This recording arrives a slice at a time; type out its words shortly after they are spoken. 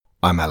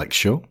I'm Alex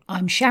Shaw.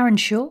 I'm Sharon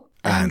Shaw.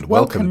 And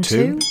welcome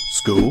to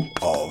School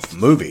of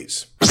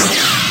Movies.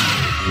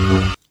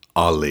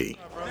 Ali.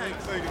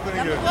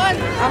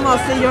 I'm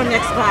gonna see your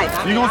next fight.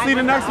 You gonna see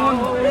the next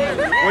one?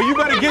 Well, you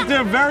better get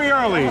there very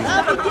early.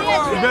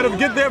 You better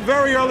get there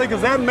very early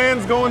because that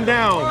man's going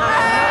down.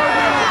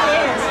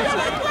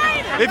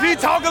 If he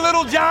talk a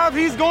little jive,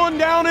 he's going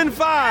down in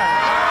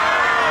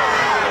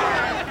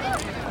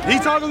 5. He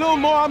talk a little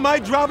more, I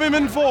might drop him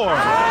in 4.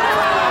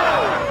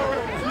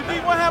 You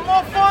think we'll have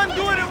more fun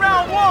doing it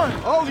round 1?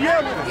 Oh,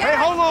 yeah. Hey,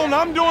 hold on.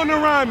 I'm doing the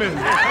rhyming.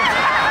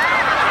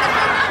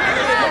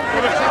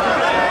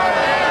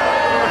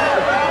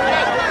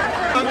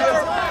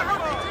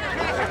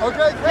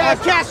 Okay,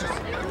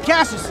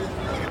 Cassius,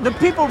 the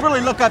people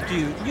really look up to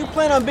you. You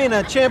plan on being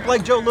a champ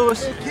like Joe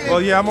Louis?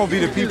 Well, yeah, I'm going to be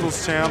the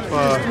people's champ.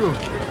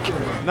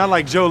 Not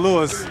like Joe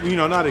Louis,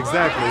 not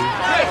exactly.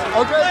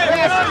 Okay,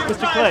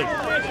 Mr. Clay.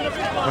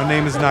 My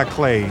name is not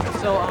Clay.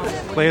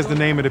 Clay is the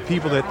name of the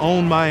people that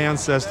own my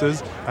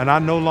ancestors, and I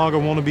no longer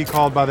want to be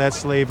called by that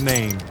slave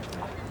name.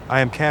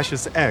 I am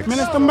Cassius X.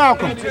 Minister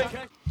Malcolm.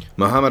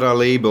 Muhammad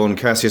Ali, born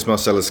Cassius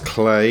Marcellus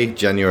Clay,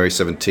 January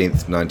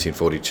 17th,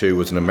 1942,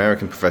 was an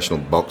American professional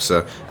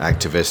boxer,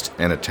 activist,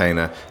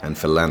 entertainer, and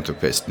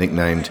philanthropist,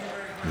 nicknamed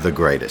The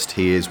Greatest.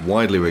 He is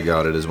widely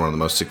regarded as one of the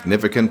most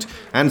significant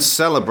and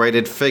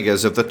celebrated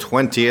figures of the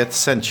 20th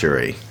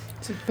century.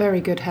 It's a very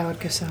good Howard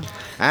Cosell.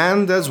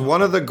 And as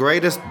one of the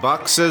greatest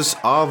boxers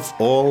of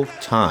all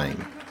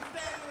time.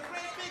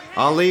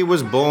 Ali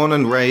was born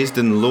and raised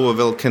in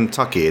Louisville,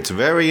 Kentucky. It's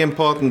very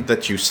important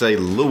that you say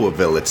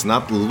Louisville, it's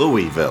not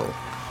Louisville.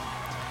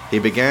 He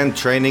began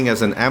training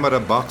as an amateur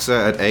boxer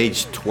at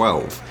age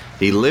 12.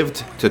 He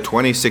lived to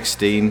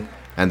 2016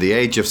 and the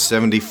age of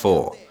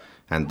 74.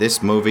 And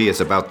this movie is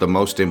about the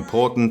most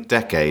important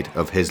decade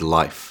of his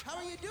life.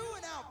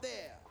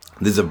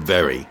 This is a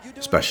very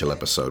special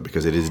episode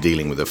because it is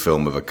dealing with a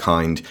film of a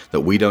kind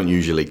that we don't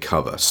usually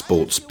cover,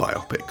 sports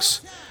biopics.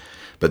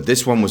 But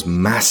this one was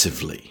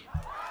massively,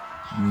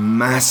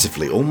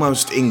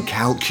 almost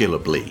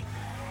incalculably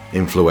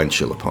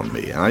influential upon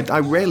me. And I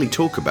rarely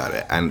talk about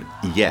it, and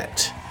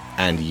yet.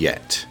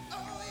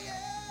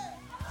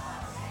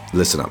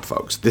 Listen up,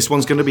 folks. This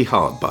one's going to be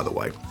hard, by the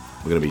way.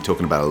 We're going to be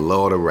talking about a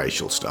lot of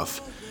racial stuff,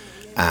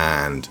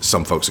 and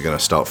some folks are going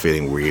to start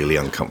feeling really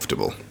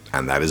uncomfortable,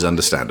 and that is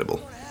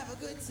understandable.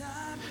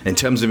 In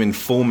terms of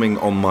informing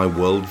on my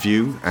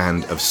worldview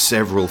and of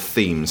several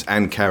themes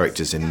and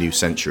characters in New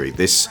Century,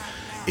 this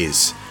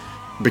is...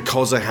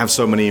 Because I have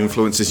so many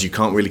influences, you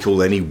can't really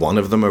call any one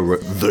of them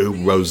the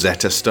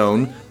Rosetta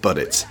Stone, but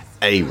it's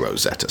a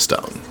Rosetta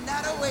Stone.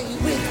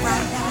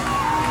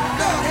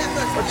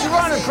 What you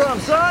running from,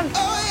 son?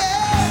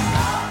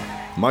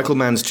 Michael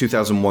Mann's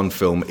 2001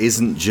 film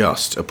isn't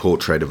just a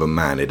portrait of a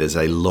man, it is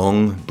a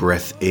long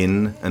breath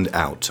in and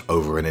out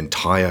over an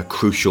entire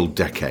crucial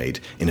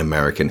decade in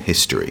American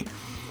history.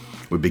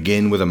 We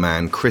begin with a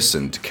man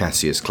christened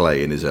Cassius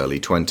Clay in his early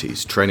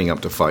 20s, training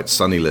up to fight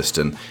Sonny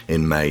Liston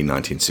in May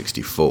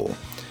 1964.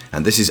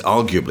 And this is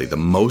arguably the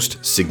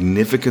most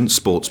significant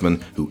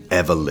sportsman who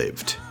ever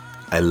lived.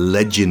 A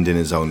legend in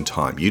his own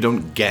time. You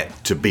don't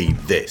get to be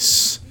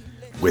this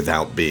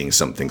without being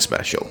something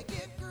special.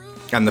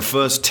 And the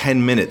first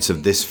 10 minutes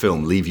of this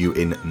film leave you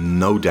in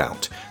no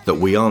doubt that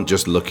we aren't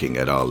just looking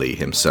at Ali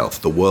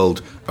himself, the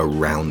world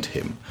around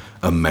him.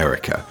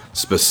 America,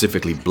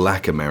 specifically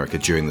Black America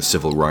during the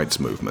Civil Rights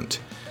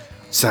Movement.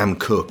 Sam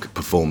Cooke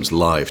performs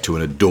live to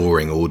an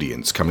adoring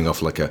audience, coming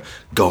off like a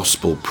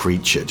gospel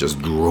preacher,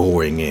 just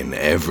drawing in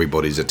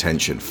everybody's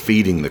attention,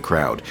 feeding the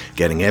crowd,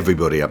 getting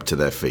everybody up to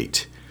their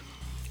feet.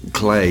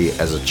 Clay,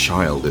 as a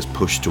child, is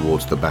pushed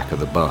towards the back of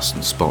the bus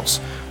and spots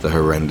the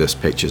horrendous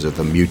pictures of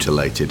the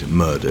mutilated,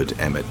 murdered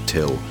Emmett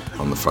Till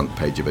on the front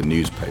page of a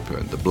newspaper,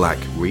 and the black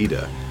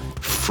reader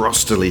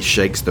frostily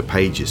shakes the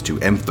pages to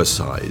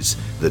emphasize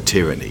the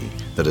tyranny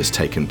that has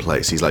taken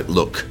place. He's like,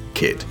 look,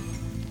 kid.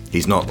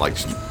 He's not like,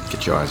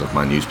 get your eyes off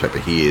my newspaper.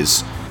 He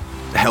is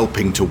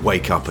helping to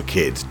wake up a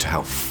kid to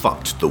how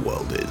fucked the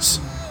world is.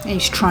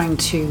 He's trying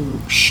to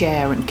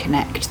share and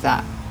connect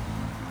that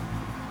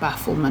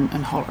bafflement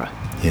and horror.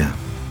 Yeah.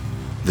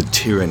 The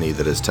tyranny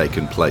that has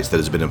taken place, that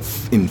has been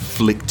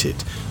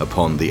inflicted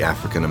upon the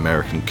African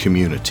American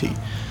community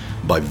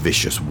by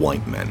vicious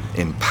white men,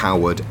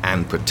 empowered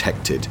and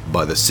protected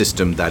by the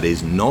system that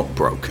is not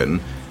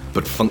broken,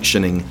 but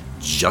functioning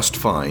just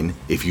fine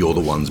if you're the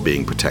ones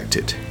being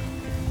protected.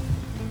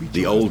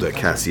 The older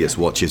Cassius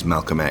watches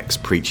Malcolm X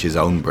preach his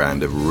own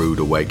brand of rude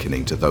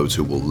awakening to those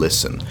who will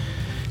listen.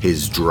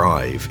 His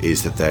drive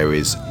is that there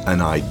is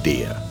an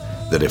idea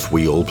that if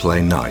we all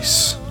play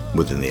nice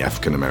within the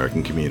African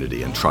American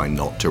community and try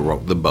not to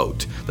rock the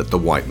boat, that the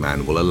white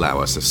man will allow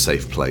us a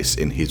safe place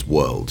in his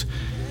world.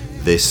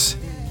 This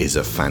is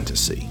a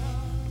fantasy.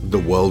 The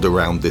world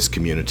around this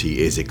community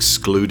is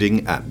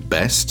excluding at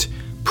best,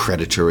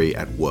 predatory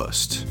at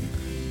worst.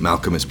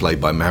 Malcolm is played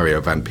by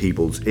Mario Van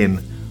Peebles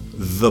in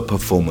the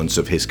performance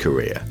of his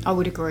career. I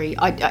would agree.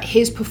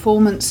 His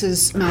performance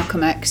as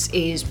Malcolm X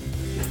is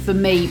for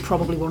me,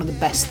 probably one of the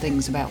best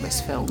things about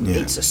this film. Yeah.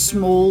 It's a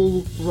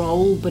small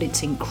role, but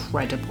it's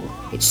incredible.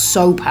 It's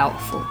so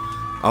powerful.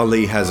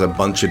 Ali has a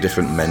bunch of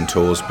different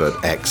mentors,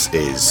 but X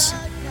is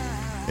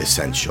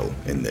essential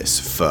in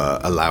this for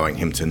allowing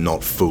him to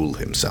not fool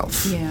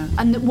himself. Yeah,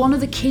 and one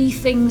of the key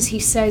things he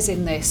says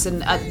in this,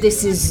 and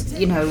this is,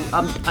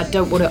 I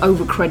don't want to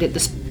overcredit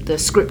the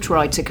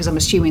scriptwriter because I'm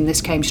assuming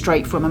this came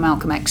straight from a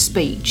Malcolm X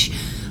speech,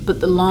 but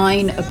the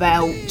line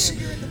about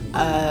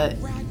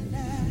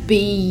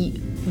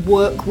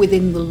work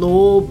within the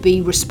law, be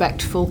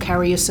respectful,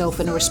 carry yourself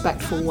in a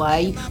respectful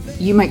way.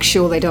 You make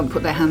sure they don't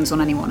put their hands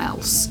on anyone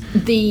else.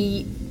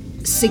 The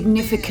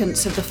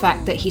significance of the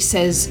fact that he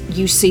says,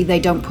 you see, they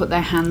don't put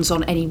their hands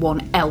on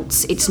anyone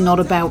else. It's not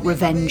about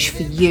revenge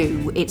for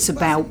you. It's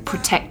about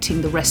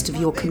protecting the rest of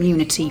your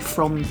community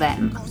from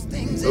them.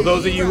 So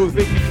those of you who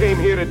think you came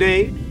here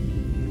today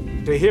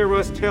to hear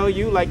us tell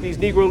you, like these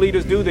Negro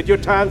leaders do, that your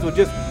times will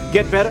just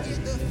get better,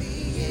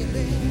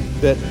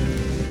 that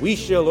we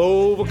shall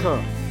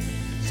overcome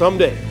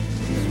someday.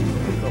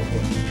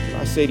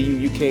 I say to you,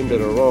 you came to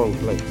the wrong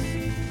place.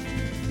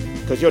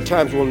 Because your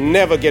times will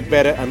never get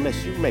better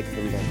unless you make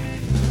them better.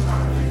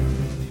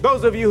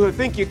 Those of you who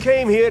think you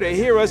came here to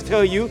hear us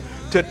tell you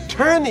to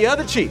turn the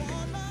other cheek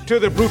to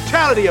the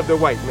brutality of the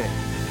white man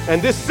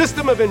and this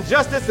system of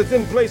injustice that's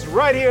in place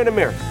right here in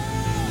America.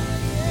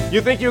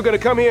 You think you're going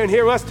to come here and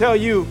hear us tell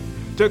you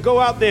to go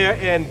out there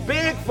and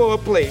beg for a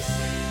place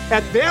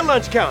at their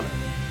lunch counter.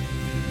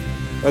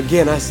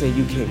 Again, I say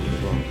you came to the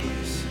wrong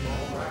place.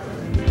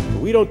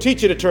 We don't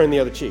teach you to turn the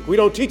other cheek. We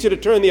don't teach you to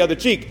turn the other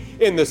cheek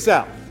in the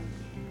South.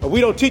 We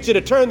don't teach you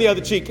to turn the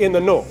other cheek in the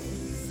North.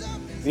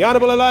 The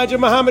Honorable Elijah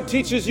Muhammad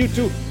teaches you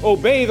to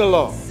obey the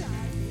law,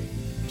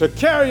 to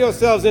carry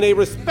yourselves in a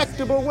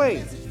respectable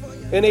way,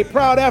 in a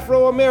proud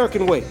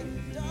Afro-American way.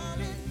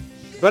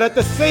 But at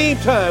the same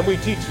time, we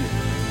teach you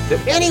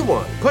that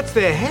anyone puts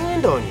their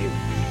hand on you,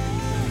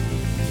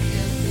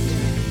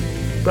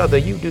 brother,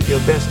 you do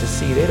your best to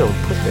see they don't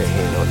put their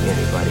hand on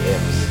anybody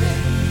else.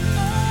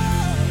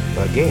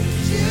 Again.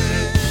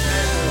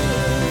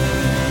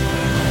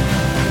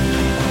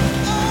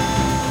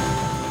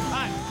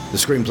 The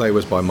screenplay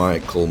was by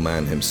Michael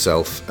Mann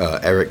himself,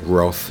 Eric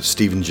Roth,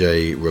 Stephen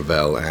J.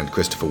 Revell, and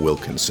Christopher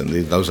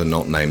Wilkinson. Those are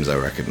not names I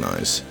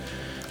recognize,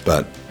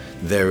 but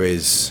there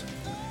is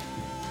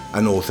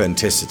an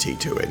authenticity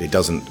to it. It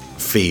doesn't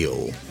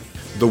feel...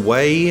 The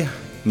way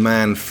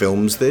Mann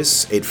films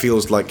this, it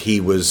feels like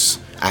he was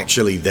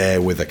actually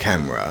there with a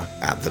camera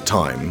at the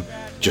time,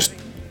 just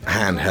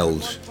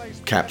handheld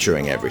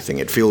capturing everything.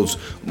 It feels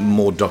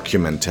more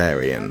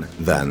documentarian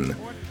than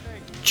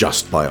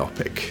just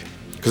biopic.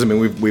 Because, I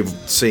mean, we've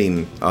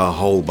seen a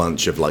whole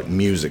bunch of, like,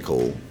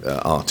 musical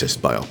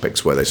artist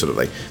biopics where they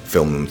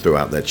film them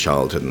throughout their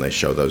childhood and they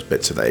show those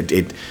bits of it.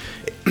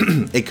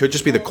 It could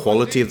just be the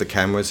quality of the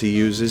cameras he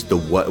uses,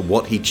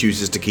 what he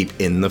chooses to keep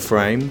in the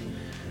frame,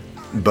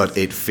 but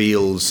it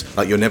feels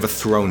like you're never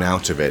thrown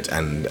out of it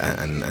and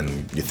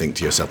you think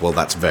to yourself, well,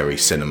 that's very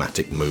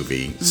cinematic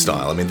movie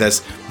style. I mean,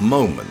 there's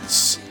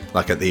moments,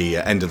 like at the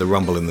end of the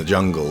Rumble in the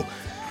Jungle,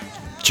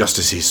 just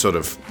as he's sort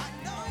of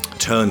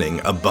turning,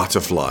 a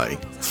butterfly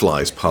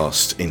flies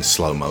past in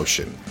slow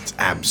motion. It's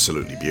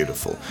absolutely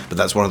beautiful. But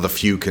that's one of the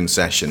few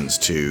concessions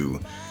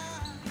to,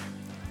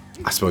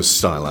 I suppose,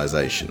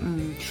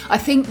 stylization. I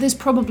think there's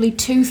probably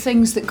two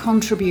things that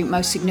contribute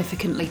most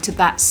significantly to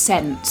that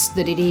sense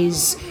that it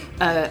is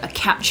a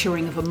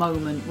capturing of a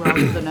moment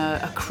rather than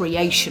a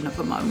creation of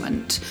a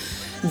moment.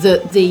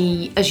 That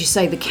as you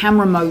say, the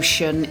camera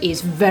motion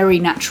is very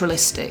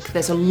naturalistic.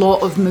 There's a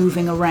lot of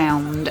moving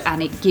around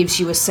and it gives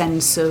you a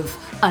sense of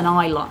an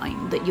eye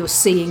line, that you're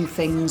seeing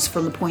things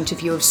from the point of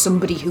view of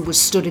somebody who was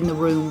stood in the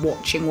room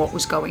watching what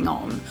was going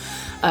on,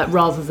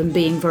 rather than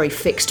being very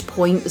fixed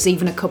point. There's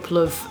even a couple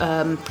of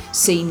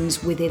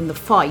scenes within the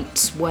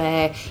fight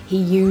where he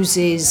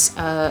uses,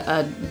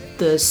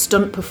 the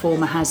stunt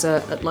performer has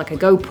a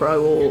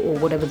GoPro or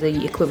whatever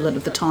the equivalent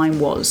of the time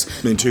was.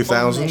 In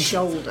 2000? On their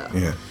shoulder.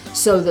 Yeah.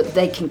 So that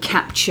they can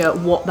capture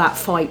what that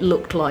fight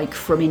looked like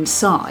from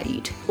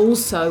inside.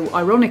 Also,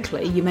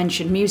 ironically, you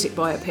mentioned music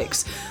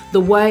biopics. The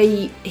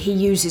way he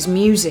uses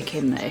music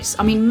in this,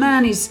 I mean,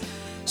 Mann is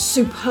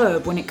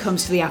superb when it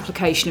comes to the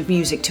application of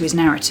music to his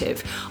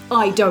narrative.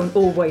 I don't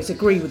always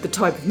agree with the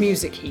type of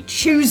music he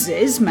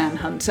chooses,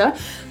 Manhunter,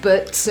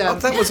 but...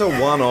 that was a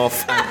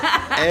one-off,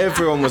 and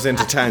everyone was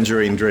into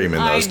Tangerine Dream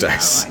in those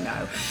days. I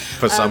know.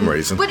 For some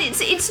reason. But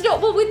it's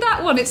not, well, with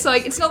that one, it's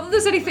not that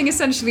there's anything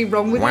essentially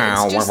wrong with it.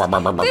 It's just,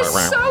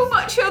 there's so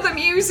much other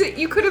music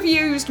you could have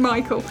used,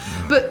 Michael.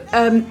 But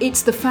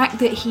it's the fact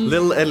that he...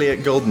 Little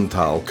Elliot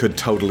Goldenthal could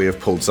totally have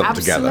pulled something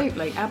together.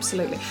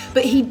 Absolutely.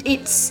 But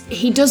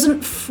he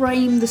doesn't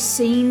frame the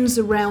scenes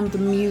around the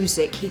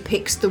music. He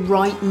picks the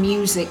right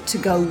music to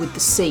go with the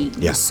scene.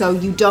 Yeah. So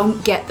you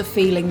don't get the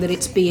feeling that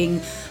it's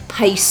being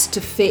paced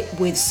to fit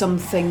with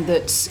something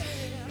that's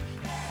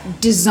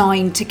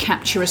designed to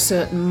capture a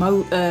certain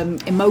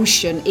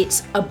emotion.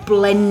 It's a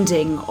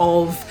blending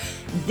of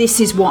this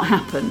is what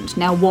happened.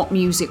 Now, what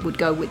music would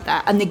go with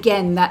that? And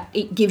again, that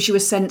it gives you a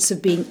sense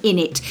of being in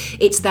it.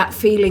 It's that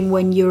feeling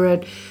when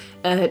you're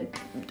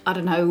I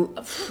don't know,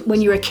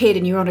 when you're a kid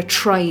and you're on a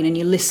train and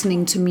you're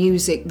listening to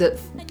music that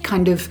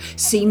kind of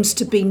seems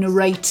to be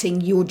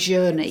narrating your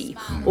journey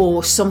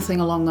or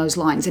something along those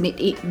lines. And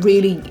it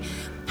really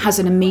has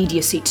an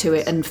immediacy to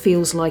it and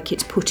feels like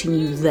it's putting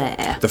you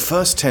there. The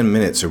first 10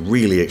 minutes are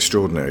really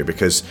extraordinary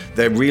because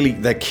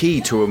they're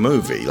key to a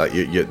movie. Like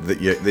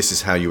this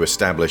is how you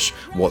establish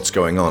what's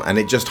going on, and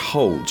it just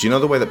holds. You know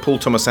the way that Paul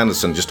Thomas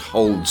Anderson just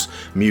holds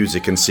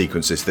music and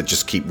sequences that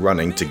just keep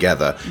running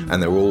together,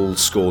 and they're all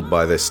scored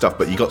by this stuff.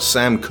 But you got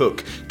Sam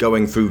Cooke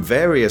going through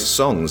various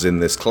songs in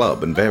this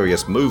club and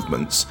various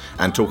movements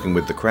and talking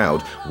with the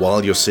crowd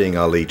while you're seeing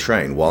Ali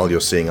train, while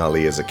you're seeing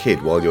Ali as a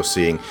kid, while you're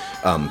seeing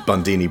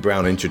Bundini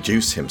Brown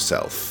introduce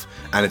himself,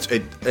 and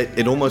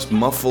it almost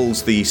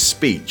muffles the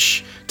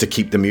speech to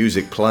keep the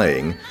music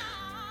playing,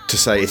 to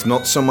say it's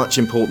not so much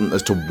important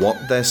as to what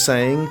they're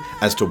saying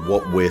as to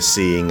what we're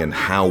seeing and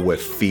how we're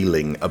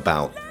feeling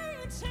about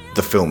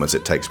the film as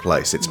it takes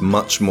place. It's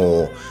much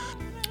more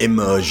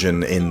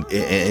immersion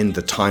in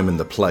the time and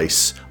the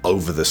place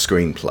over the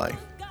screenplay,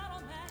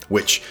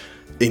 which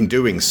in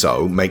doing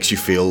so makes you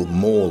feel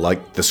more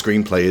like the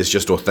screenplay is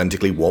just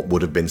authentically what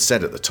would have been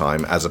said at the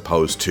time, as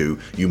opposed to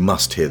you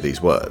must hear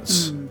these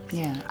words.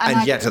 Yeah.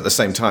 And yet at the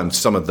same time,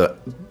 some of the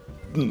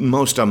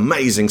most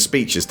amazing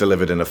speeches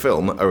delivered in a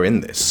film are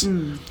in this.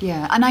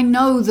 Yeah, and I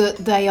know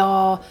that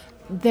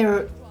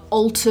they're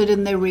altered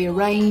and they're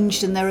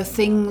rearranged, and there are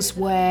things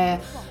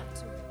where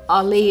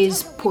Ali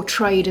is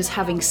portrayed as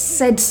having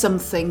said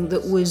something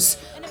that was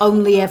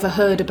only ever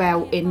heard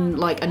about in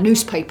like a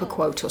newspaper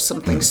quote or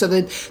something. So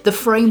the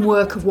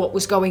framework of what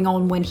was going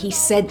on when he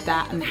said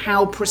that and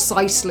how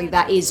precisely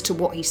that is to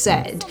what he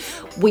said,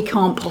 we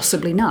can't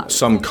possibly know.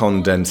 Some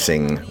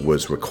condensing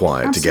was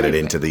required Absolutely. to get it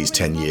into these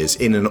 10 years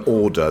in an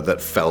order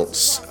that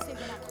felt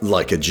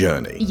like a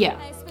journey. Yeah.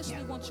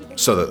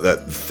 So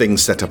that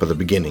things set up at the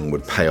beginning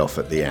would pay off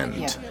at the end.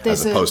 Yeah.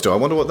 As opposed to, I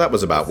wonder what that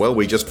was about. Well,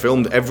 we just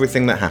filmed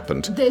everything that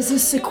happened. There's a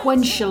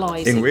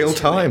sequentializing in real to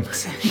time.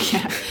 it.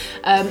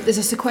 Yeah. There's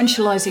a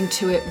sequentializing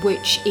to it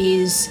which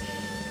is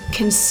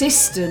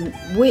consistent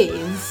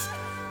with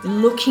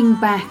looking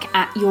back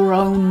at your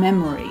own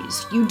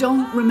memories. You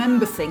don't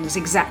remember things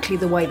exactly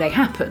the way they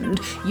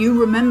happened. You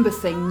remember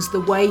things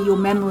the way your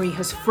memory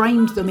has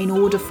framed them in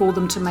order for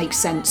them to make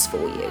sense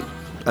for you.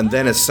 And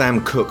then as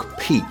Sam Cooke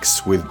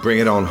peaks with Bring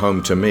It On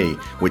Home to Me,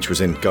 which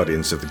was in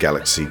Guardians of the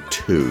Galaxy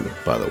 2,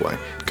 by the way,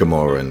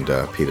 Gamora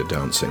and Peter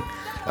dancing,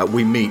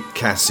 we meet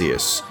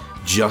Cassius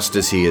just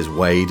as he is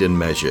weighed and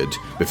measured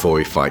before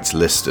he fights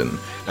Liston.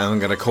 And I'm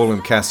going to call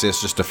him Cassius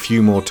just a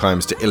few more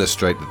times to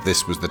illustrate that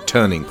this was the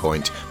turning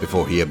point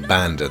before he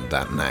abandoned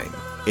that name.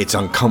 It's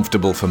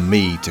uncomfortable for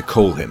me to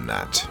call him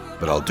that,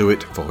 but I'll do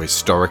it for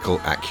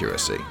historical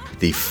accuracy.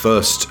 The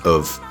first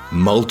of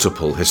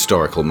multiple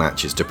historical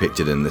matches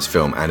depicted in this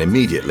film, and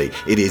immediately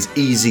it is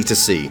easy to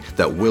see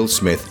that Will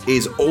Smith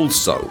is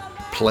also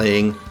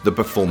playing the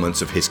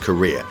performance of his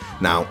career.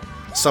 Now,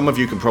 some of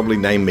you can probably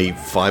name me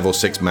 5 or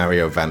 6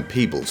 Mario Van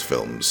Peebles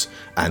films,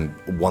 and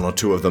 1 or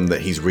 2 of them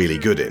that he's really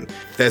good in.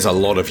 There's a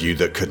lot of you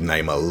that could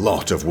name a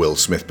lot of Will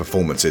Smith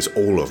performances,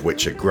 all of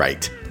which are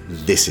great.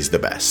 This is the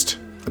best.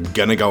 I'm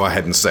gonna go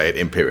ahead and say it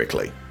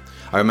empirically.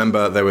 I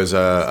remember there was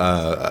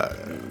a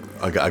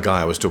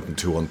guy I was talking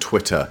to on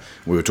Twitter.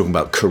 We were talking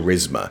about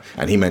charisma,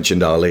 and he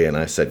mentioned Ali, and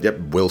I said, yep,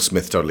 Will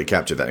Smith totally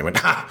captured that. And he went,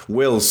 ha,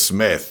 Will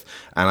Smith.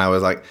 And I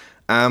was like,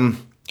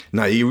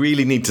 no, you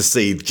really need to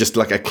see just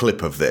like a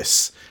clip of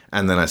this.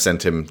 And then I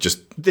sent him just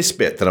this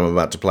bit that I'm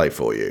about to play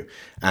for you.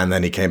 And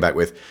then he came back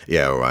with,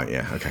 yeah, all right,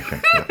 yeah, okay. Yep.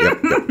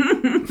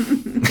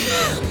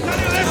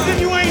 Listen,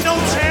 you ain't no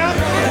champ.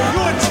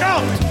 You a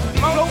chump.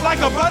 Float like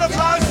a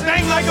butterfly,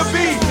 sting like a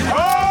bee.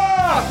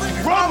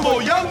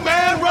 Rumble, young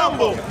man,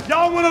 rumble.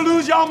 Y'all want to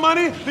lose y'all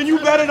money? Then you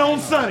bet it on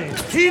Sonny.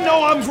 He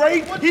know I'm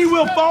great. He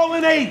will fall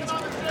in 8.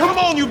 Come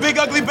on, you big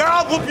ugly bear.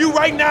 I'll whoop you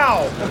right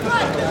now.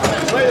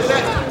 Wait a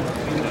second.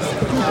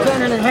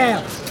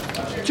 210.5.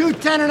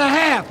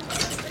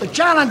 210.5. The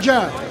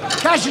challenger,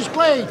 Cassius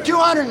Clay,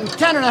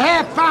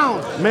 210.5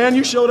 pounds. Man,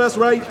 you showed us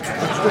right.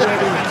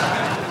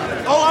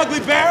 Oh, ugly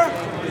bear,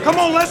 come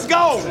on, let's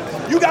go.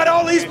 You got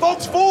all these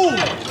folks fooled.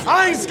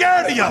 I ain't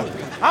scared of you.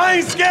 I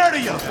ain't scared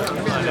of you.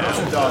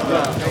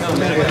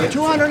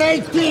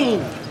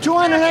 218.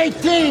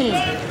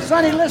 218.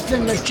 Sonny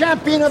Liston, the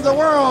champion of the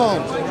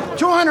world.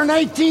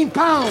 218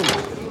 pounds.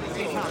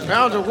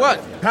 Pounds of what?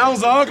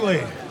 Pounds of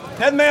ugly.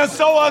 That man's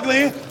so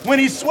ugly, when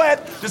he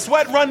sweat, the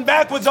sweat run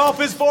backwards off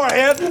his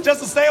forehead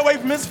just to stay away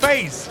from his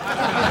face.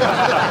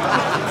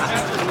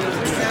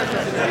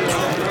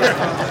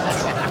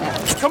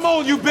 Come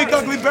on, you big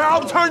ugly bear,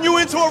 I'll turn you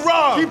into a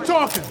rug. Keep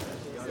talking.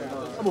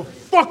 I'm gonna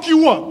fuck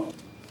you up.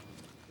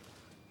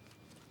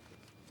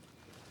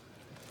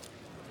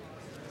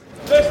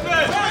 If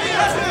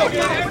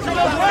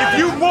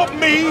you whoop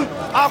me,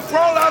 I'll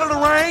crawl out of the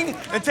ring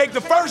and take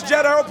the first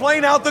jet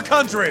airplane out the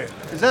country.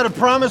 Is that a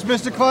promise,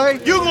 Mr. Clay?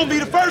 You're gonna be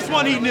the first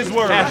one eating his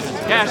words.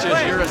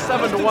 Cassius, you're a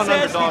 7-to-1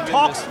 underdog. He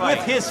talks with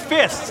his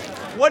fists.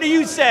 What do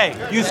you say?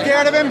 You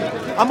scared of him?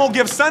 I'm gonna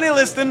give Sonny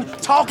Liston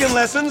talking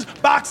lessons,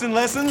 boxing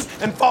lessons,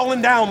 and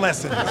falling down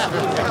lessons.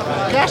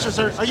 Cassius,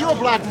 are you a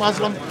black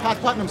Muslim? Pat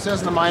Putnam says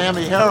in the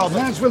Miami Herald.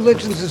 Man's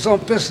religion's his own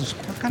business.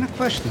 What kind of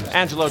questions?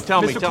 Angelo,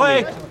 tell me. Mr.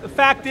 Clay, the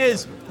fact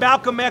is,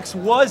 Malcolm X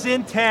was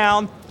in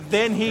town,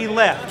 then he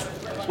left.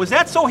 Was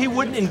that so he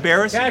wouldn't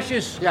embarrass you?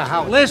 Cassius, Yeah,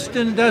 how?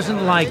 Liston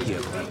doesn't like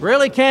you.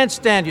 Really can't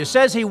stand you.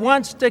 Says he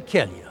wants to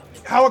kill you.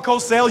 Howard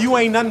Cosell, you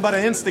ain't nothing but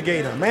an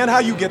instigator. Man, how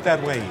you get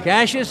that way?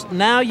 Cassius,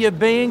 now you're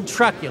being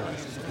truculent.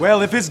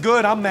 Well, if it's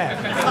good, I'm mad.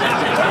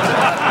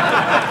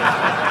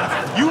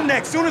 You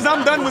next. Soon as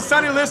I'm done with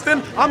Sonny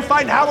Liston, I'm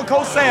fighting Howard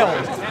Cosell.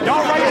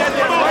 Y'all write that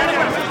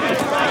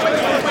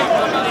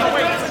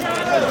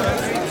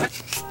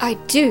down. I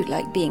do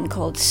like being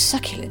called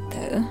succulent,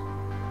 though.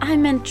 I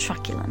meant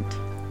truculent.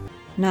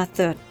 Not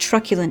the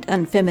truculent,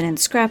 unfeminine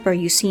scrapper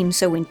you seem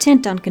so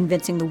intent on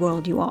convincing the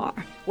world you are.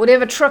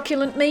 Whatever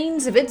truculent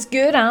means, if it's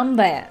good, I'm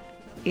that.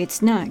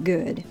 It's not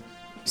good.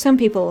 Some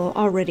people are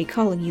already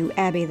calling you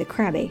Abby the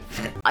Crabby.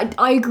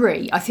 I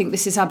agree. I think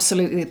this is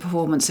absolutely the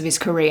performance of his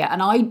career.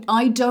 And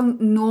I don't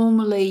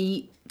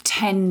normally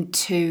tend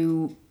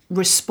to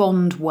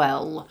respond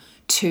well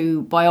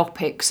to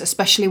biopics,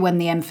 especially when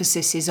the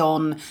emphasis is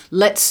on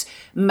let's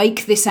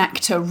make this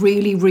actor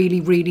really,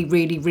 really, really,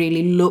 really,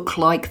 really look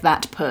like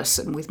that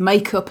person with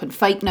makeup and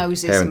fake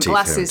noses and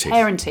glasses,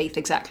 hair and teeth,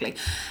 exactly.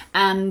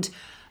 And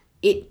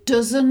it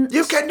doesn't...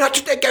 You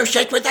cannot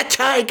negotiate with a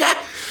tiger!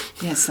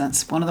 Yes,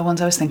 that's one of the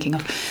ones I was thinking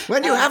of.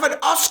 When you have an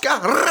Oscar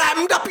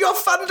rammed up your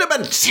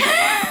fundaments!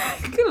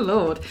 Good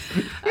Lord.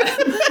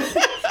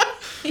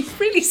 He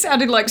really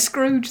sounded like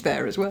Scrooge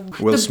there as well.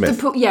 Will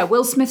Smith.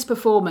 Will Smith's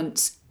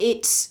performance.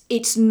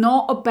 It's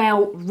not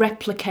about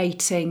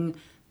replicating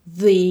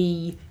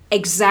the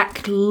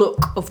exact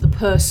look of the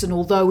person,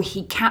 although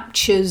he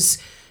captures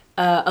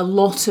a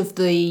lot of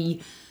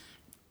the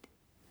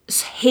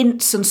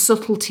hints and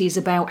subtleties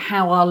about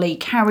how Ali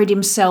carried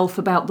himself,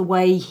 about the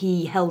way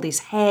he held his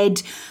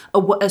head.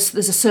 There's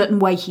a certain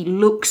way he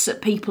looks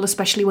at people,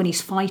 especially when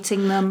he's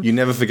fighting them. You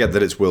never forget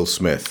that it's Will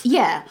Smith.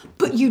 Yeah,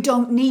 but you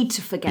don't need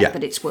to forget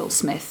that it's Will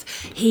Smith.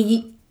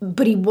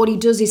 What he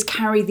does is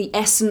carry the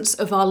essence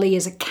of Ali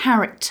as a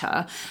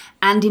character,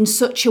 and in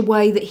such a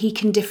way that he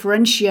can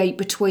differentiate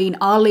between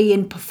Ali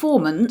in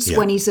performance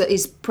when he's at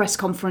his press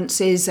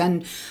conferences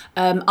and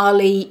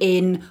Ali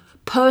in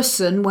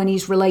person when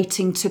he's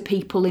relating to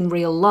people in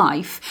real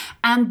life,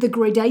 and the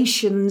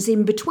gradations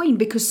in between,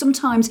 because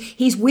sometimes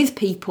he's with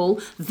people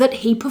that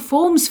he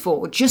performs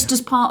for just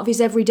as part of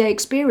his everyday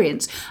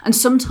experience, and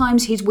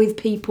sometimes he's with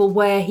people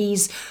where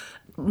he's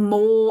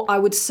more, I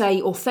would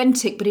say,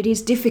 authentic, but it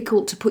is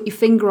difficult to put your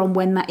finger on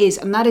when that is,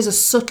 and that is a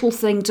subtle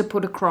thing to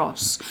put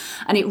across.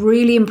 And it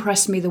really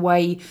impressed me the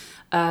way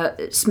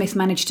Smith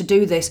managed to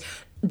do this.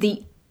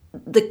 The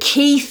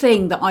key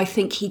thing that I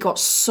think he got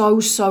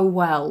so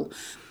well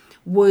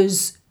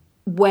was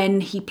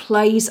when he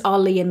plays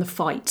Ali in the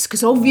fights,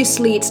 because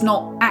obviously it's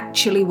not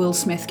actually Will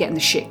Smith getting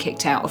the shit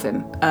kicked out of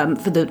him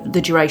for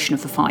the duration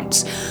of the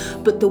fights,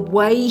 but the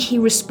way he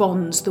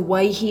responds, the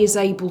way he is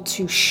able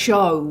to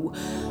show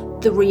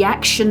the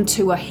reaction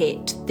to a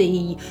hit,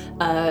 the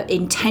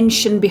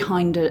intention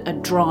behind a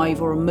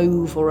drive or a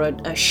move or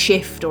a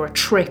shift or a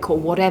trick or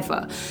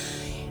whatever,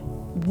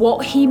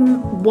 what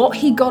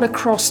he got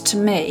across to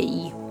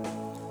me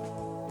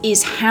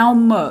is how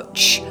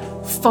much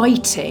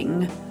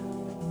fighting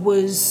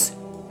was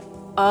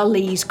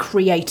Ali's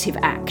creative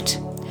act.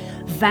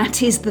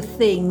 That is the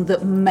thing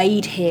that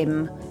made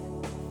him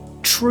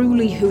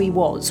truly who he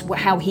was,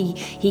 how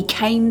he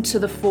came to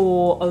the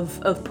fore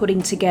of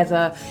putting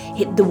together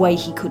the way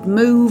he could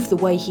move, the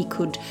way he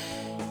could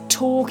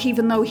talk,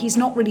 even though he's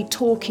not really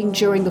talking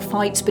during the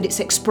fights, but it's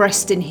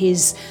expressed in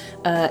his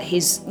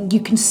you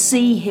can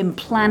see him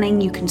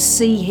planning, you can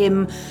see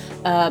him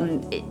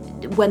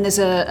when there's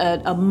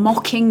a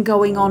mocking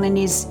going on in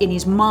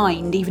his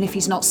mind, even if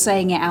he's not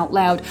saying it out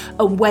loud,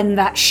 and when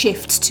that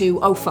shifts to,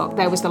 oh fuck,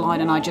 there was the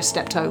line and I just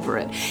stepped over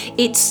it.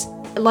 It's,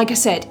 like I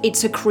said,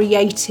 it's a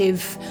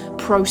creative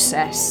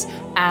process,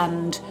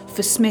 and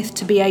for Smith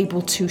to be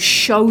able to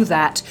show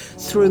that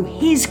through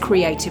his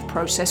creative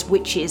process,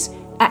 which is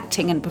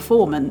acting and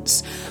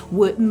performance,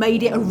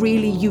 made it a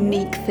really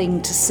unique thing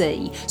to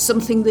see.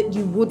 Something that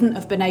you wouldn't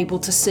have been able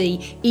to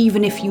see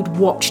even if you'd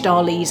watched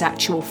Ali's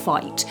actual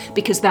fight,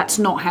 because that's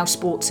not how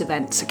sports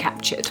events are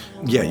captured.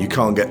 Yeah, you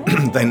can't get...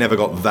 they never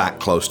got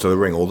that close to the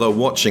ring, although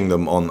watching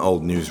them on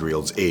old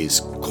newsreels is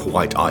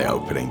quite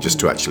eye-opening, just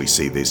to actually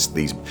see these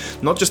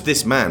not just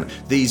this man,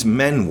 these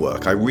men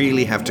work. I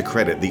really have to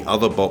credit the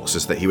other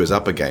boxers that he was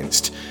up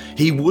against.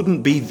 He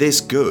wouldn't be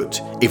this good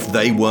if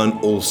they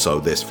weren't also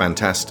this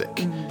fantastic.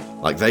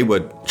 Like, they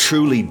were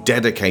truly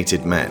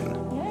dedicated men.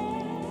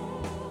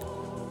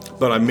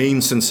 But I mean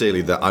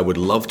sincerely that I would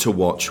love to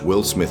watch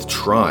Will Smith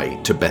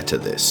try to better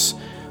this.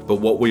 But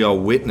what we are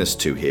witness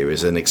to here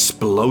is an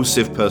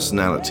explosive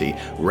personality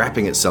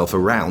wrapping itself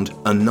around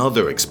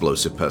another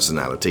explosive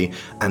personality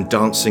and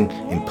dancing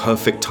in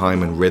perfect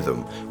time and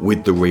rhythm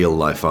with the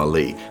real-life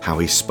Ali. How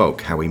he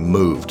spoke, how he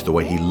moved, the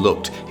way he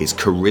looked, his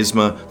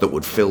charisma that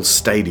would fill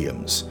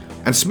stadiums.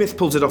 And Smith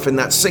pulls it off in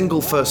that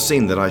single first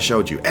scene that I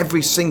showed you.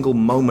 Every single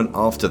moment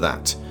after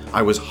that,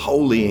 I was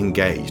wholly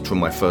engaged from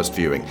my first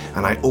viewing,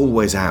 and I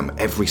always am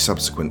every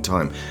subsequent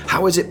time.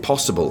 How is it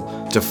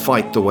possible to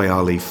fight the way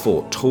Ali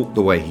fought, talk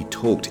the way he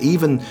talked,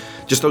 even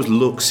just those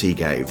looks he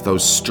gave,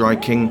 those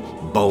striking,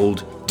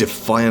 bold,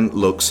 defiant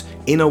looks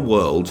in a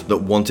world that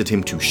wanted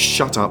him to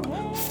shut up,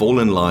 fall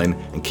in line,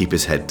 and keep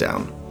his head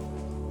down?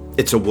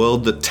 It's a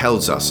world that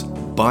tells us,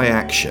 by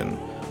action,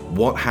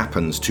 what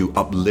happens to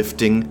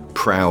uplifting,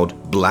 proud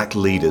black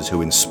leaders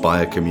who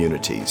inspire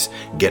communities,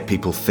 get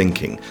people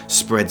thinking,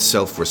 spread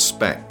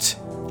self-respect,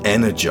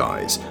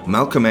 energize.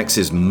 Malcolm X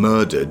is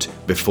murdered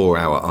before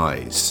our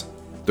eyes.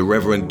 The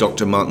Reverend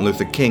Dr. Martin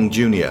Luther King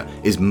Jr.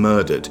 is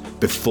murdered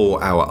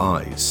before our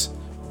eyes.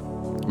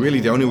 Really,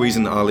 the only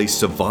reason Ali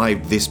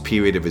survived this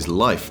period of his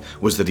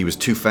life was that he was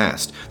too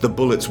fast. The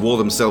bullets wore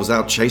themselves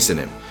out chasing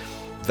him.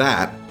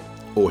 That,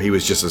 or he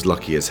was just as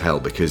lucky as hell,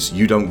 because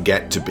you don't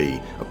get to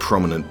be a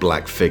prominent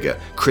black figure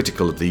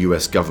critical of the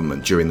US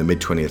government during the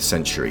mid-20th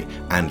century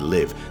and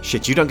live.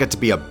 Shit, you don't get to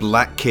be a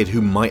black kid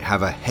who might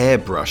have a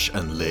hairbrush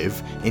and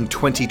live in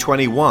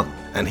 2021.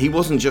 And he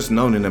wasn't just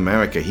known in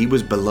America, he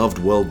was beloved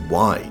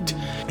worldwide.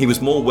 He was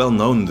more well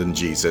known than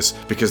Jesus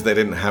because they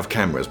didn't have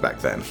cameras back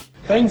then.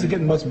 Things are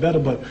getting much better,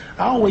 but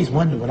I always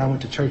wonder when I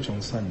went to church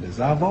on Sundays.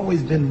 I've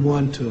always been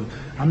one to,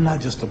 I'm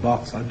not just a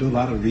boxer. I do a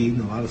lot of reading,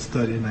 a lot of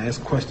studying. I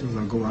ask questions.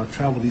 I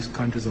travel these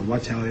countries. I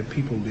watch how their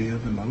people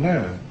live, and I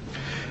learn.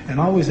 And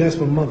I always ask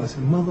my mother, I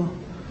said, Mother,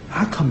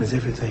 how come is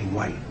everything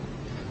white?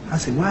 I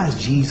said, why is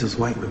Jesus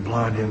white with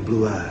blonde hair and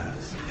blue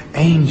eyes?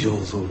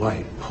 Angels are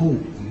white. Pope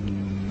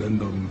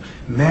and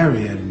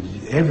Mary and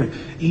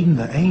even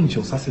the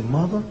angels. I said,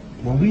 Mother,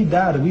 when we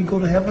die, do we go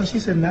to heaven? She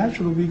said,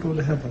 naturally we go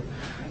to heaven.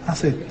 I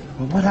said,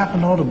 well, what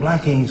happened to all the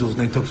black angels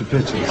they took the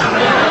pictures?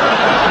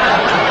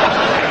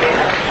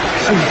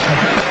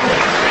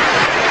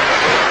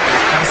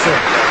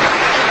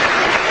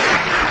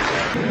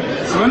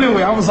 So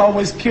anyway, I was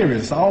always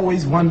curious. I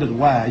always wondered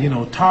why. You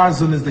know,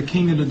 Tarzan is the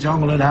king of the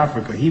jungle in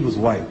Africa. He was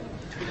white.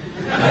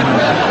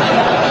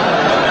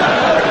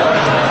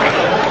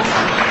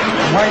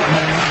 White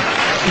man.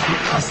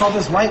 I saw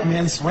this white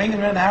man swinging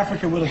around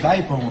Africa with a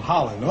diaper on,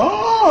 hollering,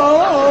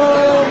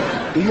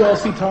 oh! Do you all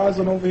see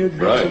Tarzan over here?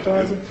 Right.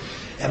 Tarzan?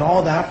 And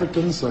all the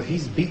Africans, so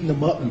he's beating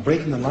them up and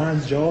breaking the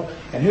lion's jaw.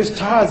 And here's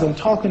Tarzan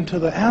talking to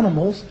the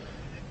animals,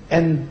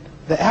 and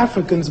the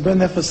Africans been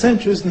there for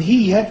centuries, and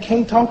he yet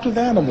can't talk to the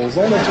animals.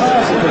 Only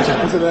Tarzan can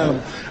talk to the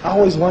animals. I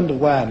always wondered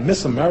why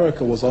Miss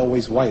America was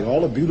always white.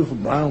 All the beautiful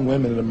brown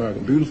women in America,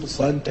 beautiful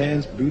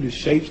suntans, beautiful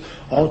shapes,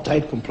 all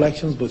tight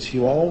complexions, but she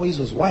always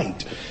was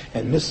white.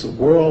 And Miss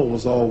World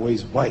was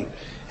always white.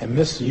 And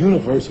Miss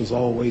Universe was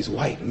always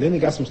white. And then they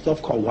got some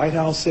stuff called White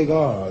House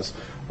cigars,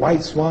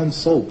 White Swan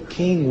soap,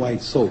 King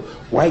White soap,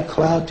 White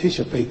Cloud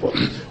tissue paper,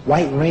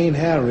 White Rain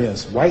hair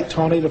rinse, White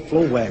Tornado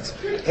flow wax.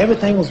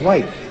 Everything was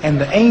white. And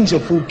the angel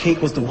food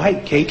cake was the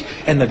white cake,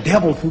 and the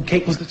devil food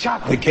cake was the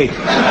chocolate cake.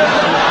 I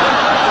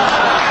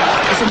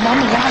said,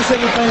 Mama, why is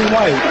everything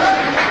white?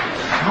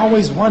 I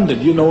always wondered,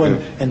 you know,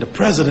 and the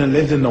president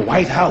lived in the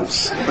White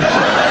House.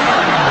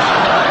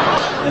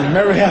 And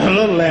Mary had a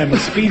little lamb,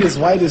 his feet as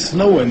white as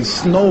snow, and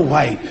Snow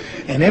White.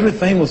 And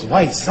everything was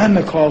white.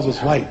 Santa Claus was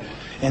white.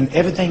 And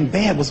everything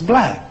bad was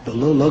black. The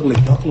little ugly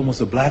duckling was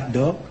a black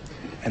duck,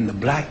 and the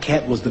black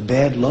cat was the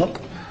bad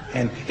luck.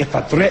 And if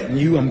I threaten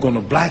you, I'm going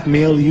to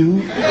blackmail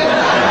you.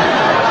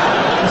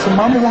 I said,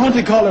 Mama, why don't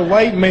they call it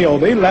white mail?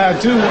 They lie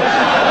too.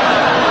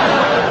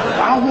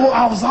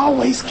 I was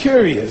always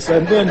curious.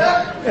 And then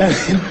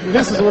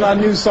this is when I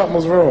knew something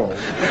was wrong.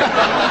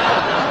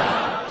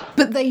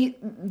 But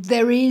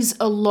there is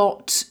a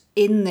lot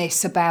in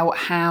this about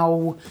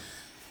how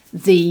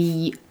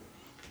the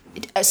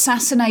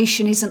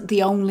assassination isn't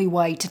the only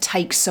way to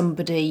take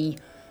somebody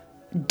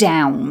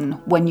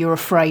down when you're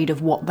afraid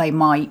of what they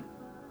might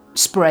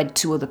spread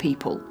to other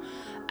people.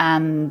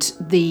 And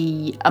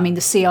the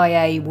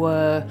CIA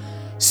were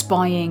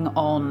spying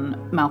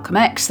on Malcolm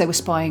X, they were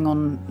spying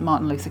on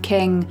Martin Luther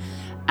King,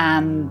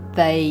 and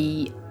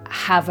they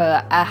have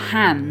a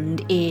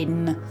hand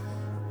in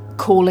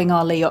calling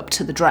Ali up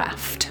to the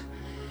draft,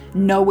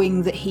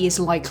 knowing that he is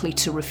likely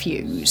to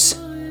refuse,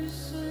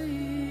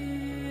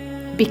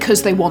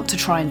 because they want to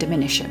try and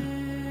diminish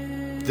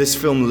him. This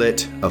film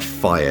lit a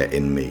fire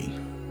in me.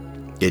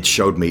 It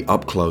showed me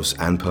up close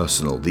and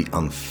personal the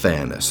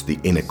unfairness, the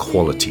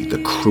inequality,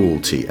 the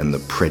cruelty, and the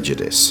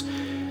prejudice.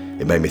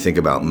 It made me think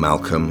about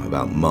Malcolm,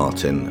 about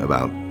Martin,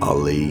 about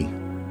Ali.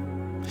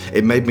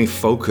 It made me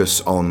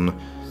focus on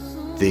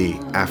the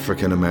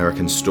African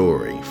American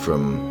story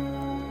from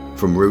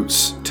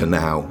roots to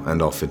now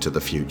and off into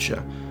the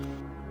future.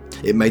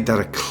 It made that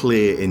a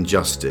clear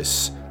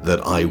injustice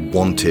that I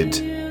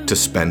wanted to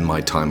spend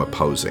my time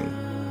opposing.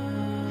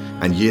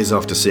 And years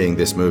after seeing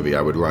this movie,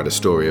 I would write a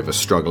story of a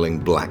struggling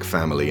black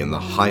family in the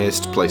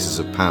highest places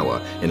of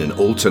power in an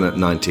alternate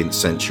 19th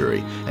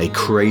century, a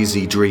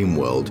crazy dream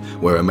world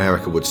where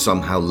America would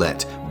somehow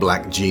let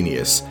black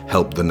genius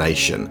help the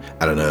nation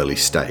at an early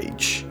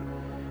stage.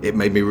 It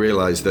made me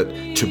realize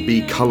that to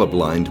be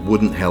colorblind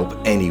wouldn't help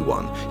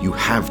anyone. You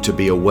have to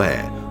be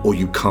aware, or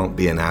you can't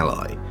be an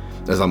ally.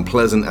 As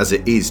unpleasant as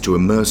it is to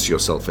immerse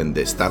yourself in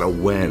this, that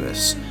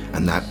awareness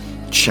and that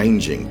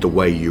changing the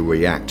way you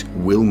react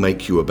will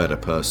make you a better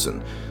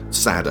person.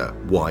 Sadder,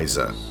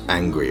 wiser,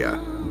 angrier,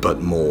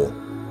 but more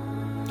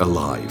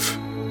alive.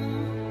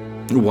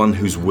 One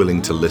who's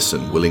willing to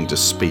listen, willing to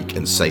speak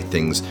and say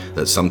things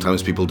that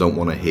sometimes people don't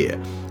want to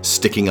hear,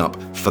 sticking up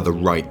for the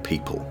right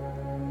people.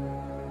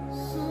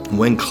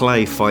 When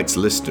Clay fights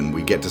Liston,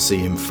 we get to see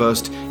him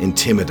first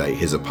intimidate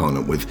his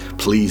opponent with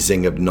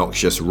pleasing,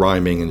 obnoxious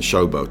rhyming and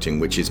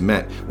showboating, which is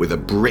met with a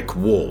brick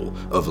wall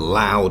of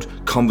loud,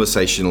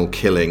 conversational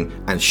killing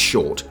and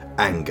short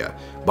anger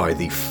by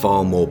the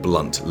far more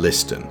blunt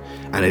Liston.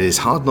 And it is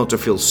hard not to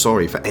feel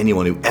sorry for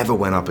anyone who ever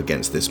went up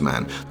against this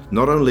man.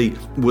 Not only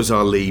was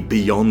Ali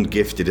beyond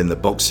gifted in the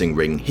boxing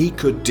ring, he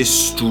could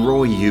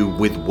destroy you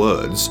with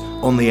words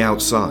on the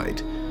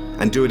outside.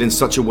 And do it in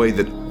such a way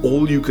that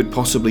all you could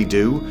possibly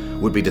do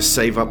would be to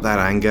save up that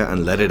anger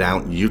and let it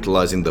out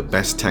utilizing the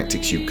best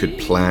tactics you could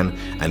plan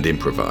and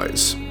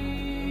improvise.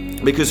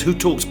 Because who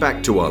talks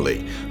back to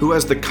Ali? Who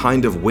has the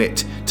kind of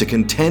wit to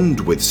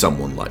contend with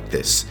someone like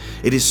this?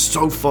 It is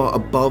so far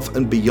above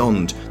and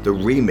beyond the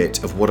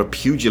remit of what a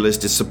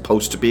pugilist is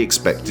supposed to be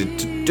expected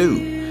to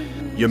do.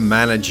 Your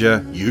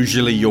manager,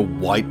 usually your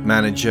white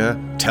manager,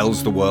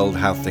 tells the world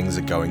how things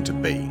are going to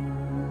be.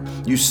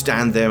 You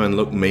stand there and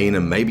look mean,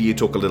 and maybe you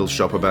talk a little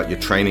shop about your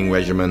training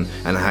regimen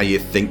and how you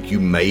think you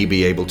may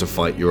be able to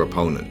fight your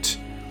opponent.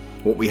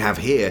 What we have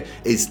here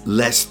is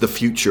less the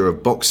future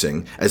of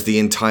boxing as the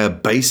entire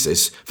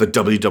basis for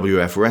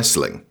WWF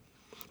wrestling.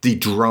 The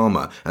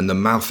drama and the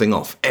mouthing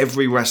off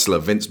every wrestler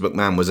Vince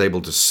McMahon was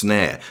able to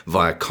snare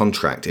via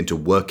contract into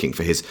working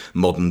for his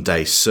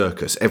modern-day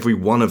circus. Every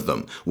one of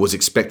them was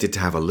expected to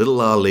have a little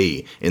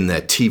Ali in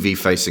their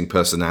TV-facing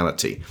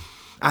personality.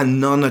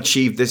 And none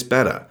achieved this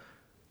better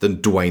than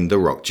Dwayne "The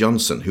Rock"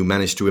 Johnson, who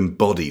managed to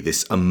embody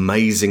this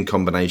amazing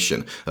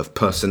combination of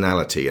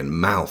personality and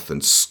mouth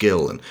and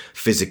skill and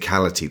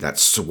physicality, that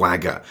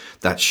swagger,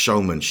 that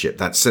showmanship,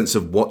 that sense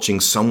of watching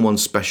someone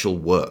special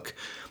work,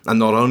 and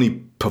not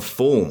only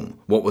perform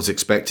what was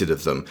expected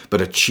of them, but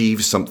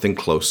achieve something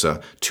closer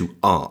to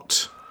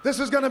art. This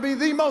is going to be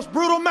the most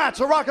brutal match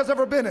The Rock has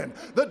ever been in.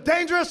 The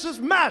dangerousest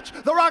match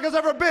The Rock has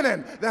ever been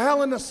in. The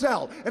Hell in a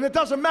Cell. And it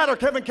doesn't matter,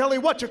 Kevin Kelly,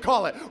 what you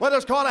call it. Whether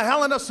it's called a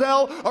Hell in a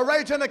Cell, a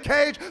Rage in a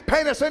Cage,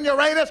 Penis in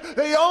Uranus,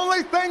 the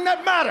only thing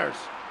that matters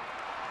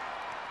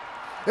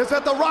is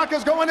that The Rock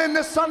is going in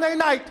this Sunday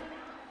night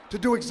to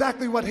do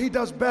exactly what he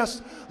does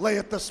best, lay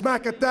it to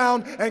smack it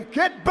down, and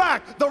get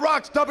back The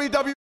Rock's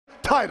WWE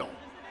title.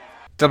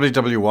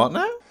 WW what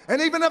now?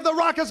 And even if The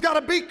Rock has got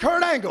to beat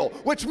Kurt Angle,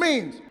 which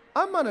means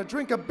I'm gonna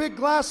drink a big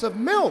glass of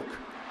milk,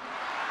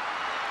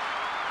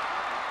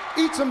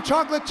 eat some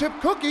chocolate chip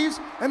cookies,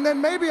 and then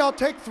maybe I'll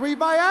take 3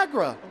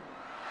 Viagra.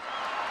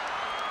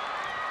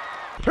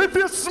 If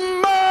you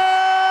smell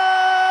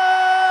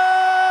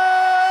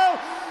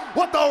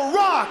what The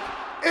Rock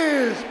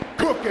is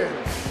cooking.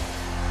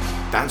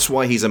 That's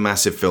why he's a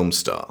massive film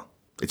star.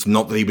 It's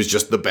not that he was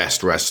just the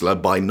best wrestler.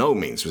 By no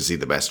means was he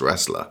the best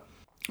wrestler.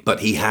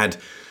 But he had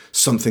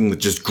something that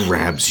just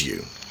grabs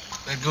you.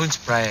 Pergunte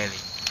pra ele.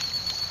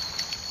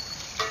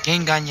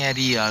 Quem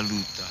ganharia a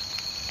luta?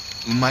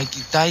 O Mike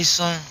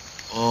Tyson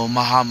or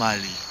Muhammad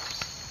Ali?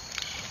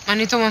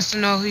 Manito wants to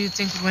know who you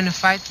think would win a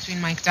fight between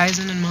Mike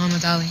Tyson and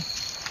Muhammad Ali.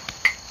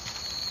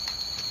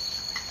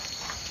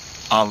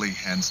 Ali,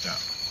 hands down.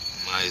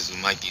 Mas o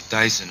Mike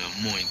Tyson é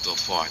muito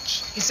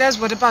forte. He says,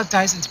 what about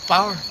Tyson's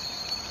power?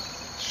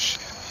 Shit.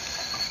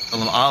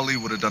 Tell him Ali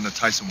would have done to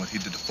Tyson what he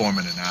did to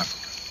Foreman in Africa.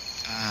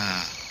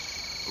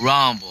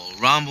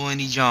 Rumble in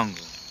the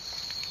jungle.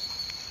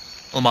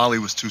 Tell him Ali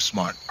was too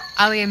smart.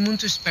 Ali é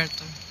muito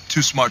esperto.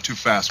 Too smart, too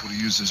fast, would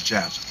have used his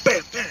jabs.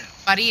 Bam, bam.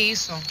 Faria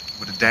isso.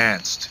 Would have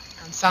danced.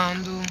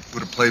 Dançando.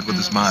 Would have played with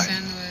his mind.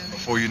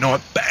 Before you know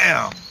it,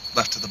 bam!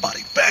 Left to the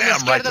body.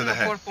 Bam! Right to the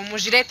head. Corpo, uma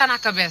direita na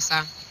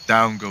cabeça.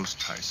 Down goes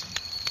Tyson.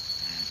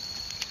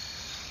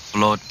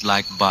 Float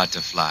like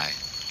butterfly.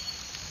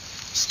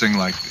 Sting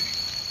like bee.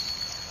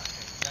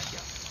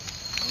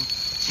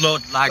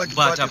 Float like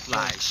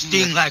butterfly.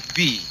 Sting like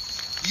bee.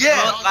 Yeah.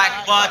 Float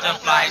like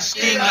butterfly,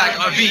 sting like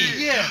a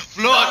bee. Yeah.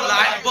 Float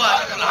like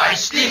butterfly,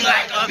 sting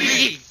like a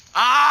bee.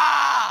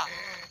 Ah!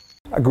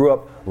 I grew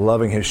up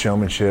loving his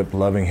showmanship,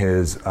 loving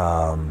his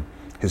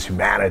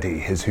humanity,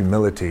 his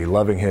humility,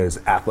 loving his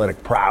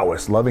athletic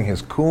prowess, loving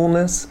his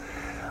coolness,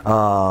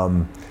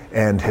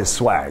 and his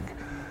swag.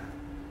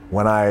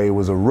 When I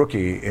was a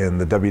rookie in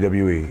the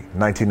WWE,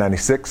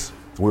 1996,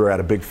 we were at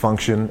a big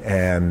function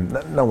and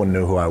no one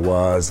knew who I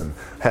was, and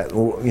had,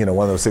 one of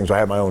those things where I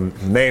had my own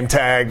name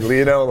tag,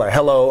 like,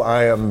 hello,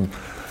 I am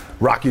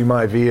Rocky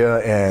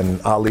Maivia,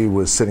 and Ali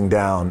was sitting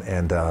down,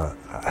 and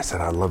I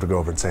said, I'd love to go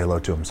over and say hello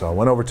to him. So I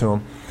went over to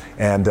him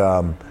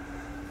and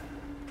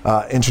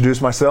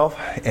introduced myself.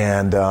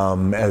 And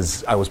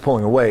as I was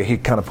pulling away, he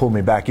kind of pulled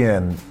me back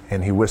in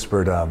and he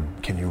whispered,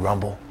 can you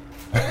rumble?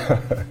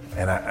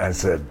 And I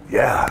said,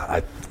 yeah,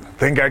 I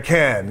think I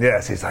can.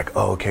 Yes. He's like,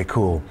 oh, okay,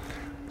 cool.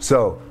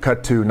 So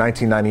cut to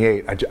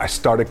 1998, I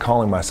started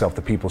calling myself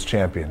the People's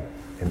Champion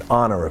in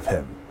honor of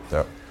him.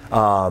 Yep.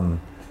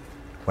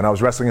 When I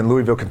was wrestling in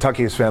Louisville,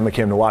 Kentucky, his family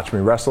came to watch me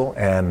wrestle,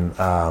 and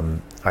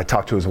I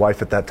talked to his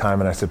wife at that time,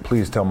 and I said,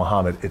 please tell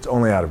Muhammad it's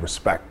only out of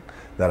respect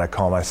that I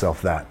call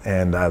myself that,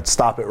 and I'd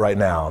stop it right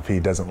now if he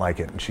doesn't like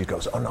it. And she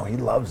goes, oh no, he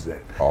loves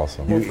it.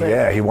 Awesome.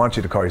 Yeah, he wants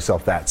you to call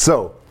yourself that.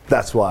 So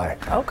that's why.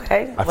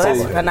 Okay, well,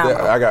 that's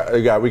phenomenal.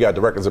 Yeah, we got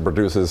directors and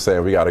producers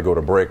saying we got to go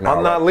to break now.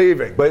 I'm not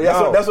leaving. But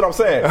that's what I'm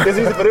saying. It's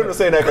easy for them to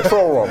say in that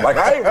control room. Like,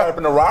 I ain't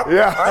rapping the Rock.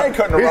 Yeah. I ain't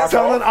cutting the Rock. He's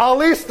telling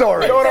Ali's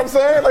story. You know what I'm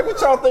saying? Like, what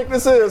y'all think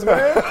this is,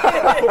 man?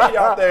 Put me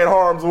out there in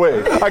harm's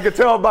way. I could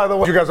tell by the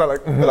way you guys are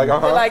like, like,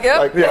 uh-huh. Like, yep.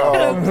 Like,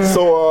 yeah.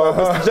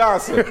 Mr.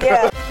 Johnson.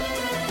 Yeah.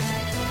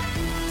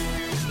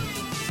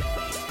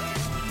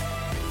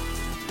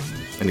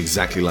 And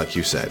exactly like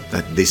you said,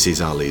 that this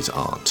is Ali's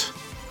art.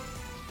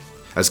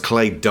 As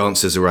Clay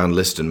dances around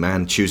Liston,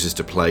 Mann chooses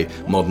to play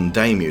modern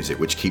day music,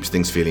 which keeps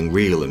things feeling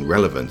real and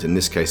relevant. In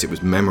this case, it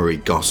was Memory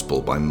Gospel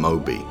by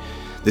Moby.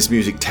 This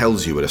music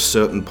tells you at a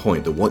certain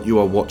point that what you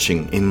are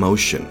watching in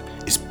motion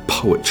is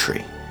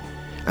poetry.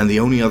 And the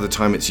only other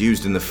time it's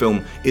used in the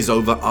film is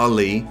over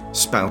Ali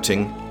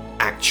spouting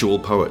actual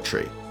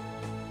poetry.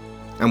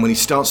 And when he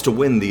starts to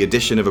win, the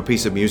addition of a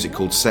piece of music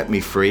called Set Me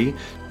Free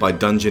by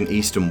Dungeon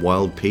East and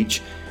Wild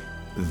Peach,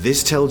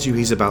 this tells you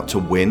he's about to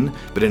win,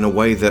 but in a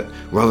way that,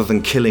 rather than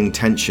killing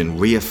tension,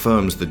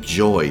 reaffirms the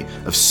joy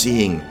of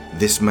seeing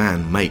this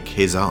man make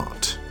his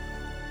art.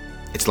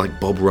 It's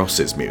like Bob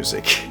Ross's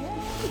music.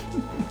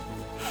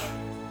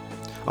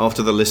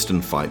 After the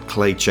Liston fight,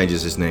 Clay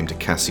changes his name to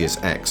Cassius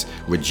X,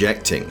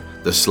 rejecting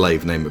the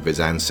slave name of his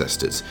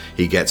ancestors.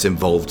 He gets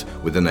involved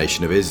with the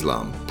Nation of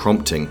Islam,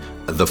 prompting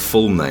the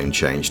full name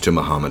change to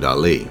Muhammad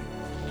Ali.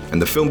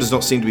 And the film does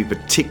not seem to be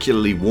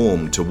particularly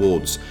warm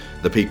towards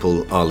the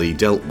people Ali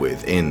dealt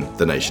with in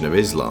the Nation of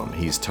Islam.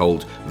 He's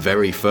told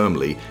very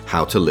firmly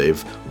how to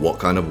live, what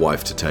kind of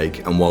wife to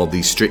take, and while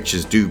these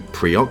strictures do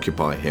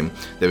preoccupy him,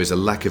 there is a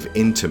lack of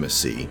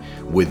intimacy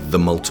with the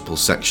multiple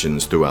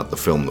sections throughout the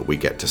film that we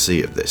get to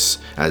see of this,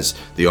 as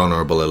the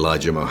Honorable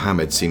Elijah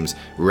Muhammad seems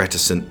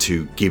reticent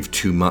to give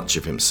too much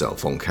of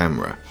himself on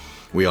camera.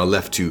 We are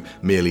left to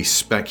merely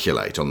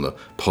speculate on the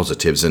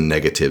positives and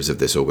negatives of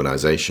this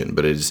organization,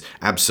 but it is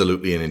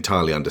absolutely and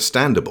entirely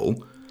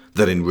understandable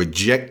that in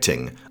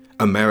rejecting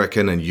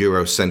American and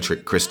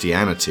Eurocentric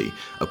Christianity,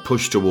 a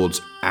push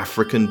towards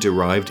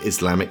African-derived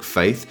Islamic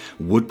faith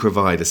would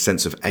provide a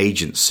sense of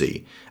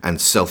agency and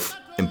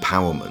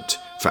self-empowerment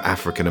for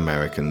African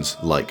Americans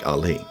like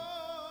Ali.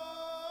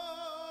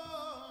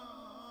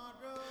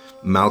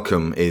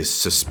 Malcolm is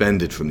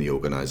suspended from the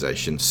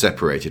organization,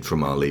 separated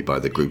from Ali by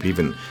the group,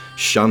 even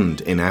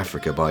shunned in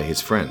Africa by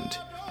his friend.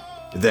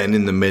 Then,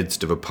 in the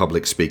midst of a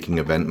public speaking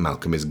event,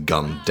 Malcolm is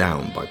gunned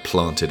down by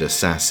planted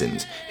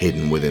assassins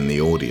hidden within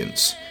the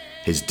audience.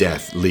 His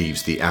death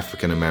leaves the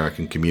African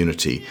American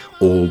community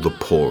all the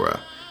poorer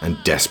and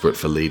desperate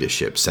for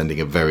leadership, sending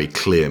a very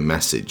clear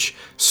message: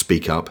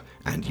 speak up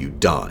and you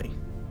die.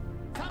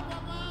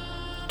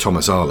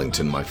 Thomas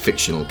Arlington, my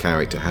fictional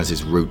character, has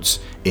his roots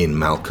in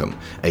Malcolm,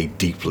 a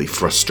deeply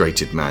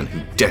frustrated man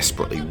who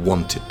desperately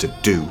wanted to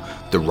do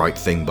the right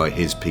thing by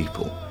his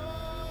people.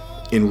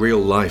 In real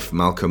life,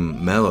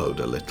 Malcolm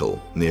mellowed a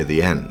little near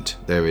the end.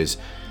 There is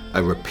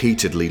a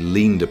repeatedly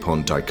leaned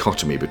upon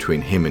dichotomy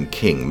between him and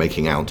King,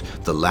 making out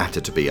the latter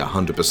to be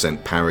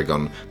 100%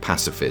 paragon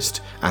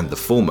pacifist and the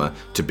former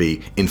to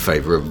be in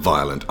favor of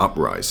violent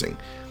uprising.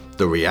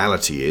 The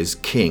reality is,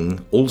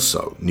 King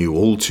also knew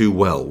all too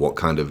well what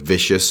kind of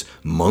vicious,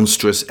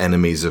 monstrous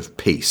enemies of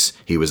peace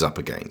he was up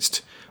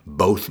against.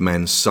 Both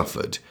men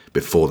suffered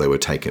before they were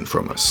taken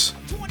from us.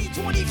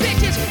 2020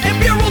 visions and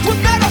murals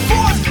with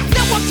metaphors.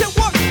 Networks at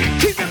work,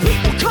 keeping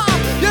people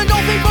calm. You know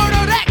they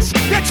murdered X,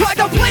 they tried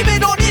to blame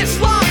it on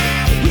Islam.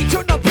 He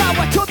turned the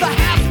power to the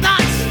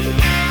have-nots.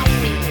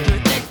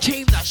 And then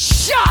came the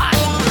shot.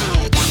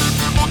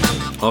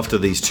 After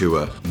these two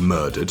are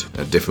murdered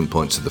at different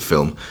points of the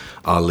film,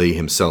 Ali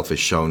himself is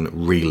shown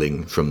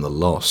reeling from the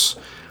loss,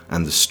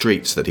 and the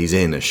streets that he's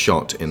in are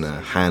shot in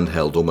a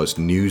handheld, almost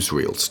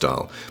newsreel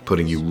style,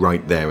 putting you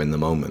right there in the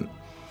moment.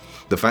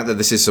 The fact that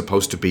this is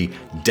supposed to be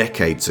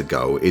decades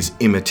ago is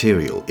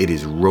immaterial. It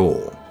is raw,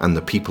 and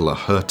the people are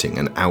hurting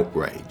and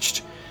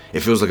outraged.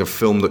 It feels like a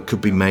film that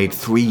could be made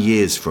 3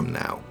 years from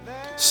now.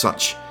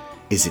 Such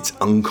is its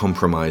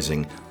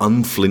uncompromising,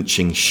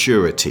 unflinching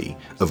surety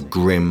of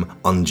grim,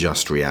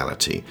 unjust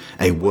reality.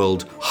 A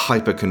world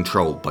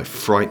hyper-controlled by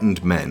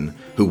frightened men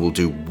who will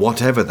do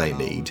whatever they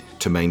need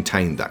to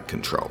maintain that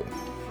control.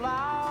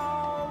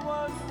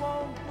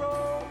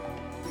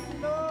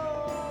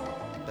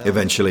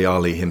 Eventually,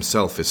 Ali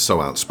himself is so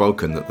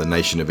outspoken that the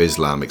Nation of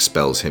Islam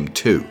expels him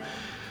too.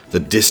 The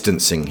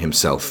distancing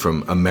himself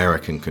from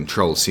American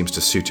control seems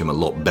to suit him a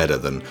lot better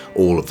than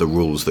all of the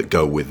rules that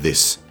go with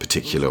this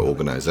particular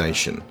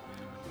organization.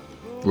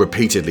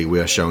 Repeatedly, we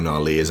are shown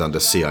Ali is under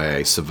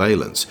CIA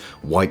surveillance,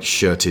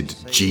 white-shirted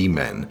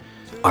G-men,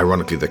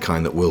 ironically the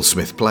kind that Will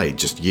Smith played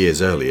just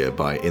years earlier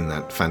in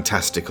that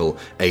fantastical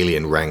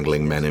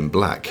alien-wrangling Men in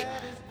Black.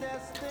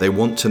 They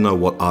want to know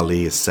what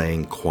Ali is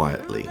saying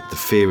quietly. The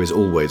fear is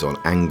always on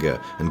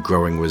anger and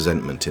growing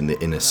resentment in the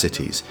inner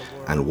cities.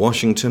 And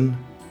Washington,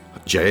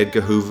 J.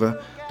 Edgar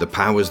Hoover, the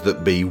powers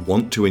that be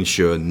want to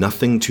ensure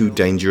nothing too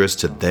dangerous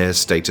to their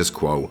status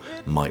quo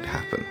might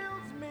happen.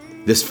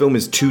 This film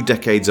is 2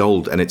 decades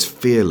old and it's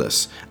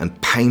fearless and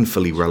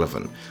painfully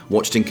relevant.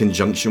 Watched in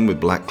conjunction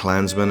with Black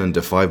Klansman and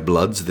Da 5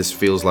 Bloods, this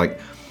feels like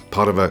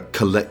part of a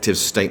collective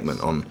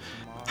statement on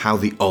how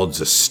the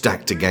odds are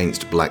stacked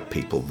against black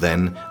people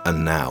then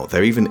and now.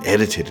 They're even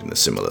edited in a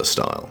similar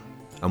style.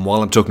 And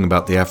while I'm talking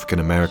about the African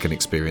American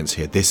experience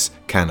here, this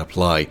can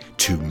apply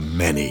to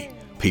many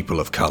people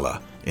of color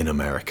in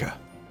America.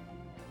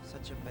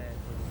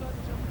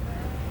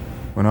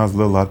 When I was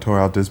little, I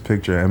tore out this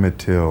picture of Emmett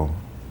Till.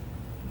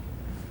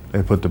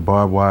 They put the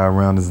barbed wire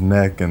around his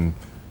neck and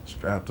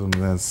strapped him to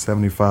that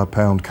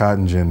 75-pound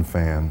cotton gin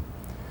fan.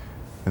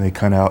 And they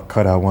cut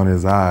out one of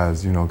his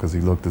eyes, you know, because he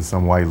looked at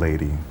some white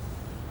lady.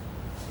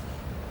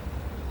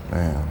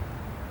 Man,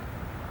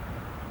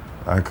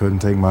 I couldn't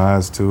take my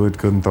eyes to it,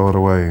 couldn't throw it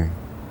away.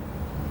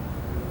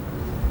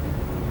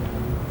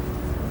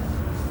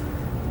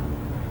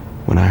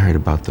 When I heard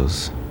about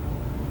those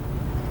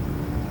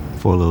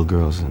 4 little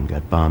girls and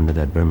got bombed at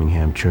that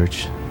Birmingham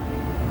church,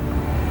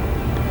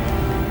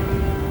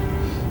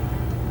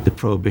 the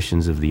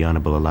prohibitions of the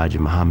Honorable Elijah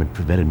Muhammad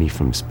prevented me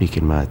from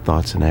speaking my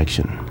thoughts in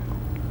action.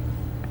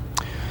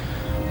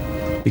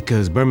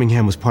 Because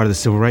Birmingham was part of the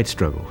civil rights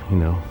struggle, you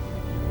know,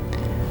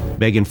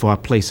 begging for our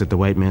place at the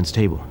white man's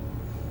table.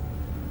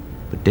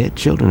 But dead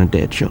children are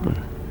dead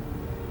children.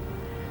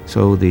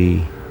 So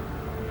the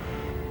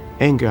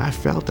anger I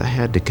felt I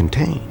had to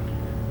contain.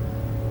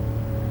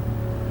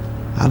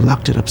 I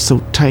locked it up so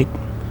tight,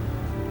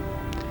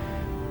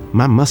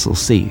 my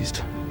muscles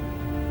seized.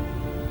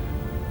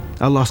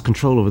 I lost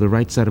control over the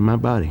right side of my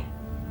body.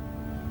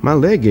 My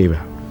leg gave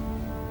out.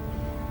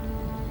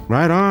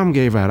 Right arm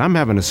gave out. I'm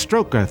having a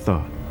stroke, I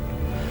thought.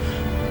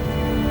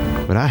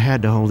 But I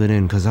had to hold it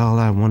in because all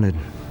I wanted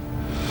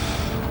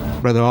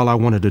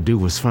to do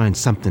was find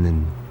something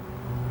and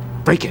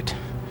break it.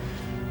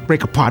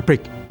 Break apart,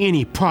 break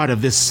any part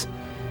of this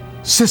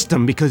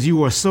system because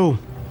you are so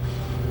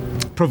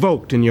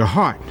provoked in your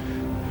heart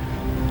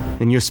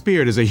and your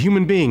spirit as a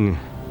human being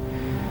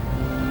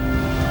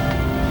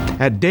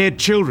at dead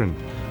children.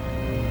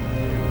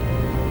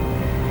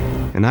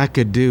 And I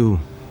could do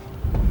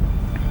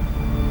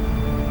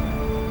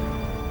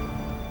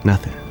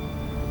nothing.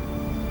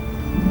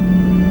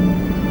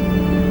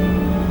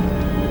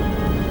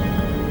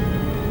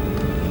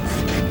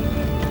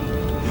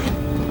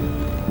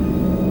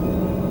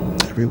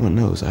 Everyone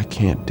knows I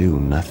can't do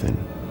nothing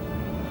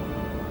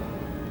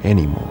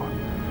anymore.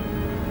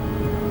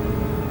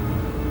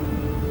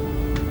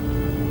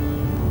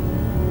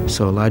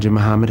 So Elijah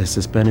Muhammad has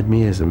suspended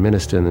me as a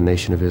minister in the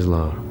Nation of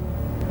Islam.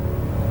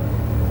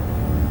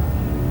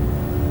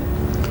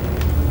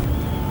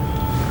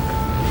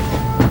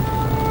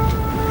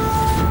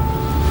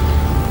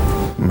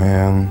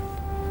 Man,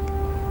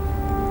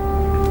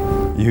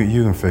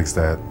 you can fix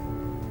that.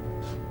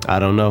 I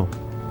don't know.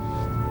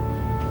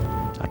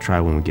 I'll try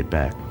when we get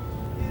back.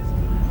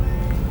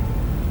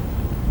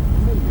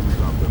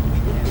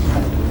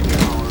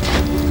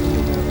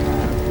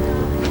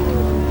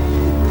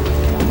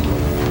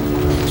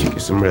 You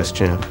get some rest,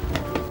 champ.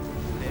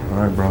 All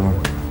right, brother.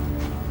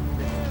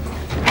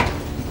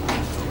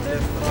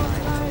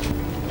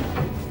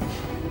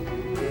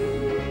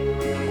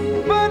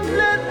 But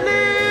let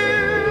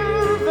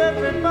live,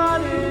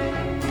 everybody.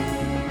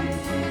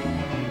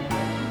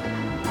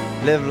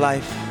 Live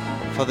life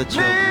for the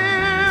children.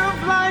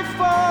 Live life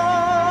for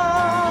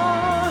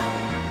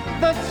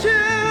the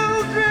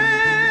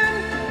children.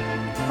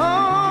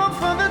 Oh,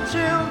 for the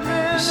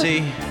children. You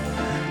see,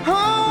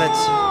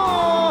 let's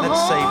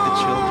save the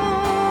children.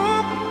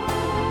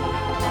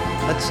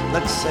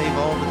 Let's save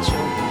all the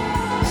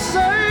children.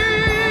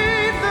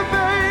 Save the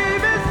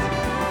babies.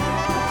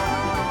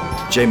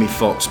 Jamie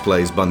Foxx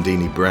plays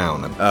Bundini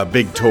Brown, a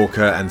big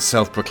talker and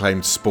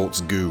self-proclaimed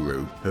sports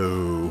guru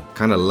who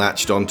kind of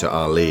latched onto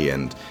Ali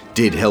and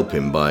did help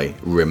him by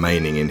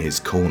remaining in his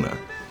corner.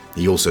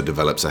 He also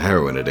develops a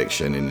heroin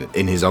addiction and,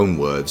 in his own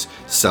words,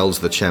 sells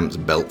the champ's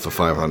belt for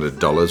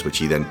 $500, which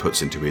he then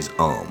puts into his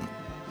arm.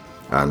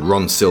 And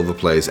Ron Silver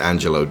plays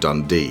Angelo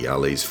Dundee,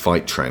 Ali's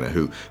fight trainer,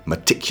 who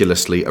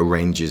meticulously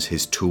arranges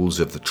his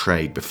tools of the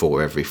trade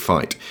before every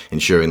fight,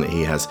 ensuring that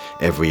he has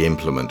every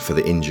implement for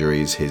the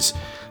injuries his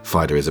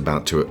fighter is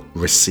about to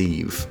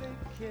receive.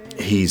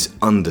 He's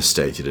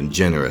understated and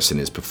generous in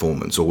his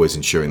performance, always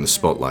ensuring the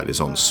spotlight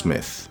is on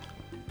Smith.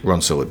 Ron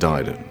Silver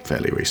died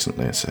fairly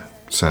recently, it's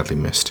sadly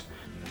missed.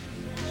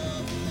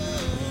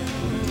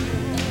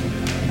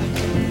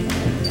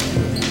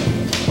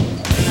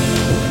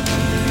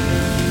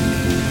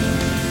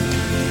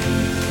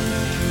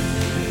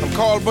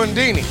 called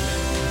Bundini.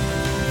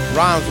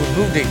 Rhymes with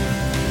Houdini.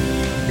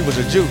 He was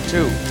a Jew,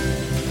 too.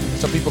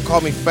 Some people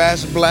call me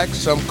Fast Black,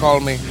 some call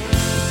me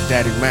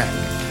Daddy Mac.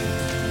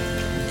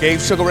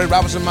 Gave Sugar Ray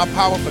Robinson my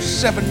power for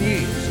 7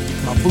 years.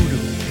 My voodoo,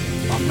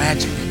 my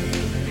magic.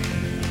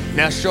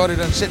 Now Shorty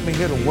done sent me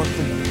here to work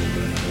for you.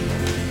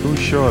 Who's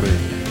Shorty?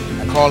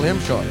 I call him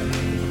Shorty.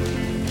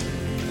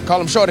 I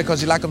call him Shorty because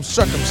he like them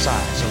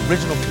circumcised,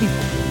 original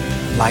people,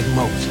 like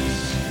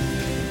Moses.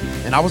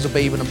 And I was a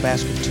babe in a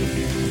basket too.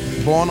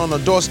 Born on a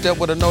doorstep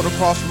with a note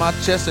across my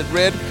chest that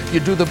read, you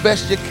do the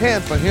best you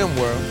can for him,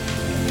 world.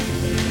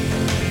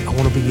 I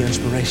want to be your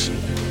inspiration,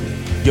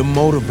 your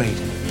motivator,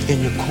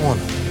 in your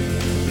corner.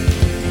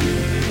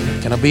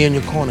 Can I be in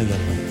your corner, young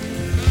lady?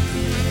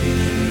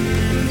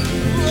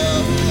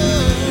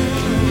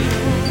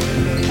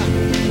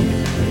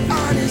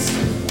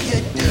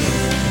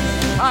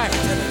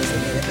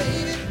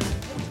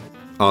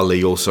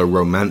 Ali also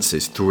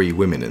romances 3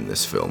 women in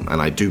this film,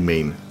 and I do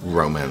mean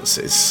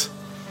romances.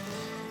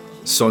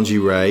 Sonji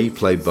Ray,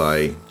 played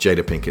by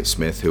Jada Pinkett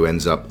Smith, who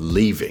ends up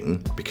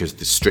leaving because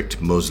the strict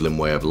Muslim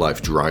way of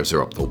life drives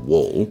her up the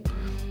wall.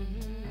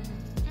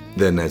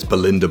 Then there's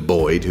Belinda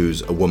Boyd,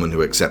 who's a woman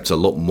who accepts a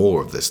lot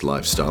more of this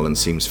lifestyle and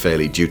seems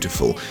fairly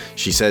dutiful.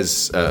 She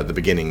says at the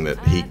beginning that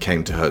he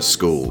came to her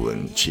school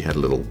and she had a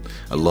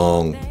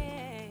long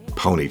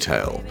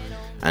ponytail.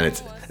 And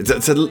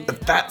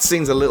that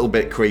seems a little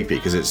bit creepy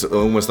because it's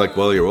almost like,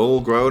 well, you're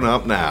all grown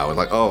up now. And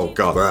like, oh,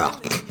 God.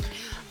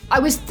 I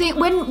was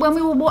when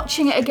we were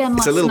watching it again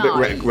last night... It's a little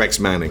bit Rex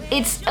Manning.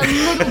 It's a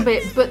little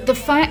bit, but the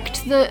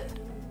fact that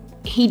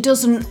he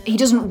doesn't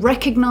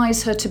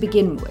recognise her to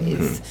begin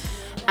with...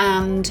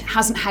 and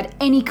hasn't had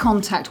any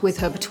contact with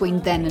her between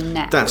then and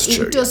now. That's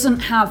true. It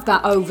doesn't have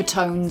that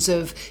overtones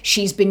of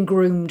she's been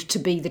groomed to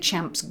be the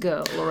champ's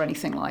girl or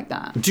anything like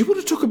that. Do you want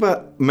to talk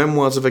about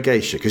Memoirs of a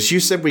Geisha? Because you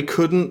said we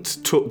couldn't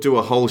do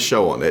a whole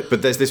show on it,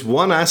 but there's this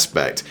one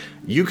aspect.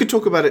 You could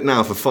talk about it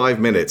now for 5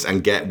 minutes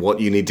and get what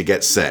you need to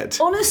get said.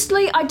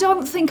 Honestly, I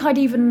don't think I'd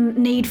even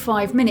need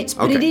 5 minutes,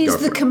 but okay, it is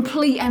the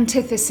complete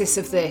antithesis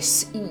of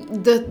this.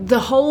 The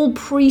whole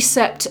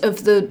precept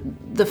of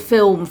the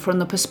film from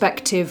the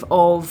perspective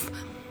of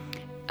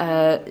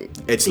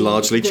it's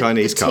largely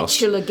Chinese cast.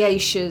 The titular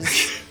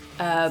geisha's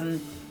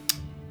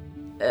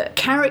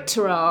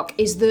character arc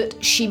is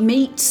that she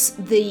meets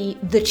the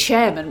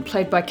chairman,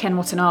 played by Ken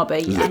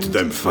Watanabe. Let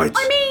them fight.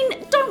 I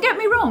mean, don't get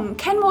me wrong,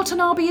 Ken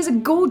Watanabe is a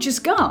gorgeous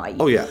guy.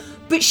 Oh yeah.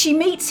 But she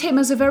meets him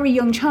as a very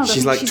young child.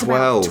 She's like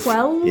 12. About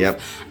 12. Yep.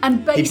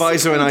 And basically he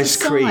buys her an ice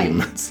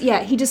cream.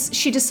 Yeah,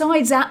 she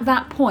decides at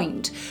that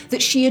point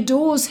that she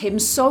adores him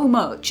so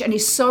much and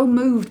is so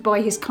moved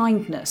by his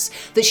kindness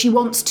that she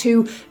wants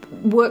to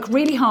work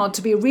really hard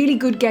to be a really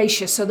good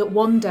geisha so that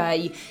one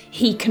day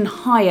he can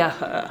hire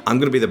her. I'm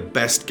going to be the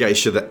best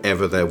geisha that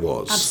ever there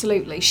was.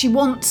 Absolutely. She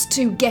wants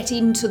to get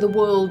into the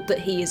world that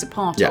he is a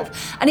part of.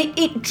 And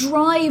it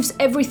drives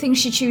everything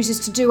she chooses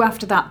to do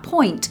after that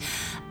point.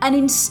 And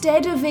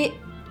instead of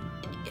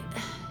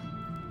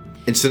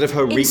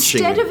her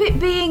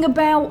being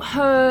about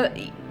her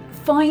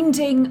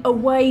finding a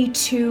way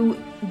to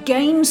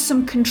gain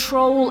some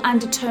control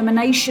and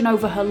determination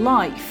over her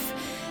life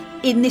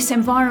in this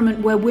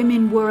environment where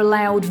women were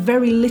allowed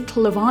very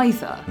little of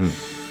either,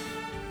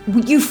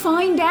 you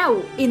find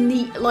out in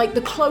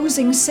the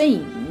closing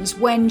scenes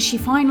when she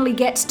finally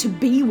gets to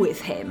be with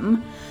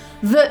him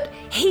that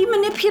he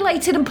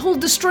manipulated and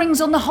pulled the strings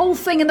on the whole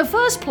thing in the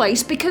first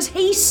place because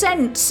he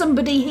sent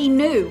somebody he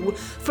knew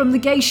from the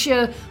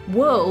geisha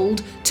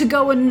world to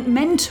go and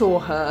mentor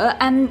her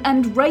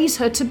and raise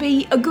her to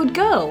be a good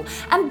girl.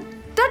 And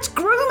that's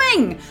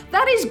grooming!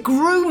 That is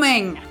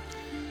grooming!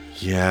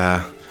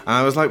 Yeah. And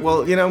I was like,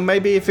 well,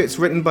 maybe if it's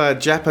written by a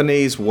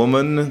Japanese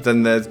woman,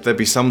 then there'd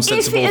be some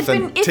sense of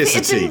authenticity to this thing. If it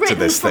had been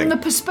written from the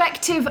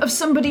perspective of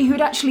somebody who'd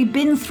actually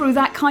been through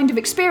that kind of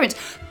experience,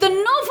 the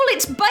novel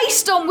it's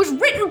based on was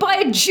written by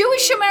a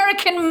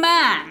Jewish-American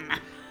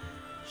man.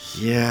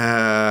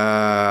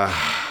 Yeah.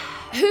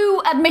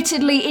 Who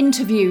admittedly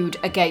interviewed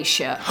a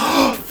geisha.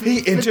 He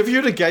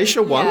interviewed a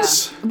geisha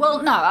once? Yeah.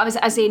 Well, no,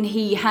 as in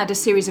he had a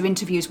series of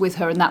interviews with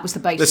her and that was the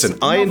basis Listen,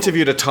 of the I novel.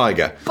 interviewed a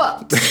tiger.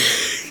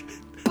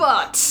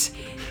 But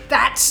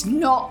that's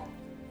not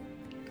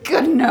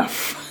good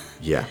enough.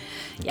 Yeah.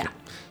 Yeah.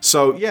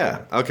 So,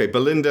 yeah, okay,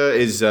 Belinda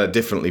is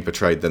differently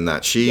portrayed than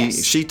that.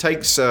 She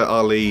takes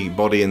Ali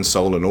body and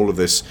soul and all of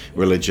this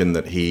religion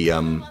that he...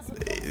 the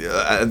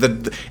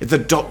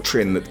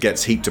doctrine that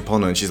gets heaped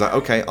upon her, and she's like,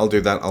 okay, I'll do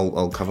that,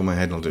 I'll cover my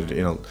head,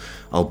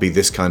 I'll be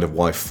this kind of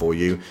wife for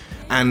you.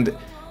 And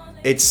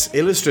it's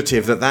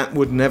illustrative that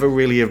would never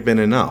really have been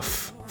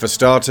enough. For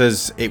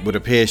starters, it would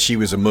appear she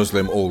was a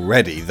Muslim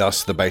already,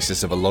 thus the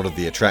basis of a lot of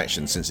the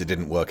attraction, since it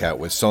didn't work out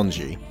with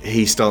Sonji.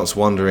 He starts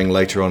wondering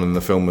later on in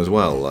the film as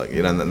well,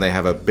 and then they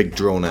have a big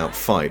drawn-out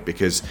fight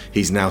because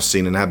he's now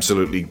seen an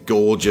absolutely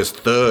gorgeous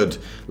third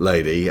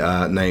lady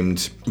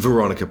named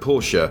Veronica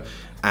Portia,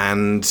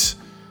 and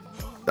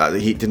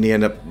he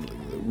end up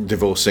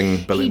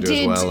divorcing Belinda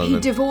as well. He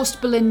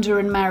divorced Belinda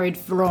and married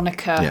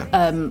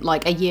Veronica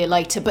like a year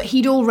later, but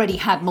he'd already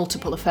had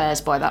multiple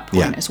affairs by that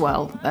point as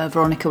well.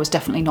 Veronica was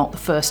definitely not the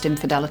first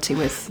infidelity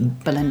with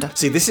Belinda.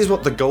 See, this is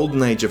what the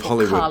golden age of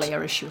Hollywood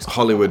Kalia, as she was called.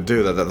 Hollywood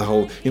do, that the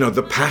whole,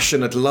 the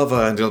passionate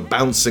lover and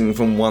bouncing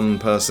from one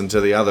person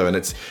to the other, and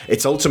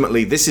it's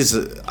ultimately,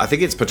 I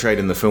think it's portrayed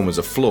in the film as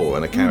a flaw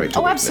and a character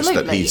weakness.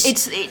 Absolutely.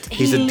 That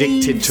he's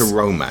addicted to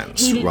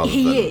romance.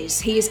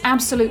 He is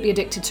absolutely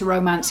addicted to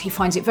romance. He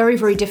finds it very,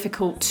 very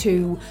difficult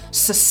to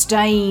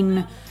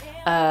sustain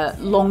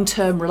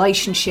long-term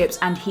relationships,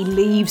 and he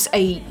leaves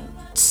a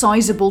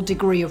sizable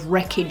degree of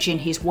wreckage in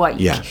his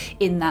wake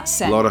in that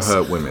sense. A lot of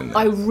hurt women.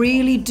 I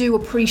really do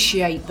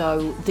appreciate,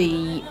 though,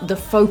 the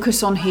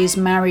focus on his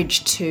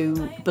marriage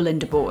to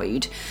Belinda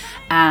Boyd,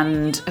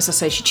 and as I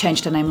say, she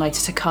changed her name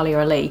later to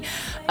Kalia Ali,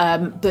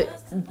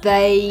 but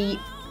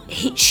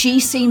she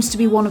seems to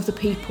be one of the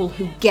people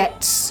who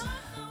gets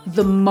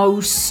the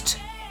most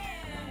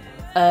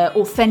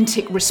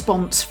authentic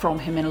response from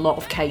him in a lot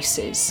of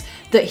cases.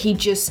 That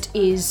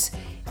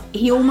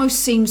he almost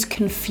seems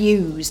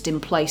confused in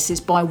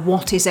places by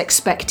what is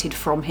expected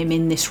from him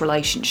in this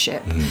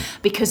relationship,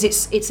 because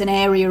it's an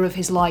area of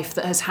his life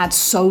that has had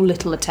so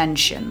little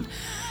attention,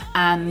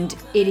 and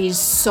it is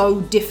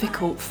so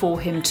difficult for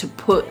him to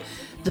put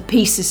the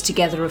pieces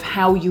together of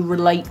how you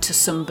relate to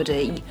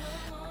somebody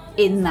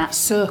in that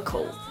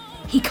circle.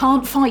 He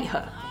can't fight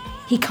her.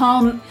 He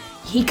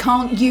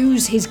can't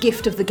use his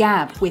gift of the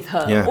gab with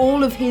her. Yeah.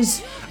 All of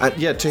his to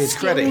his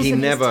credit, he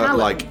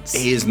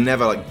is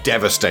never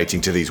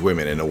devastating to these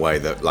women in a way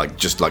that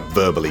just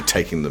verbally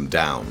taking them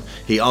down.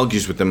 He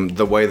argues with them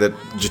the way that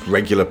just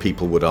regular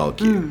people would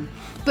argue.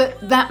 But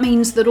that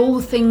means that all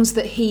the things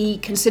that he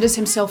considers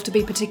himself to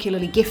be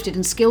particularly gifted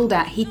and skilled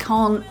at, he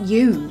can't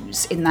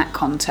use in that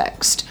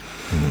context.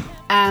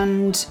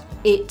 And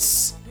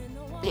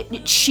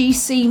she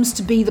seems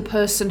to be the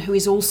person who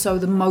is also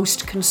the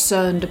most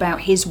concerned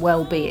about his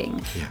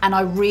well-being. And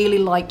I really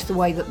liked the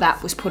way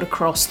that was put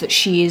across, that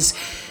she is,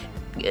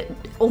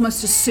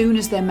 almost as soon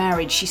as they're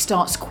married, she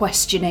starts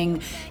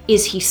questioning,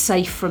 is he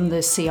safe from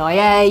the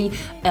CIA?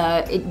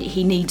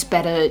 He needs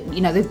better,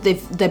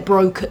 they're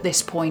broke at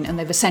this point, and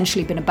they've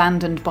essentially been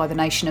abandoned by the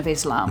Nation of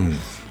Islam.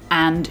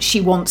 And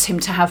she wants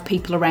him to have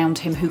people around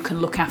him who can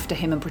look after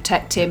him and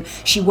protect him.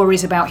 She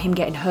worries about him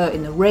getting hurt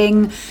in the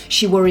ring.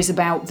 She worries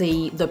about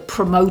the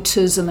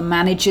promoters and the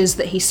managers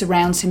that he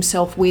surrounds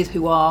himself with,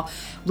 who are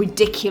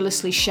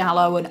ridiculously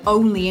shallow and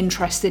only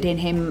interested in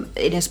him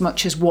in as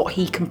much as what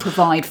he can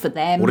provide for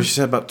them. What did she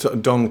say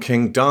about Don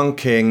King? Don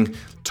King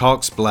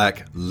talks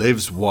black,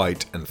 lives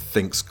white, and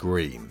thinks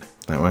green.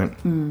 Is that right?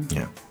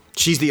 Yeah.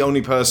 She's the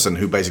only person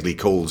who basically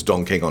calls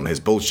Don King on his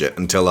bullshit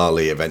until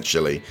Ali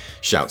eventually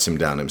shouts him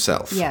down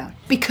himself. Yeah,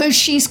 because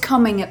she's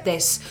coming at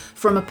this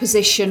from a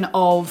position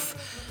of,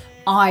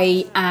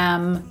 I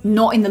am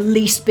not in the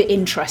least bit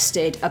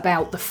interested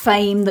about the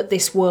fame that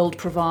this world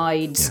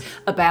provides,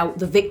 about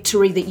the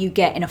victory that you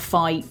get in a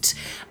fight.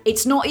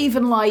 It's not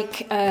even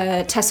like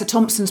Tessa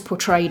Thompson's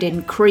portrayed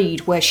in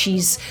Creed, where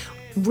she's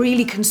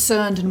really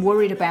concerned and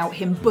worried about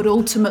him, but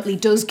ultimately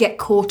does get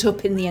caught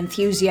up in the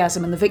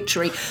enthusiasm and the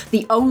victory.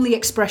 The only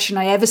expression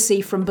I ever see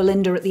from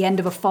Belinda at the end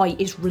of a fight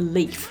is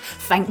relief.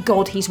 Thank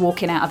God he's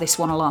walking out of this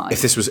one alive.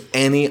 If this was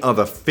any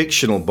other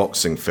fictional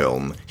boxing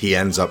film, he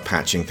ends up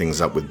patching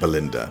things up with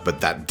Belinda, but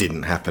that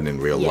didn't happen in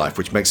real life,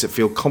 which makes it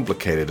feel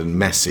complicated and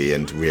messy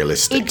and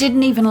realistic. It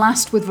didn't even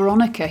last with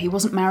Veronica. He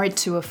wasn't married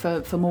to her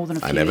for more than a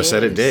few years. I never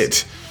said it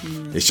did.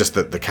 It's just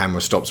that the camera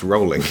stops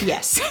rolling.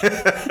 Yes.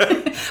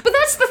 But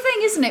that's the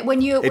thing, isn't it?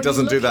 It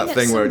doesn't do that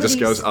thing where it just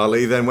goes,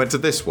 Ali then went to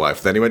this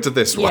wife, then he went to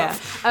this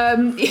wife.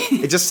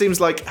 It just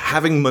seems like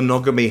having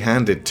monogamy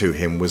handed to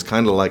him was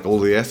kind of like all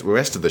the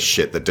rest of the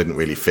shit that didn't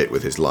really fit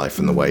with his life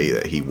and the way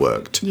that he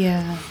worked.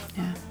 Yeah.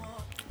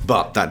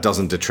 But that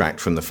doesn't detract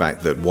from the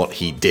fact that what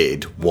he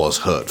did was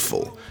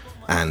hurtful.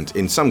 And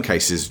in some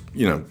cases,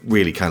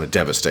 really kind of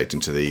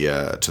devastating to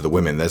the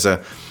women. There's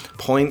a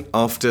point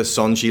after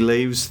Sonji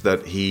leaves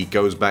that he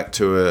goes back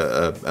to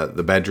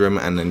the bedroom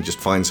and then just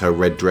finds her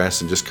red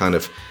dress and just kind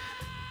of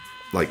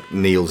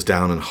kneels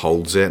down and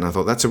holds it. And I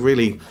thought that's a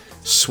really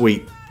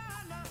sweet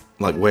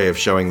way of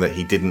showing that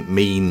he didn't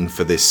mean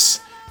for this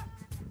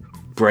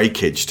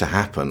breakage to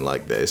happen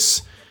like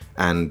this,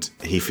 and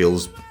he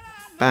feels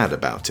bad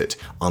about it.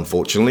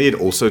 Unfortunately, it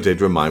also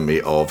did remind me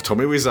of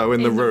Tommy Wiseau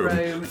in the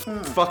room.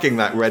 Fucking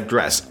that red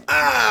dress.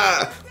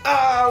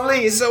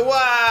 Lisa,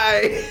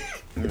 why?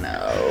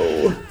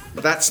 No.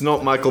 That's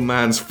not Michael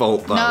Mann's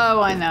fault, though.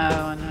 No, I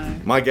know.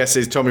 My guess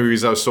is Tommy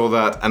Wiseau saw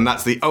that, and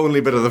that's the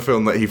only bit of the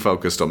film that he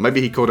focused on.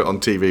 Maybe he caught it on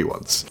TV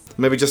once.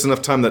 Maybe just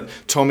enough time that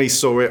Tommy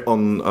saw it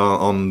on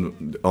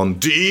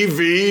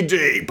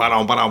DVD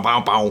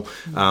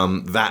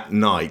that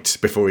night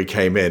before he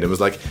came in and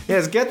was like,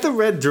 yes, get the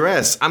red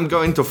dress. I'm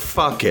going to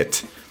fuck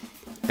it.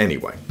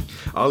 Anyway,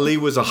 Ali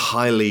was a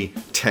highly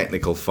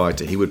technical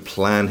fighter. He would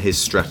plan his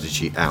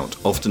strategy out,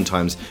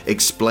 oftentimes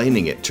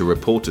explaining it to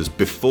reporters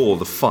before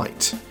the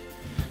fight.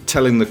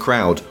 telling the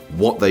crowd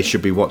what they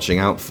should be watching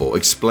out for,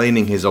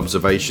 explaining his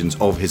observations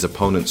of his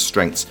opponent's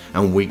strengths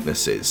and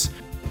weaknesses.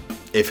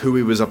 If who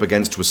he was up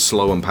against was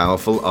slow and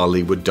powerful,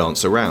 Ali would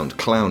dance around,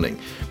 clowning,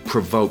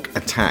 provoke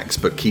attacks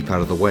but keep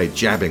out of the way,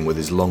 jabbing with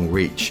his long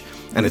reach,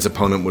 and his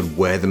opponent would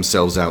wear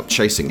themselves out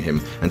chasing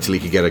him until he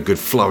could get a good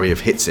flurry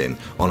of hits in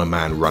on a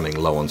man running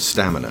low on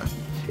stamina.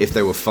 If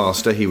they were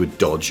faster, he would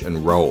dodge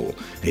and roll.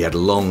 He had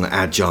long,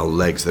 agile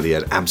legs that he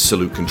had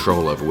absolute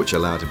control over, which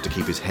allowed him to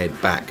keep his head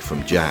back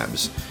from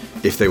jabs.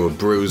 If they were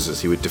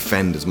bruisers, he would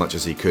defend as much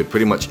as he could,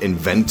 pretty much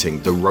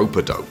inventing the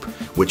rope-a-dope,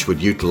 which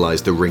would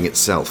utilize the ring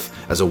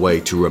itself as a way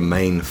to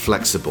remain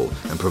flexible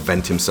and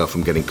prevent himself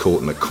from getting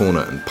caught in a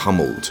corner and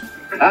pummeled.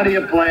 How do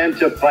you plan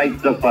to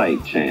fight the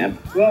fight, champ?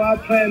 Well, I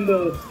plan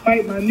to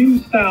fight my new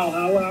style,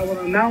 Howard. I will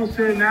announce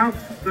it now.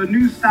 The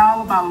new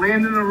style about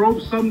landing a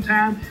rope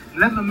sometime,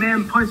 letting a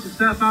man punch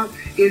himself out.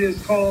 It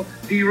is called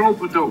the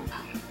rope-a-dope.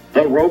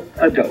 The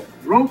rope-a-dope.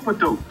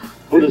 Rope-a-dope.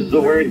 Who does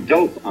the word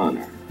dope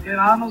honor? It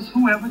honors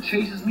whoever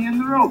chases me in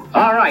the rope.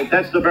 All right,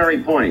 that's the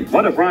very point.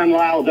 What if Ron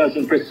Lyle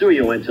doesn't pursue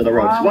you into the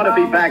ropes? What if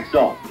he backs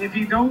off? If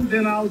he don't,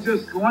 then I'll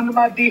just go into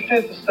my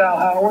defensive style,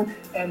 Howard,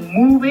 and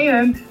move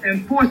in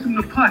and force him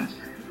to punch.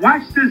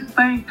 Watch this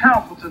thing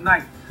careful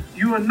tonight.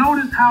 You will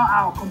notice how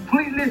I'll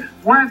completely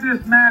wear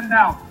this man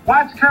down.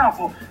 Watch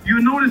careful.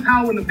 You'll notice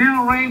how when the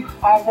bell rings,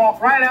 I'll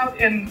walk right out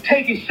and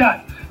take his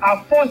shot.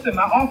 I'll force him.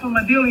 I offer him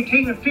a deal he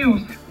can't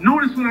refuse.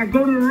 Notice when I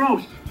go to the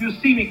ropes, you'll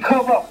see me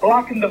cover up,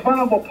 blocking the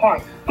vulnerable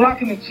part,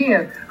 blocking the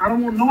chin. I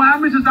don't want no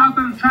amateurs out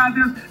there to try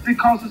this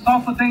because it's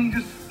awful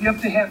dangerous. You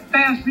have to have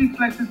fast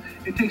reflexes.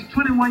 It takes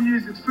 21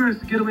 years experience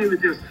to get away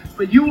with this.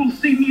 But you will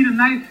see me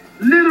tonight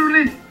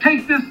literally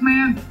take this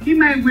man. He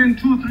may win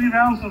 2 or 3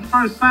 rounds in the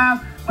first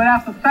 5, but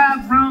after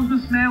 5 rounds,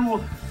 this man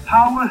will,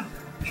 Howard,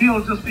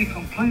 he'll just be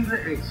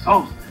completely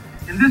exhausted.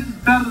 And this is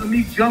better than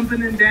me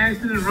jumping and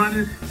dancing and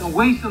running and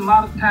wasting a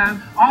lot of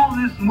time. All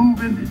this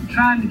moving,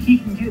 trying to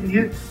keep him getting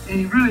hit, and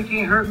he really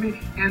can't hurt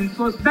me. And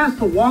so it's best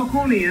to walk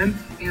on in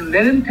and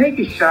let him take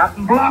his shot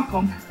and block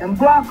him,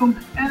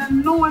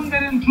 and knowing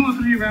that in 2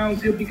 or 3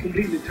 rounds he'll be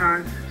completely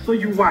tired. So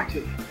you watch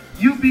it.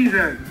 You be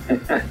there.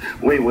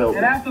 We will.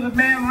 And after the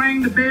man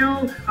rang the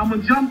bell, I'm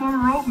going to jump on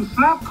the rope and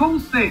slap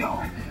cold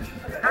sail.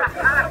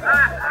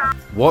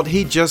 What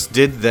he just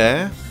did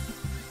there,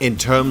 in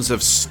terms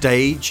of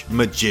stage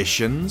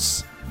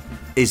magicians,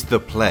 is the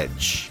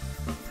pledge.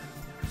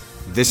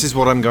 This is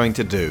what I'm going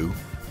to do.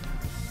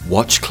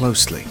 Watch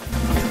closely.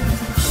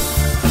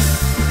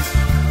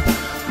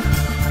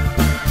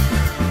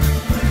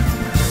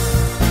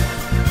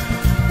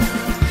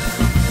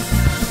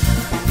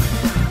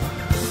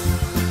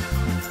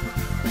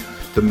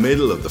 The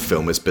middle of the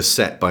film is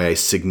beset by a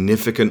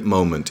significant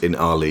moment in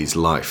Ali's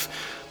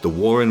life. The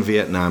war in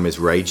Vietnam is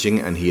raging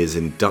and he is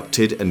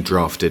inducted and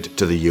drafted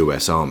to the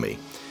US Army.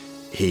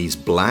 He's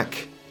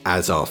black,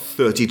 as are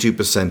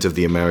 32% of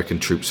the American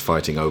troops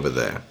fighting over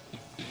there.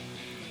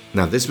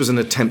 Now, this was an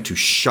attempt to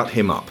shut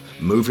him up,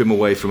 move him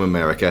away from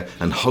America,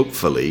 and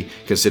hopefully,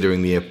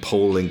 considering the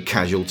appalling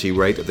casualty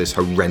rate of this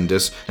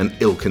horrendous and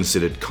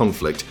ill-considered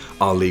conflict,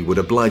 Ali would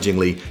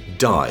obligingly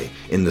die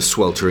in the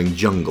sweltering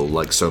jungle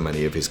like so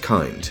many of his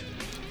kind.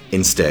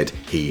 Instead,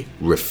 he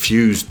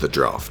refused the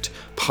draft,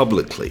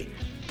 publicly,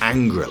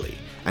 angrily,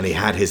 and he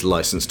had his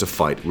license to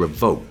fight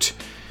revoked.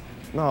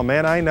 No,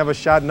 man, I ain't never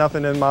shot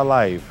nothing in my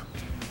life.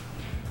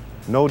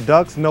 No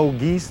ducks, no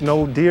geese,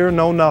 no deer,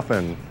 no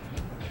nothing.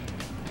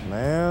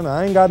 Man,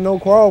 I ain't got no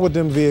quarrel with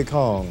them Viet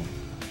Cong.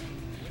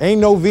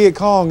 Ain't no Viet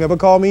Cong ever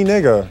called me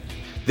nigger.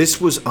 This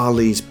was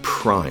Ali's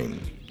prime.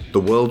 The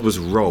world was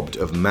robbed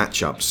of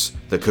matchups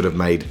that could have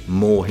made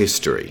more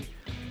history.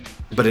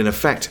 But in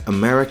effect,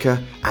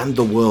 America and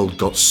the world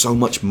got so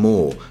much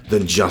more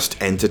than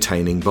just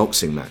entertaining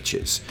boxing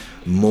matches.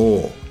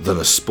 More than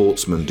a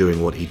sportsman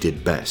doing what he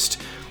did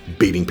best,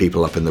 beating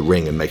people up in the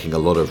ring and making a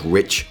lot of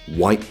rich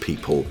white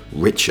people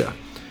richer.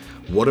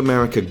 What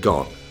America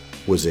got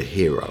was a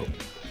hero,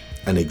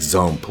 an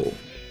example,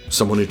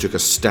 someone who took a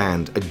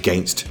stand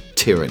against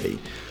tyranny,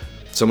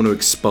 someone who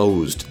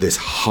exposed this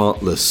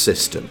heartless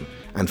system.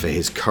 And for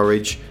his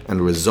courage and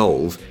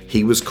resolve,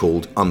 he was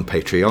called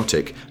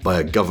unpatriotic by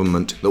a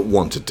government that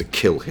wanted to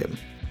kill him.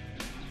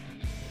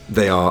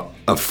 They are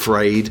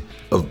afraid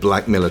of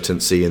black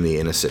militancy in the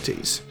inner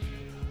cities.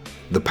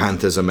 The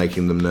Panthers are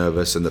making them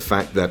nervous, and the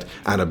fact that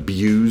an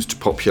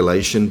abused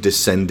population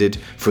descended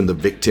from the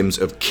victims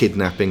of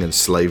kidnapping and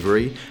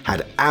slavery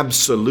had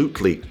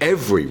absolutely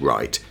every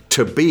right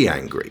to be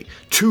angry,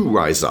 to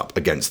rise up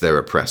against their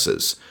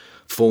oppressors,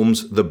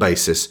 forms the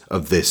basis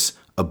of this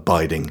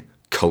abiding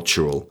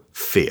cultural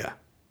fear.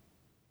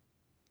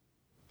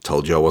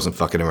 Told you I wasn't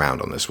fucking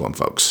around on this one,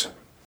 folks.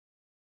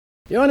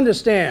 You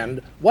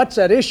understand what's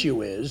at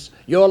issue is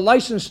your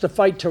license to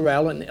fight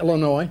Terrell in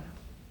Illinois?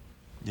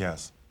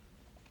 Yes.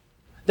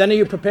 Then are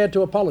you prepared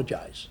to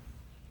apologize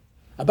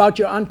about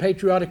your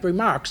unpatriotic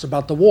remarks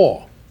about the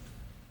war?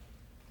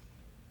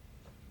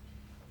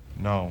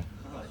 No.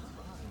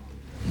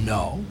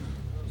 No.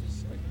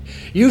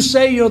 You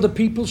say you're the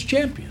people's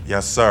champion.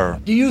 Yes, sir.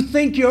 Do you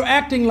think you're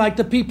acting like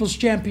the people's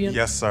champion?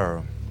 Yes,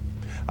 sir.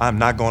 I'm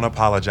not going to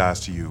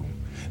apologize to you.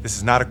 This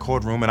is not a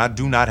courtroom, and I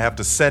do not have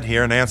to sit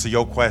here and answer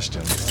your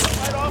questions.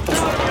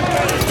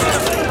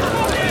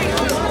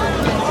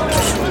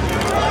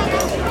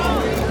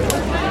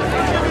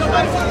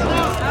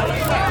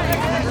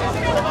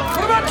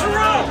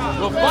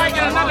 We'll fight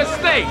in another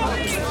state.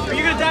 Are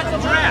you gonna dodge the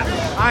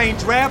draft? I ain't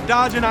draft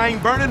dodging, I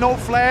ain't burning no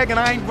flag, and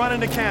I ain't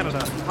running to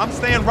Canada. I'm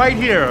staying right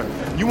here.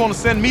 You want to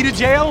send me to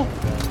jail?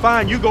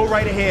 Fine, you go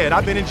right ahead.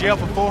 I've been in jail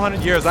for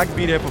 400 years. I could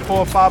be there for 4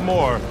 or 5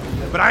 more.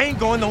 But I ain't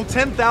going no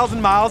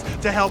 10,000 miles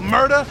to help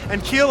murder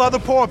and kill other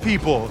poor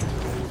people.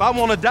 If I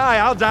want to die,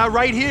 I'll die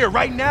right here,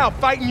 right now,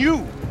 fighting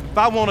you. If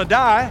I want to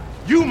die,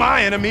 you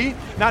my enemy,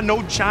 not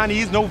no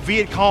Chinese, no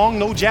Viet Cong,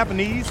 no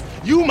Japanese.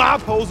 You my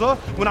opposer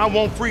when I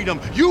want freedom.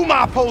 You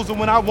my opposer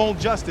when I want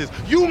justice.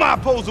 You my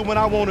opposer when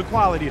I want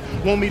equality.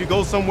 Want me to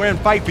go somewhere and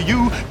fight for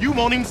you? You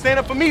won't even stand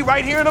up for me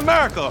right here in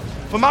America,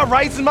 for my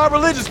rights and my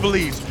religious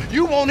beliefs.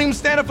 You won't even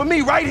stand up for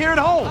me right here at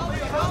home.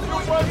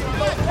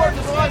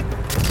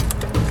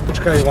 Which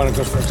car you want to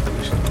go first,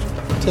 Commissioner?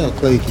 Tell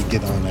Clay he can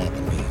get on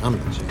after me. I'm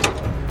the chief.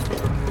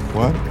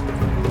 What?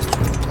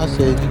 I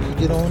said you can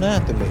get on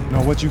after me.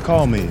 No, what you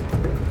call me?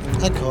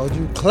 I called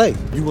you Clay.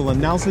 You will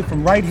announce it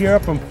from right here,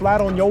 from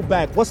flat on your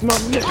back. What's my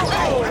name?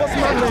 What's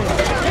my name?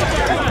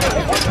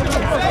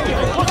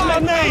 What's my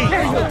name? You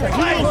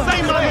don't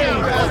say my name.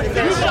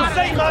 You don't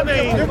say my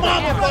name. Your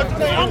mama called you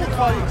Clay. I'm gonna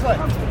call you Clay.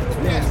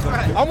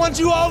 I want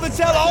you all to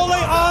tell all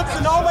their aunts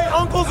and all their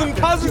uncles and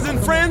cousins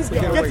and friends,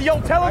 get to your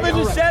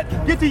television set,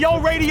 get to your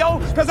radio,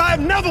 because I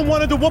have never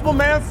wanted to whoop a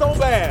man so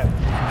bad.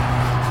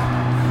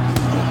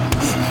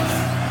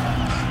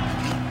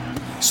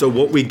 So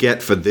what we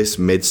get for this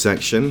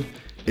midsection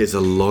is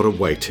a lot of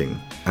waiting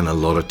and a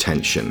lot of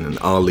tension, and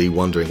Ali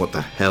wondering what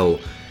the hell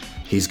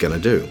he's gonna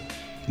do.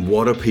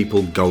 What are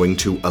people going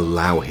to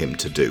allow him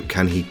to do?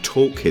 Can he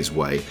talk his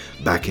way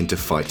back into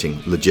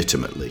fighting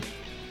legitimately?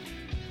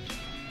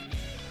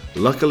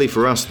 Luckily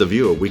for us, the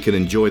viewer, we can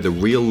enjoy the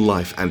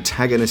real-life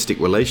antagonistic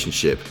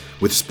relationship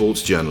with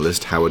sports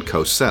journalist Howard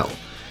Cosell.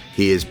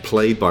 He is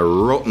played by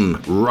rotten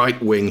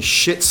right-wing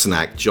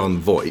shit-snack Jon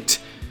Voight,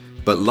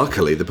 but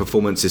luckily the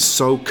performance is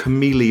so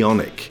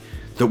chameleonic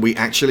that we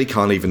actually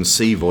can't even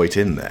see Voight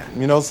in there.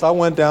 You know, so I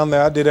went down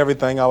there, I did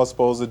everything I was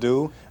supposed to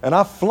do, and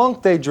I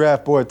flunked their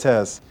draft board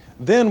test.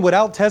 Then,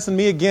 without testing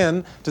me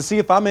again to see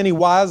if I'm any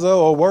wiser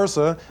or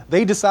worser,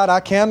 they decide I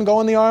can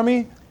go in the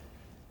Army?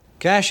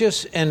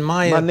 Cassius, in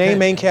my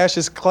name ain't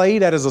Cassius Clay,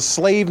 that is a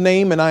slave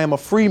name, and I am a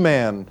free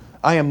man.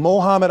 I am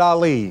Muhammad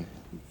Ali.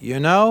 You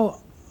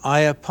know, I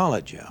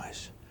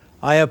apologize.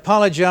 I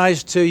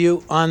apologize to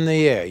you on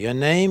the air. Your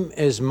name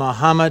is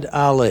Muhammad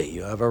Ali.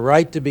 You have a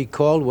right to be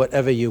called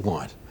whatever you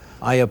want.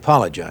 I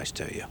apologize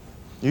to you.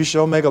 You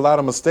sure make a lot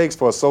of mistakes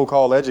for a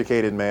so-called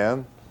educated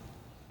man.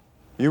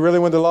 You really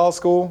went to law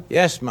school?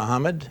 Yes,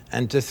 Muhammad,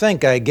 and to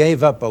think I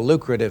gave up a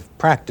lucrative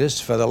practice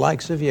for the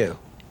likes of you.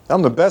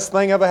 I'm the best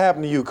thing ever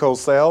happened to you,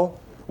 Cosell.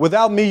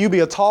 Without me, you'd be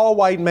a tall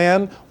white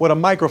man with a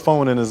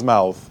microphone in his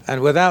mouth. And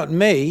without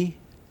me,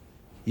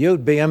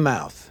 you'd be a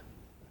mouth.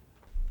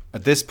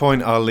 At this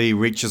point, Ali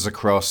reaches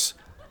across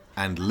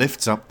and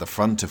lifts up the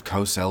front of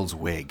Cosell's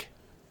wig.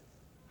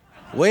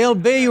 We'll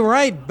be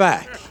right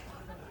back.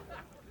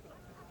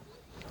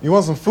 You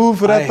want some food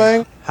for that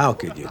thing? How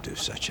could you do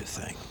such a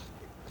thing?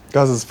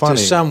 Because it's funny.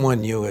 To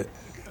someone you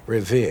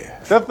revere.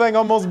 That thing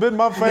almost bit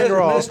my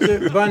finger off.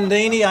 Mr.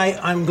 Bundini,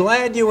 I'm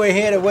glad you were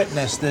here to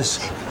witness this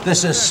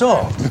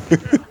assault.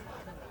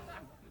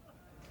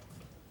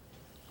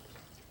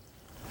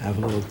 Have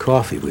a little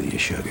coffee with your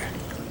sugar.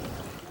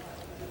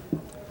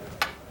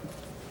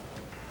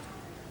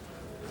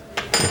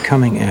 They're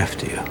coming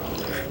after you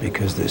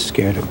because they're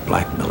scared of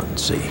black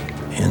militancy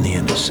in the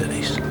inner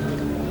cities.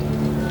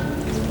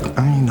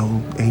 I ain't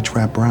no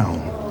H-Rap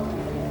Brown.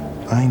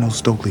 I ain't no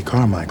Stokely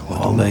Carmichael.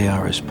 All they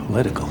are is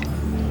political.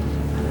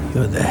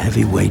 You're the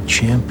heavyweight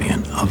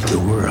champion of the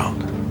world.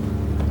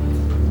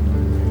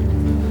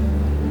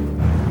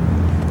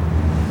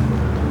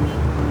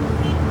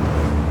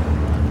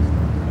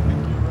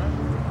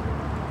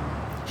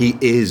 He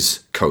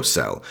is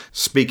Cosell,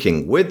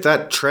 speaking with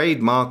that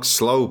trademark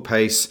slow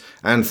pace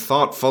and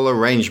thoughtful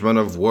arrangement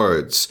of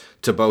words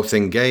to both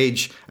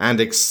engage and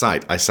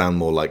excite. I sound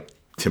more like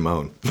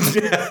Timon.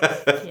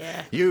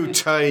 Yeah. You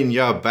turn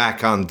your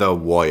back on the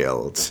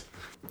world.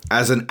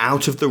 As an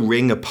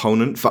out-of-the-ring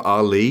opponent for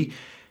Ali,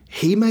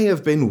 he may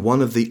have been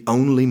one of the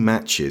only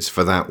matches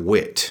for that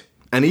wit.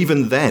 And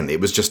even then, it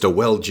was just a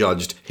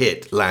well-judged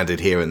hit landed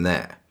here and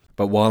there.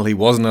 But while he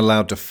wasn't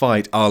allowed to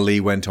fight, Ali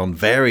went on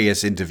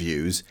various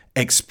interviews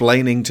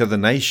explaining to the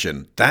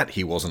nation that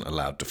he wasn't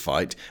allowed to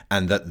fight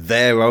and that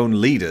their own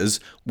leaders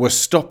were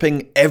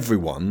stopping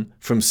everyone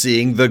from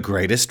seeing the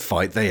greatest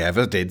fight they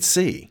ever did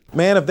see.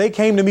 Man, if they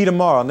came to me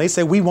tomorrow and they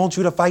say, we want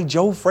you to fight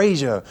Joe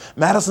Frazier,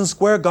 Madison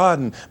Square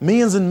Garden,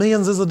 millions and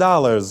millions of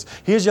dollars,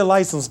 here's your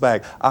license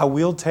back, I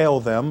will tell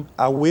them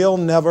I will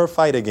never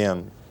fight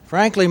again.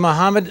 Frankly,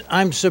 Muhammad,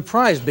 I'm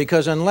surprised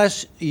because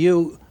unless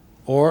you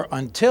or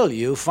until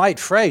you fight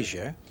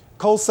Frazier.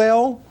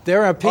 Cosell,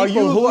 there are people are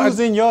you who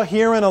losing your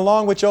hearing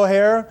along with your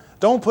hair?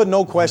 Don't put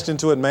no question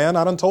to it, man.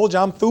 I done told you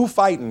I'm through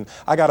fighting.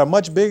 I got a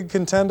much bigger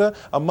contender,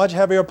 a much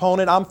heavier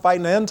opponent. I'm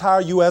fighting the entire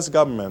U.S.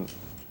 government.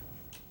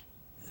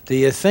 Do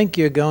you think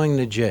you're going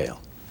to jail?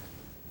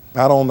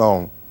 I don't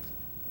know.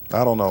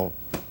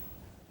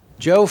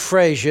 Joe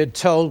Frazier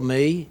told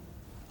me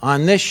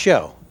on this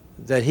show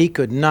that he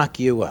could knock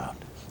you out.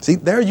 See,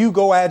 there you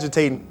go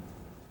agitating.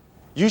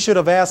 You should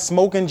have asked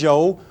Smoking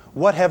Joe,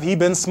 what have he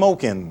been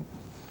smoking?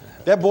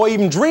 That boy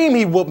even dreamed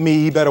he'd whoop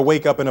me, he better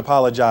wake up and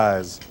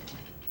apologize.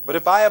 But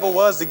if I ever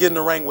was to get in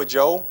the ring with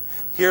Joe,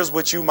 here's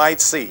what you might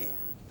see.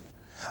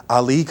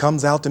 Ali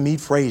comes out to meet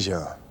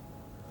Frazier,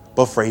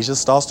 but Frazier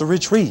starts to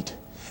retreat.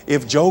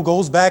 If Joe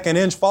goes back an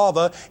inch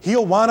farther,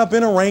 he'll wind up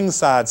in a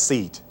ringside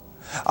seat.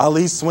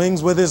 Ali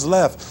swings with his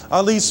left.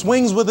 Ali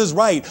swings with his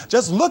right.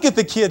 Just look at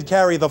the kid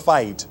carry the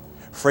fight.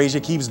 Frazier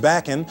keeps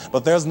backing,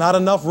 but there's not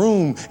enough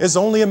room. It's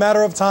only a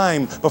matter of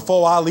time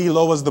before Ali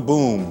lowers the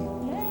boom.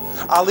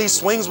 Ali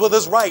swings with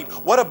his right.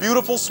 What a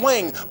beautiful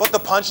swing. But the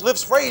punch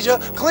lifts Frazier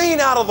clean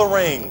out of the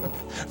ring.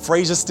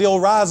 Frazier's still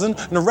rising,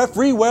 and the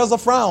referee wears a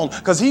frown,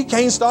 because he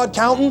can't start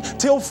counting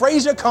till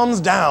Frazier comes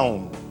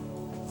down.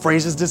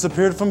 Frazier's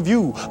disappeared from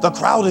view. The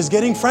crowd is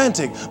getting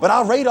frantic, but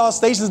our radar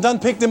station's done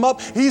picked him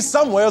up. He's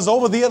somewheres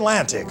over the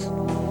Atlantic.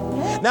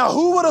 Now,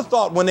 who would have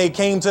thought when they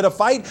came to the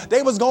fight,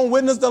 they was gonna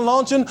witness the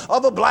launching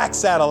of a black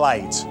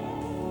satellite?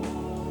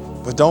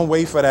 But don't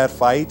wait for that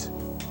fight.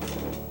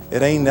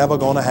 It ain't never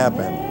gonna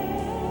happen.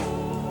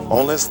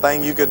 Only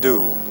thing you could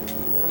do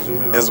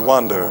is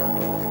wonder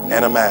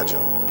and imagine.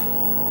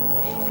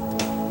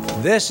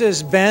 This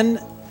has been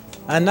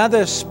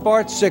another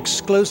sports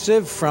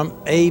exclusive from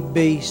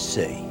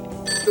ABC.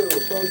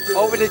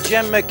 Over to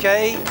Jim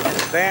McKay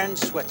in Bern,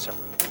 Switzerland.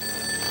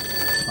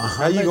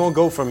 How you gonna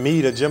go from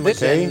me to Jim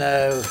McKay?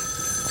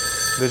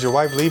 Did your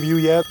wife leave you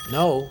yet?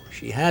 No,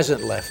 she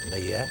hasn't left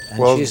me yet. And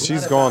well,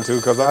 she's going to,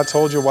 because I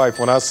told your wife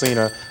when I seen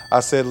her, I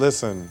said,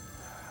 listen,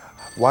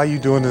 why are you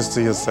doing this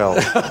to yourself?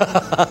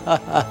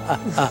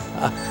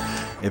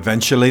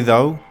 Eventually,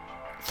 though,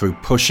 through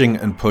pushing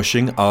and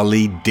pushing,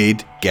 Ali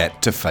did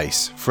get to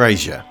face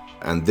Frazier.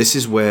 And this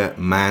is where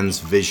Mann's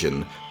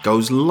vision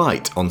goes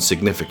light on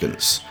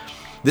significance.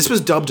 This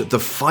was dubbed the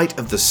fight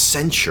of the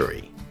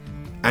century.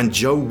 And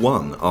Joe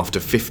won after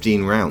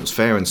 15 rounds,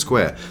 fair and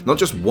square. Not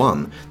just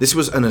won, this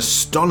was an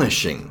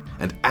astonishing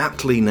and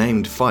aptly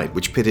named fight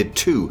which pitted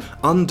two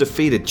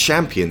undefeated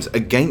champions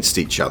against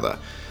each other.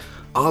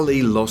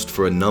 Ali lost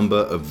for a number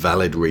of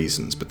valid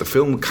reasons, but the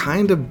film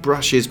kind of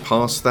brushes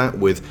past that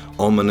with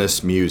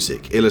ominous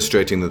music,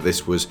 illustrating that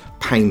this was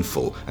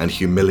painful and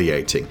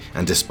humiliating,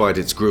 and despite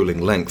its grueling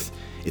length,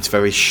 it's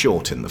very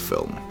short in the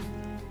film.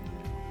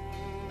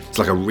 It's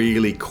like a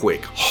really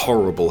quick,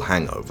 horrible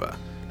hangover,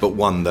 but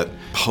one that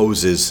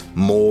poses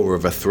more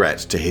of a threat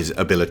to his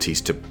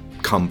abilities to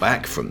come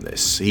back from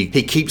this. He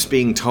keeps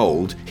being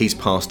told he's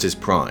past his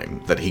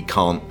prime, that he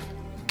can't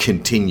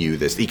continue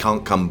this, he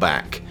can't come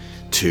back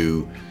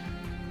to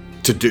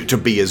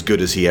be as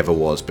good as he ever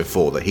was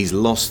before, that he's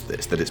lost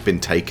this, that it's been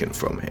taken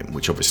from him,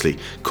 which obviously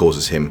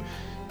causes him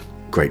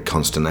great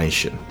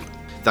consternation.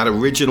 That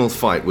original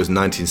fight was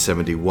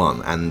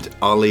 1971, and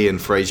Ali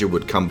and Frazier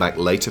would come back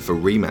later for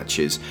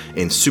rematches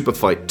in Super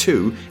Fight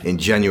 2 in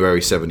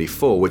January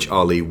 74, which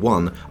Ali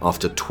won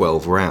after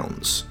 12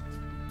 rounds.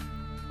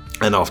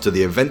 And after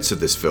the events of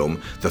this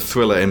film, the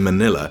Thriller in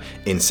Manila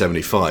in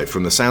 75.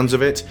 From the sounds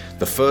of it,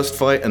 the first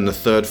fight and the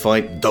third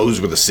fight, those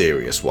were the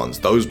serious ones.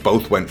 Those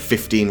both went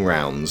 15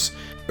 rounds.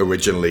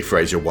 Originally,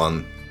 Frazier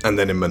won, and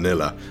then in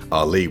Manila,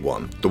 Ali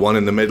won. The one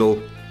in the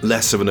middle,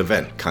 less of an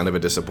event, kind of a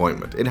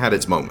disappointment. It had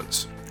its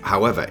moments.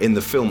 However, in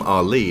the film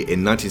Ali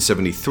in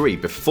 1973,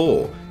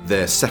 before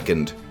their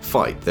second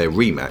fight, their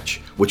rematch,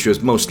 which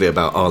was mostly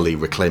about Ali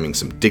reclaiming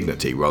some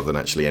dignity rather than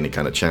actually any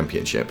kind of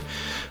championship,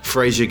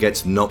 Frazier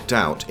gets knocked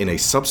out in a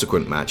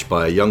subsequent match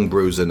by a young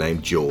bruiser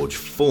named George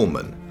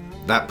Foreman.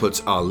 That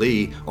puts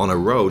Ali on a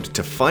road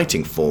to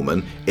fighting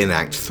Foreman in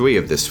Act 3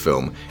 of this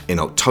film in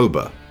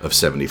October of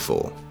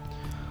 74.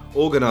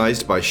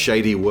 Organised by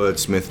shady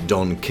wordsmith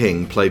Don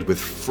King, played with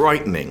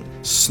frightening,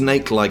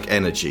 snake-like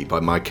energy by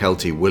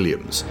Mykelti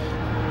Williams.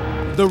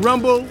 The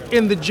Rumble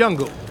in the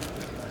Jungle.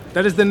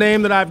 That is the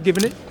name that I've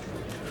given it.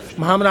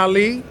 Muhammad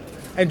Ali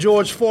and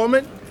George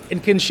Foreman in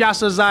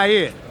Kinshasa,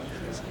 Zaire.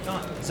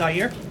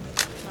 Zaire?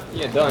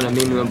 Yeah, Don, I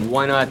mean,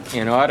 why not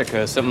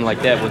Antarctica, something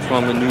like that? What's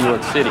wrong with New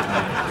York City?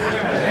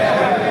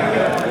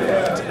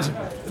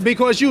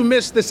 Because you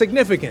missed the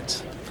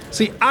significance.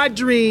 See, I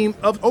dream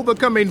of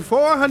overcoming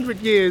 400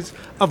 years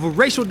of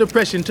racial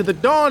depression to the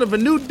dawn of a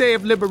new day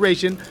of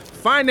liberation,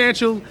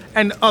 financial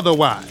and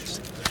otherwise.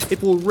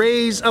 It will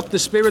raise up the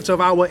spirits of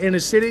our inner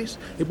cities.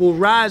 It will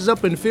rise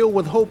up and fill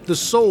with hope the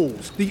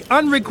souls, the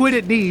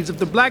unrequited needs of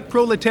the black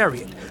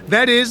proletariat.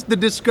 That is, the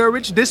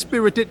discouraged,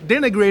 dispirited,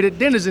 denigrated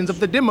denizens of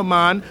the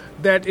Demamon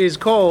that is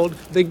called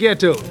the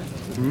ghetto.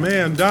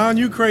 Man, Don,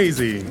 you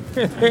crazy.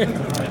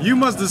 You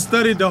must have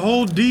studied the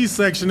whole D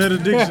section of the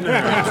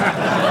dictionary.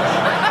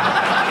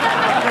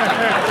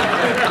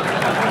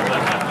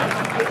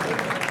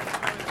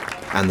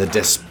 and the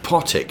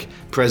despotic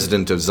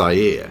president of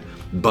Zaire,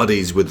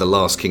 buddies with the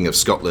last king of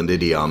Scotland,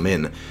 Idi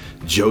Amin,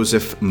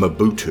 Joseph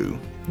Mobutu.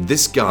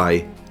 This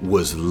guy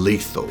was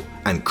lethal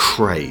and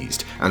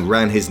crazed and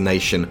ran his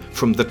nation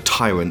from the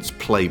tyrant's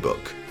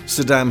playbook.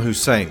 Saddam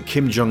Hussein,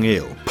 Kim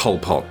Jong-il, Pol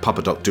Pot,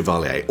 Papa Doc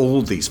Duvalier,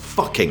 all these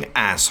fucking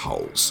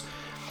assholes.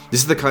 This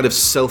is the kind of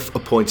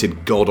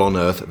self-appointed god on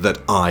earth that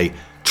I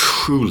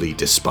truly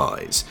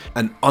despise.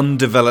 An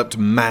undeveloped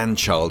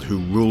man-child who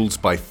rules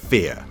by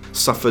fear,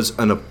 suffers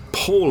an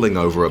appalling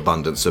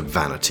overabundance of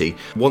vanity,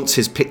 wants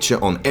his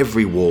picture on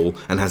every wall,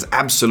 and has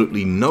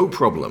absolutely no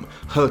problem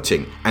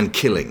hurting and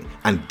killing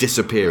and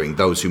disappearing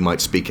those who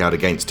might speak out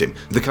against him.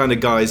 The kind of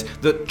guys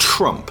that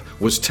Trump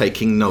was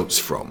taking notes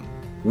from.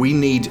 We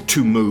need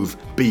to move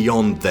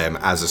beyond them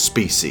as a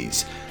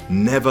species.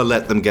 Never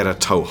let them get a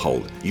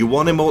toehold. You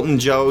want Immortan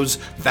Joes?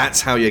 That's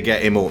how you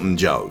get Immortan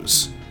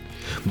Joes.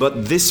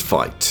 But this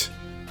fight,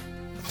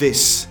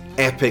 this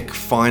epic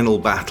final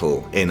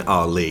battle in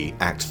Ali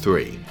Act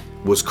 3,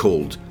 was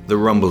called The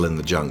Rumble in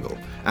the Jungle,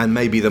 and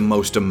may be the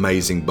most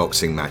amazing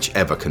boxing match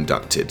ever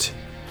conducted.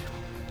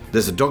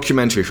 There's a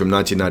documentary from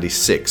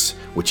 1996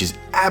 which is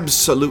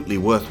absolutely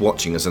worth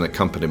watching as an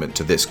accompaniment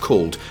to this,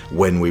 called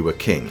When We Were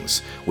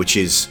Kings, which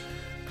is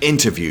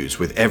interviews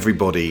with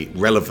everybody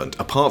relevant,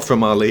 apart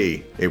from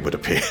Ali, it would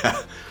appear.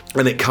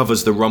 And it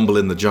covers the Rumble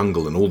in the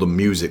Jungle and all the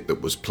music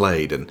that was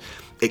played, and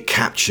it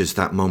captures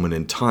that moment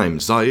in time.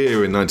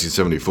 Zaire in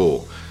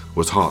 1974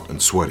 was hot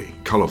and sweaty,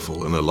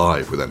 colourful and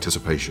alive with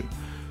anticipation,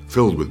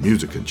 filled with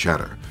music and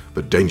chatter,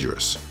 but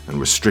dangerous and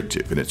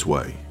restrictive in its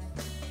way.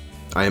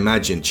 I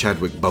imagine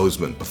Chadwick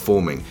Boseman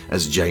performing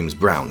as James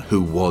Brown, who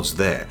was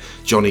there,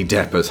 Johnny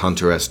Depp as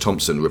Hunter S.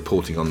 Thompson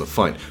reporting on the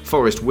fight,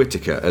 Forrest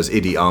Whitaker as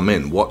Idi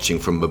Amin watching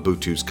from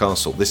Mobutu's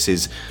castle. This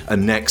is a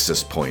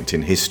nexus point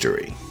in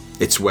history.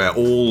 It's where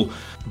all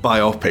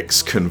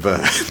biopics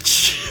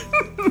converge.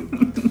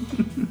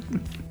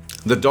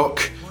 The doc,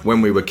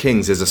 When We Were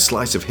Kings, is a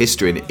slice of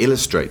history and it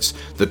illustrates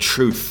the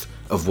truth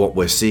of what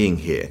we're seeing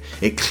here.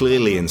 It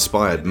clearly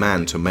inspired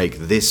Mann to make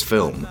this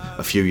film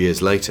a few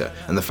years later,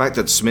 and the fact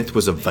that Smith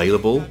was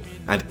available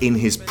and in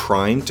his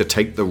prime to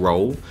take the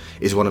role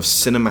is one of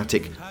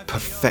cinematic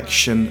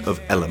perfection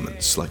of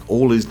elements. Like,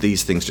 all of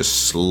these things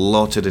just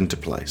slotted into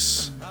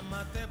place.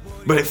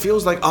 But it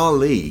feels like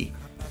Ali,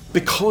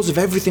 because of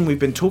everything we've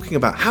been talking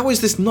about, how is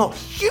this not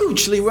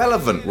hugely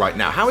relevant right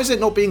now? How is it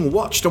not being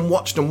watched and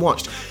watched and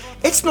watched?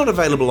 It's not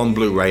available on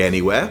Blu-ray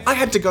anywhere. I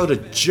had to go to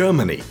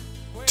Germany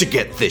to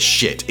get this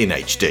shit in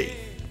HD.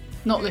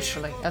 Not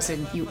literally, as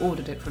in you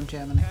ordered it from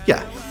Germany.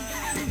 Yeah.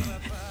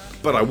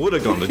 But I would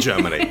have gone to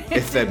Germany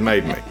if they'd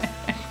made me.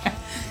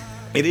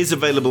 It is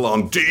available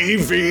on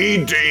DVD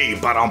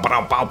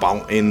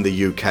in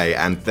the UK,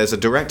 and there's a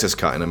director's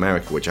cut in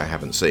America, which I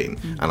haven't seen,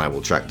 and I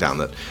will track down,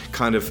 that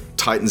kind of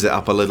tightens it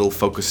up a little,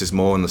 focuses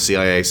more on the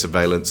CIA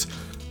surveillance,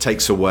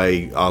 takes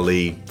away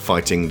Ali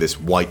fighting this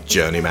white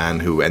journeyman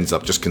who ends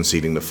up just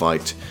conceding the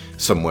fight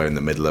somewhere in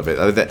the middle of it.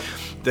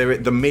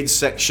 The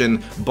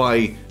midsection,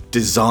 by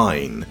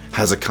design,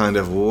 has a kind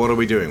of, what are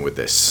we doing with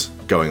this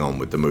going on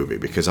with the movie?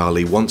 Because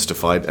Ali wants to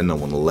fight and no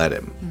one will let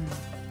him.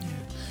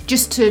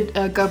 Just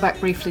to go back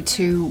briefly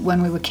to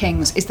When We Were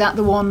Kings, is that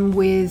the one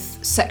with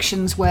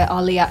sections where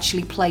Ali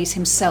actually plays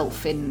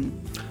himself in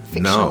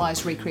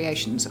fictionalized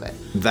recreations of it?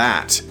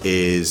 That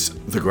is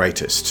The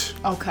Greatest.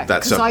 Okay.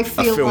 That's a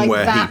film like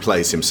where he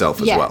plays himself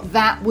as well. Yeah,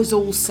 that was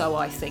also,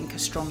 I think, a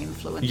strong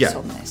influence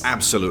on this.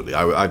 Absolutely.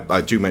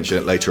 I do mention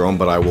it later on,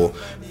 but I will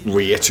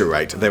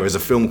reiterate. There is a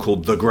film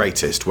called The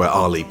Greatest where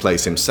Ali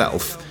plays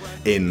himself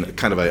in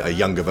kind of a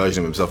younger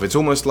version of himself. It's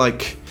almost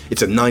like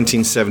it's a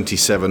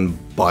 1977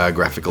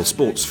 biographical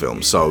sports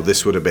film, so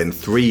this would have been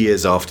 3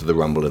 years after the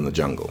Rumble in the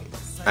Jungle.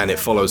 And it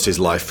follows his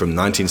life from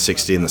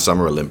 1960 in the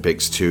Summer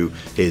Olympics to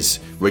his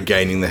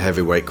regaining the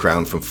heavyweight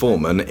crown from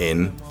Foreman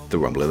in the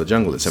Rumble in the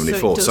Jungle in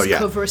 74. So it does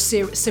cover a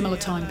similar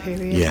time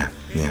period. Yeah.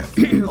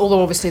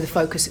 Although obviously the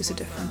focuses are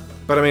different.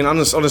 But I mean,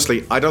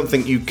 honestly, I don't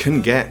think you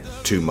can get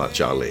too much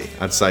Ali.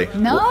 I'd say...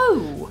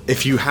 No!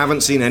 If you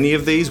haven't seen any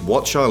of these,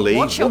 watch Ali.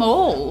 Watch them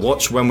all.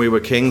 Watch When We Were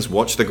Kings,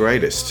 watch The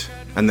Greatest.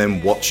 And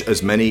then watch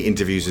as many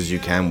interviews as you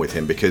can with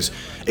him, because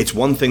it's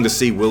one thing to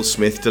see Will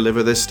Smith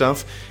deliver this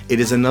stuff.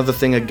 It is another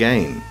thing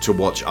again to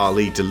watch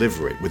Ali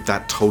deliver it with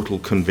that total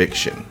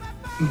conviction.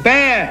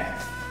 Bad.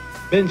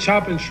 Been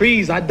chopping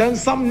trees. I done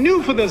something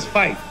new for this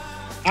fight.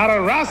 I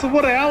done wrestled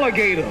with an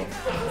alligator.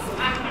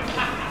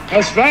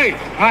 That's right.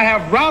 I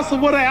have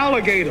wrestled with an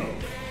alligator.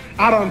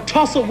 I done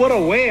tussled with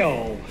a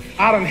whale.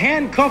 I done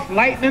handcuffed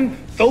lightning,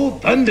 throw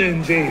thunder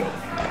in jail.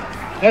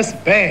 That's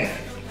bad.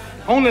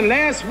 Only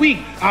last week,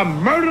 I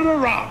murdered a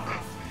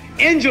rock,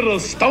 injured a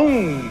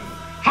stone,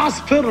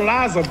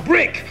 hospitalized a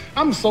brick.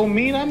 I'm so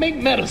mean, I make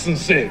medicine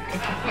sick.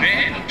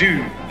 Man, dude.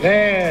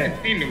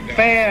 Yeah.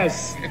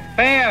 Fast.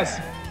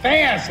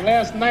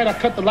 Last night, I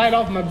cut the light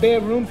off in my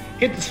bedroom,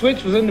 hit the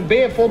switch, was in the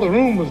bed before the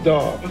room was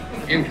dark.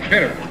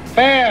 Incredible.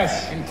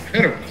 Fast.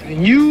 Incredible.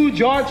 And you,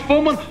 George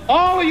Foreman,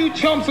 all of you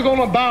chumps are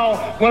gonna bow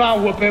when I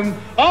whoop him.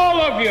 All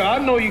of you. I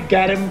know you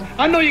got him.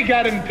 I know you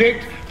got him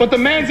picked. but the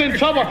man's in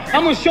trouble.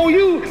 I'm going to show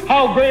you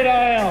how great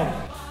I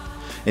am.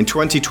 In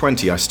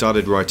 2020, I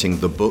started writing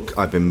the book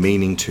I've been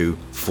meaning to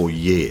for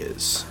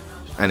years,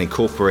 and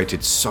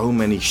incorporated so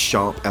many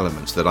sharp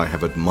elements that I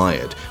have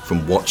admired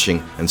from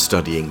watching and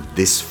studying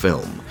this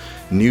film.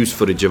 News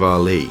footage of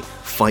Ali,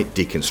 fight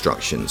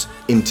deconstructions,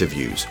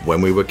 interviews,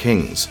 When We Were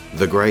Kings,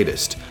 The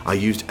Greatest. I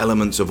used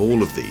elements of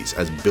all of these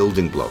as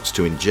building blocks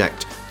to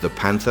inject the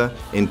Panther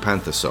in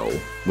Panther Soul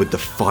with the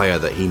fire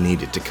that he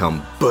needed to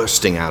come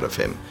bursting out of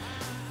him.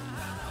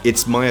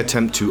 It's my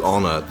attempt to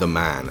honor the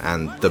man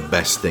and the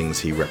best things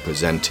he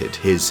represented,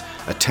 his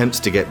attempts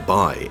to get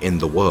by in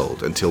the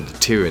world until the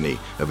tyranny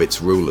of its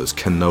rulers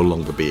can no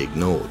longer be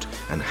ignored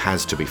and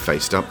has to be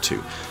faced up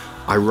to.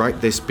 I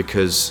write this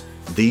because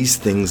these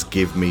things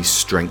give me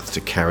strength to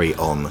carry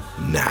on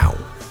now.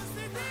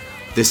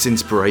 This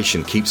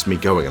inspiration keeps me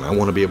going, and I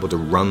want to be able to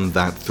run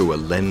that through a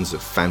lens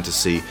of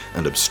fantasy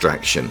and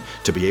abstraction,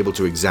 to be able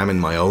to examine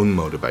my own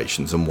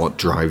motivations and what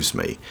drives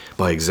me,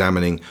 by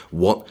examining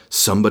what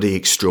somebody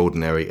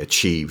extraordinary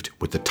achieved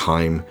with the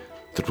time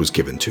that was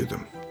given to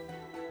them.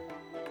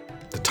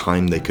 The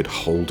time they could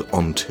hold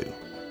on to.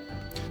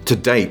 To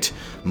date,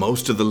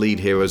 most of the lead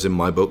heroes in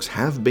my books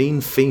have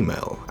been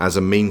female, as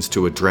a means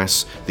to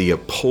address the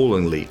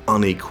appallingly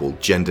unequal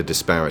gender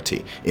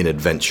disparity in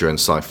adventure and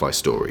sci-fi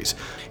stories.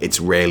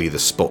 It's rarely the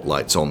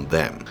spotlight's on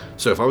them.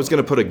 So if I was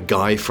going to put a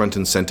guy front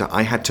and center,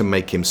 I had to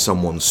make him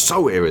someone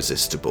so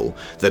irresistible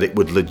that it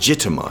would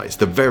legitimize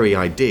the very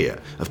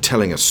idea of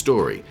telling a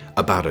story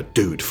about a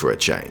dude for a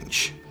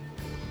change.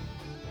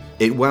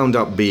 It wound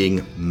up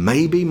being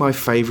maybe my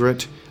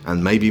favorite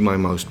and maybe my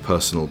most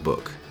personal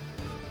book.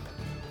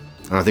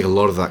 And I think a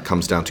lot of that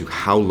comes down to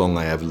how long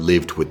I have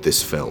lived with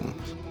this film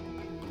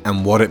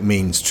and what it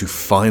means to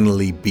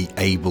finally be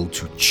able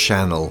to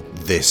channel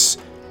this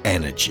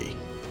energy.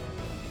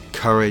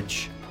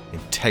 Courage,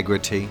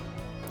 integrity,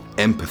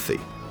 empathy,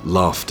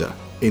 laughter,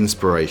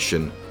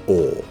 inspiration,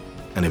 awe,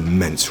 and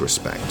immense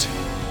respect.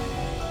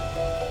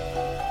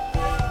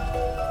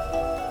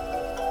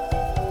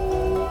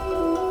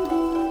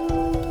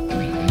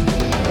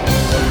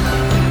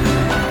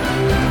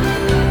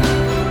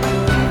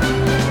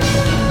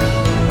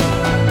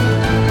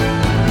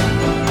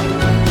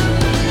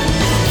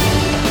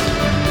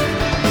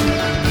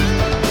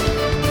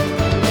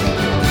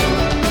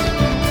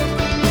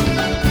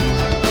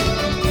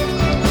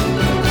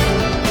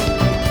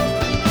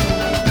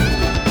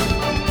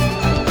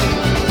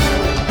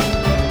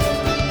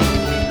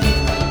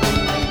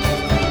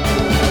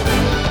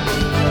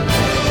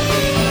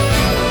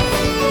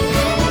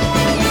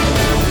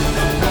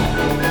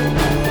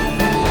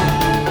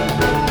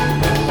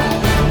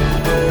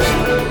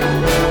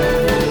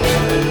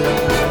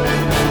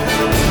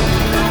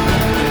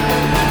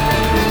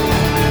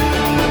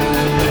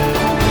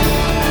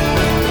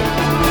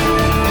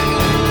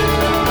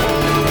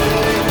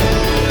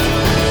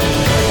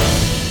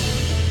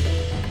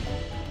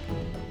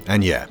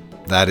 And yeah,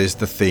 that is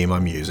the theme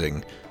I'm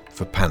using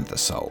for Panther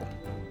Soul.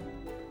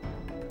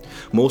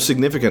 More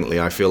significantly,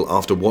 I feel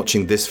after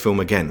watching this film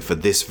again for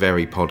this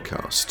very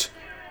podcast,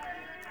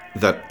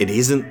 that it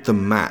isn't the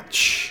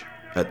match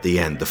at the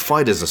end. The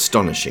fight is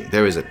astonishing.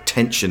 There is a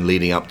tension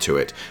leading up to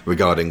it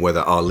regarding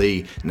whether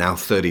Ali, now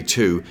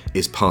 32,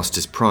 is past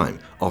his prime,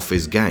 off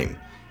his game.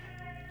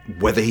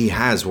 Whether he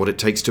has what it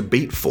takes to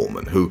beat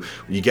Foreman, who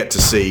you get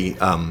to see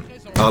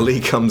Ali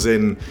comes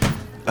in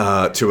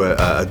to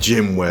a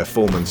gym where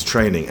Foreman's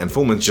training, and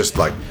Foreman's just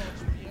like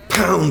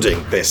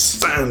pounding this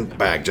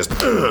sandbag, just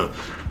and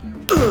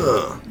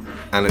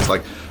it's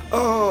like,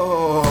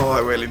 oh, I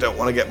really don't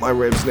want to get my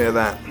ribs near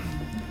that.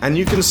 And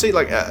you can see,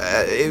 like,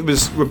 it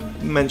was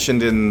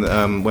mentioned in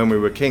When We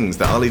Were Kings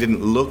that Ali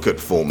didn't look at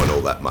Foreman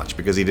all that much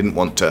because he didn't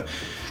want to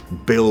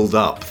build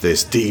up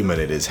this demon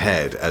in his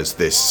head as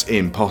this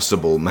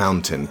impossible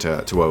mountain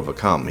to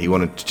overcome. He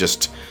wanted to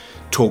just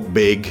talk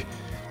big,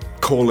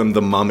 call him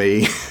the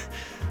mummy,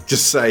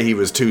 just say he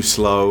was too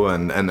slow,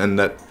 and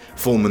that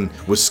Foreman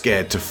was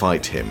scared to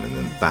fight him, and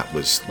then that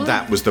was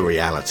the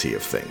reality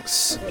of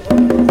things.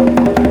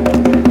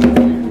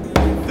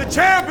 The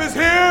champ is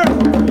here!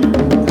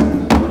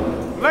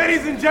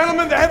 Ladies and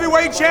gentlemen, the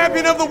heavyweight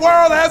champion of the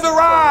world has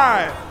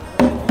arrived!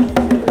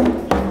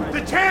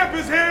 The champ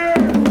is here!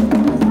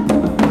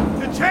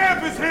 The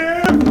champ is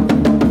here!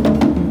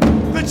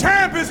 The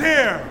champ is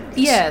here!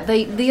 Yeah,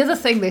 the other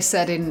thing they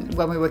said in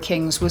When We Were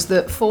Kings was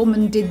that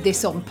Foreman did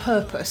this on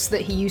purpose,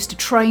 that he used to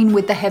train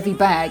with the heavy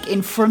bag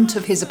in front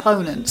of his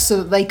opponents so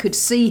that they could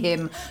see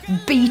him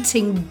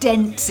beating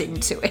dents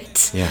into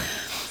it. Yeah.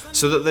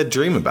 So that they'd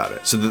dream about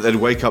it, so that they'd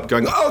wake up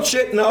going, oh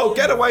shit, no,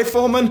 get away,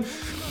 Foreman!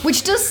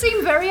 Which does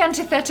seem very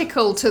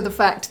antithetical to the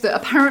fact that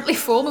apparently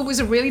Foreman was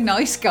a really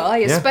nice guy,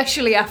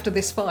 especially after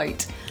this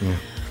fight. Yeah.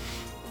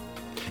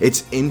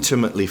 It's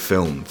intimately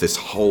filmed, this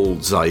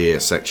whole Zaire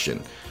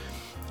section.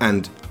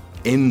 And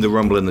in the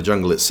Rumble in the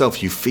Jungle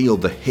itself, you feel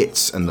the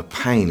hits and the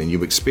pain, and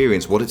you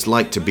experience what it's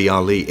like to be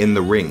Ali in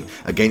the ring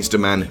against a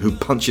man who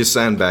punches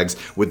sandbags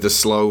with the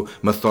slow,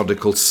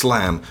 methodical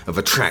slam of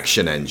a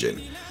traction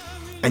engine.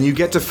 And you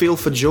get to feel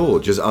for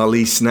George as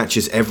Ali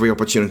snatches every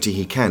opportunity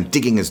he can,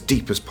 digging as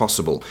deep as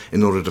possible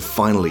in order to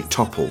finally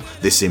topple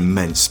this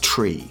immense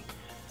tree.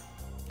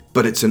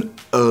 But it's an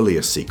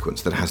earlier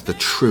sequence that has the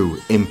true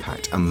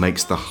impact and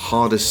makes the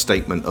hardest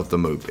statement of the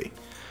movie.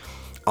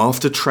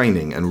 After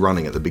training and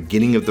running at the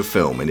beginning of the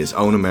film in his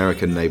own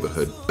American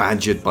neighborhood,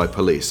 badgered by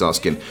police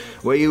asking,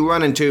 "Where you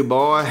running to,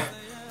 boy?"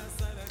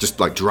 Just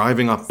like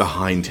driving up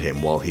behind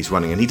him while he's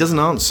running, and he doesn't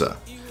answer.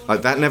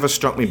 Like, that never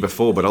struck me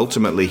before, but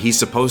ultimately he's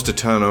supposed to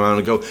turn around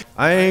and go,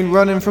 "I ain't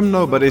running from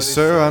nobody,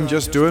 sir. I'm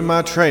just doing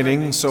my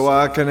training so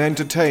I can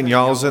entertain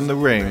y'alls in the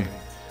ring."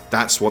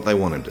 That's what they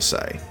want him to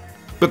say.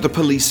 But the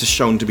police are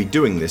shown to be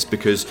doing this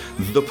because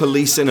the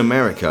police in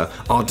America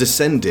are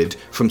descended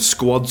from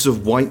squads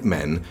of white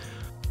men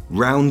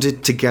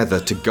rounded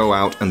together to go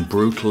out and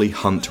brutally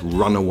hunt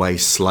runaway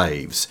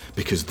slaves,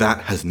 because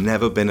that has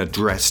never been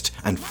addressed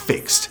and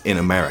fixed in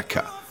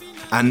America.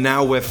 And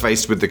now we're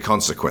faced with the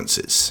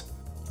consequences.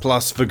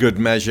 Plus, for good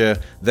measure,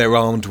 they're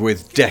armed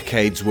with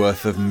decades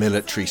worth of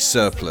military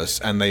surplus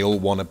and they all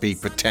want to be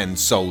pretend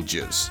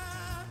soldiers,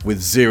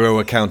 with zero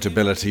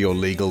accountability or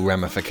legal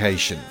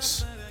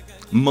ramifications.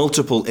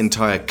 Multiple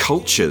entire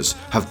cultures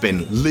have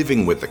been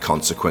living with the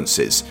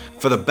consequences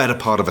for the better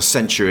part of a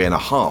century and a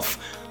half.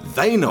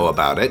 They know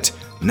about it,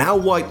 now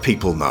white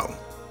people know.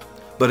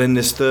 But in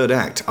this third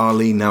act,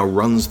 Ali now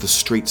runs the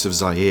streets of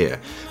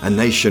Zaire, a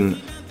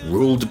nation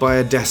ruled by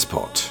a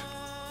despot,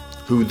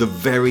 who the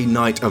very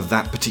night of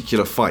that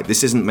particular fight,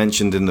 this isn't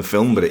mentioned in the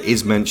film, but it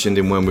is mentioned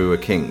in When We Were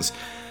Kings,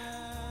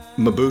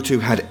 Mobutu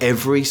had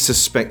every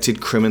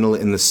suspected criminal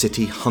in the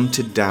city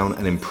hunted down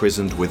and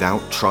imprisoned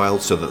without trial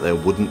so that there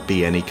wouldn't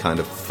be any kind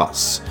of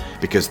fuss,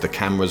 because the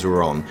cameras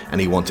were on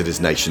and he wanted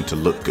his nation to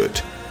look good.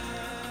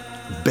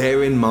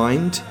 Bear in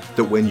mind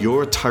that when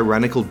you're a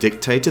tyrannical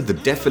dictator, the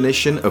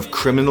definition of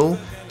criminal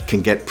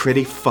can get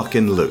pretty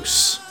fucking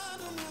loose.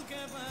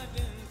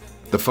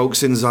 The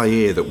folks in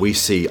Zaire that we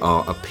see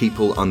are a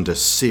people under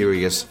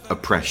serious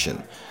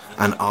oppression,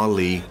 and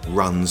Ali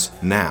runs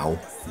now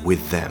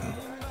with them.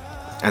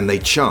 And they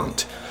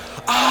chant,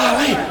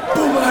 "Ali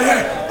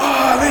Boumaier!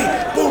 Ali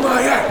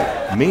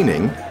Boumaier!"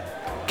 Meaning,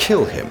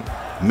 kill him.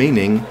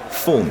 Meaning,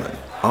 Foreman.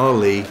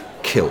 Ali,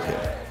 kill him.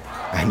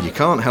 And you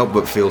can't help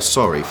but feel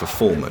sorry for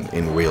Foreman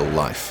in real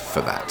life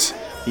for that.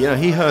 You know,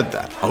 he heard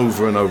that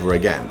over and over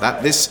again.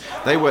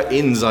 They were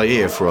in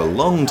Zaire for a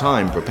long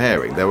time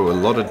preparing. There were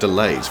a lot of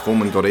delays.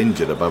 Foreman got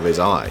injured above his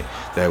eye.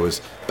 There was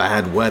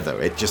bad weather.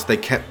 They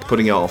kept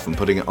putting it off, and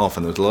there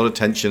was a lot of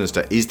tension as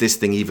to, is this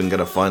thing even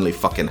going to finally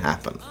fucking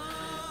happen?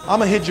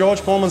 I'ma hit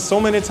George Foreman so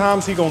many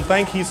times he gonna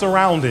think he's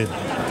surrounded.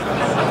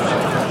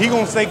 He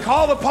gonna say,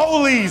 "Call the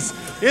police.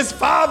 It's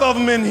 5 of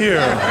them in here."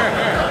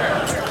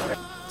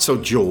 So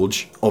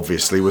George,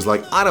 obviously, was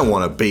like, "I don't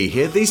want to be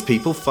here. These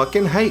people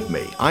fucking hate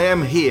me. I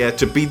am here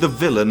to be the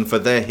villain for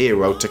their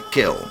hero to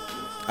kill."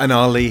 And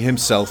Ali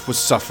himself was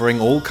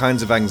suffering all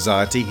kinds of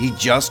anxiety. He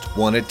just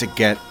wanted to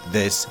get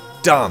this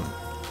done.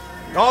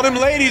 All them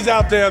ladies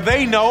out there,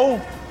 they know.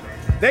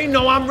 They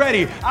know I'm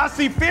ready. I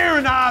see fear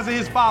in the eyes of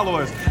his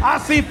followers. I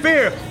see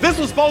fear. This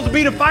was supposed to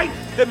be the fight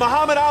that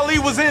Muhammad Ali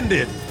was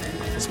ended.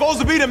 It's supposed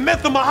to be the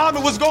myth of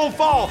Muhammad was gonna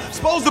fall. It's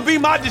supposed to be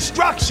my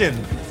destruction.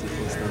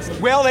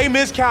 Well, they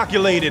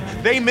miscalculated.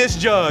 They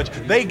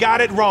misjudged. They got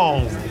it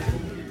wrong.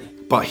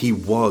 But he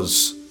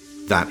was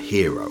that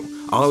hero.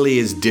 Ali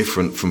is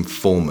different from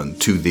Foreman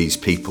to these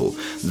people.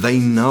 They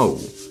know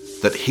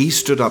that he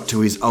stood up to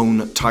his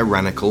own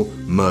tyrannical,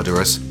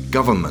 murderous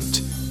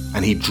government.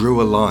 And he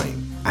drew a line.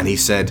 And he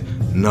said,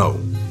 "No,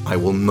 I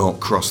will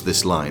not cross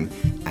this line,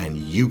 and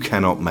you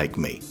cannot make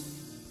me."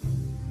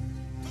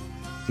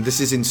 This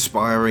is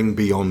inspiring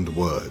beyond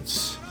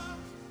words.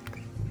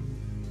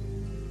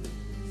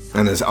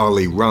 And as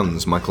Ali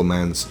runs, Michael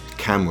Mann's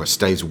camera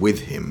stays with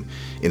him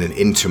in an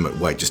intimate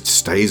way, just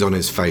stays on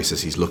his face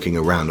as he's looking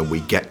around, and we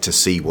get to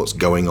see what's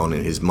going on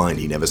in his mind.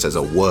 He never says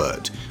a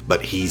word,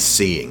 but he's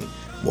seeing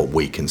what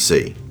we can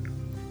see.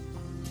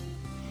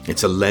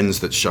 It's a lens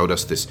that showed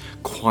us this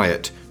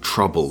quiet,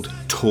 troubled,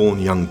 torn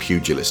young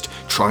pugilist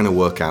trying to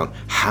work out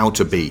how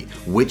to be,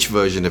 which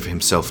version of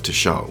himself to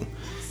show.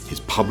 His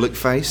public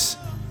face,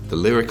 the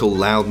lyrical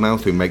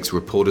loudmouth who makes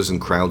reporters and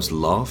crowds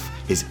laugh,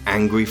 his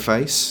angry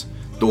face,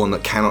 the one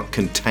that cannot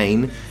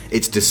contain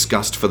its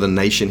disgust for the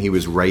nation he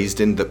was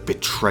raised in that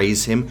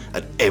betrays him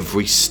at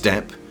every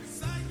step,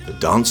 the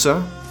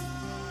dancer,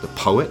 the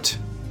poet,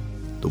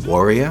 the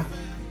warrior,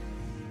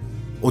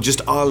 or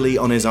just Ali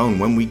on his own.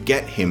 When we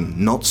get him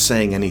not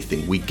saying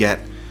anything, we get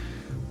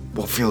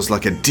what feels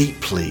like a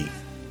deeply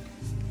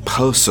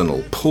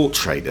personal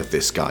portrait of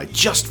this guy,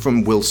 just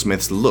from Will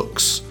Smith's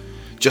looks,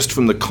 just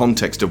from the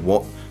context of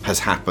what has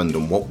happened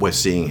and what we're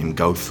seeing him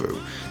go through.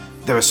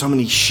 There are so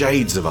many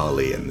shades of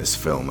Ali in this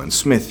film, and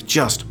Smith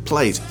just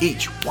plays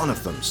each one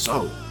of them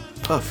so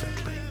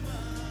perfectly.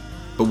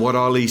 But what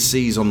Ali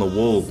sees on the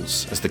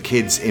walls, as the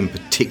kids in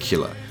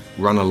particular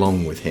run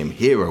along with him,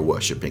 hero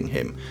worshipping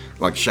him,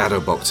 like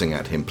shadowboxing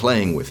at him,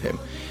 playing with him,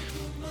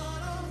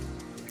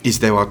 is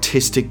their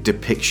artistic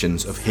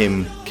depictions of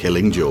him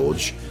killing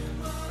George,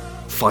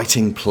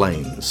 fighting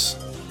planes,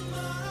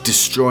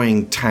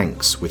 destroying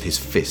tanks with his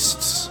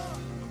fists.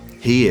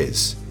 He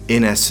is,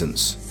 in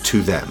essence,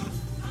 to them,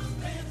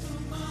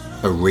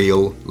 a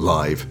real,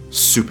 live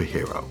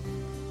superhero.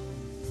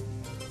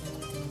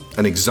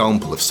 An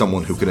example of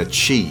someone who can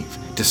achieve,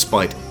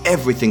 despite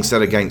everything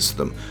set against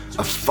them,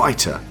 a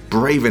fighter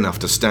brave enough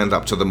to stand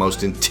up to the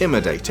most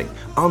intimidating,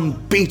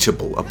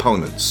 unbeatable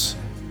opponents.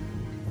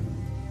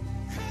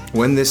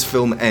 When this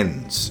film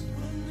ends,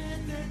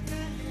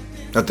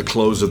 at the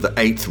close of the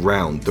 8th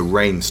round, the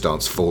rain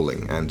starts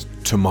falling and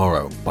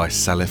Tomorrow by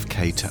Salif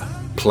Keita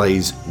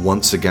plays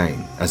once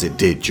again as it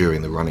did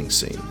during the running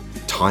scene,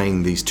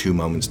 tying these two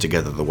moments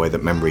together the way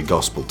that Memory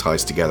Gospel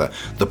ties together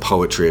the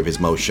poetry of his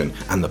motion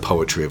and the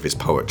poetry of his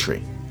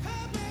poetry.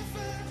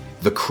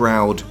 The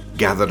crowd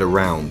gathered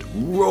around,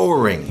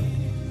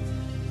 roaring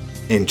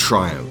in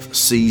triumph,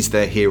 sees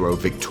their hero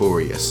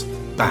victorious,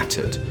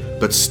 battered,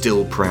 but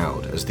still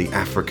proud as the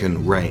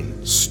African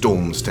rain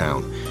storms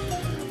down.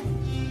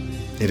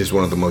 It is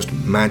one of the most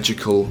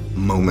magical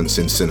moments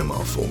in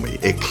cinema for me,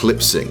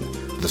 eclipsing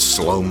the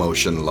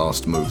slow-motion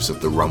last moves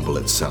of the Rumble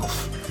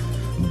itself.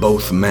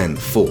 Both men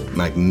fought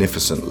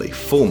magnificently.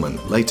 Foreman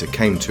later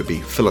came to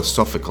be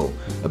philosophical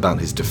about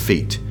his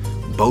defeat.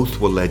 Both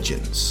were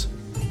legends.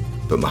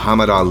 But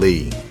Muhammad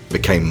Ali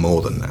became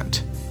more than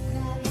that.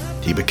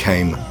 He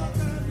became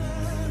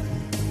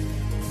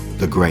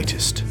the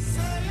greatest.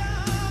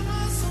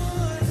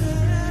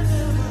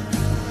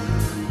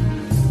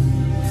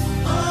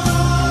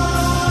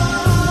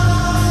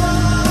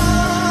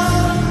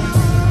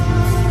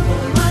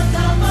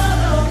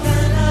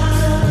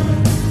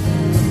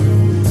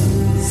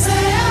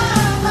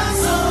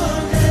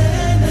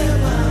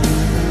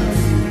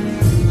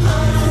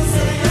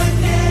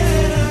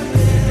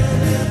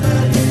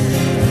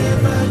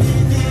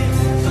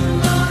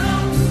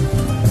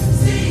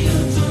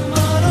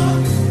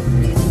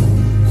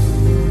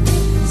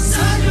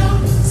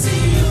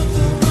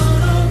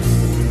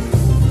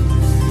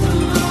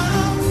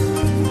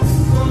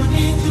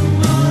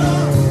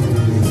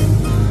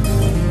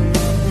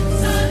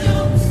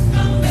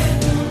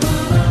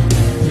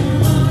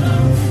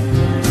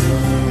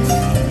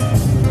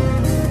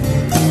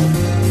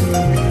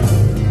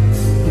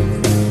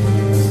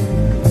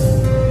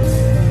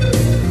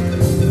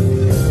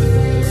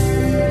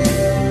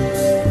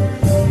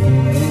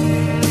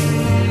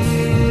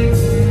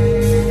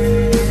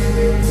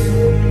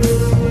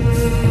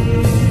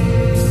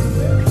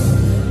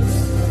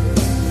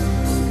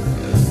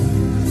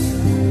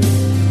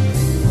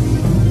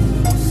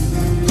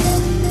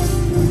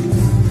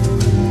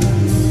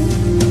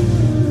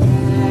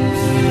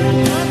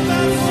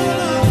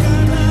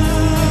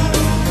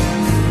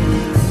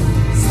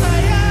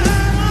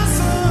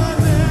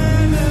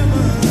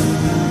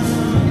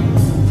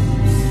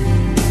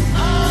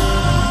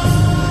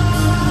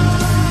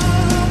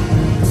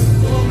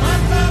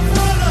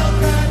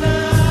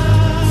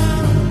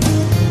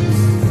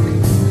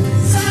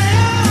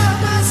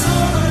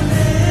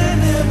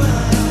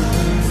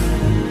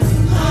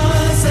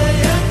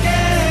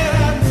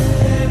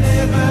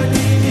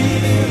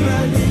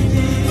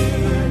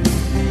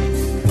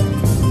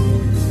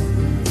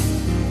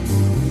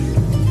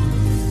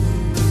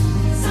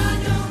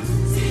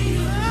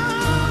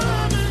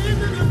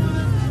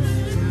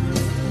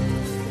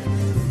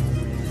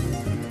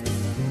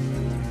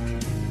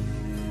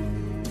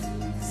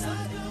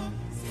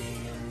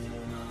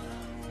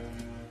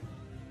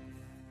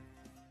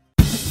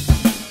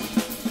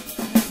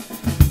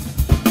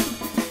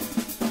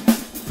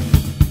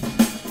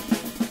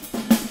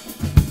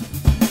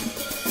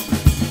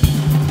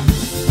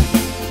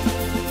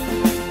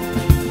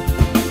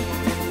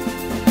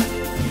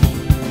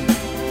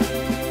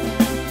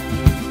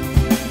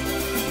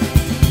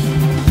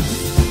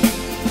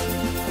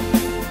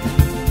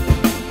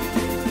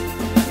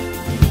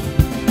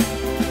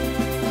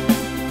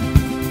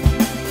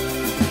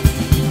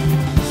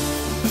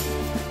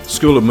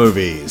 School of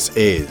Movies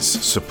is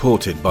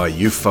supported by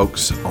you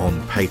folks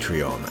on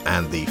Patreon,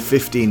 and the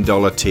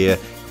 $15 tier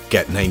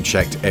get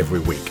name-checked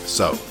every week.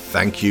 So,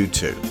 thank you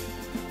to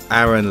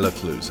Aaron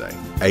Lecluse,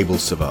 Abel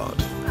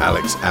Savard,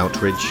 Alex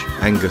Outridge,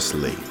 Angus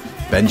Lee,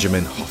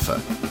 Benjamin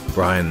Hoffer,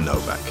 Brian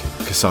Novak,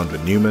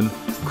 Cassandra Newman,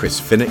 Chris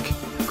Finnick,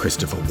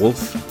 Christopher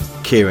Wolfe,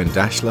 Kieran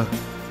Dashler,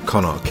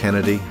 Connor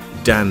Kennedy,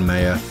 Dan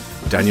Mayer,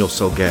 Daniel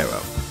Salguero,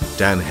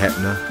 Dan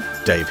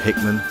Hepner, Dave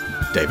Hickman,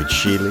 David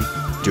Shealy,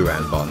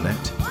 Duran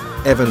Barnett,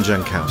 Evan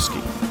Jankowski,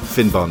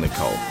 Finbar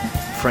Nicole,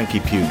 Frankie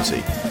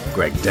Punzi,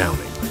 Greg Downing,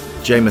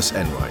 Jameis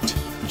Enright,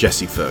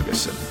 Jesse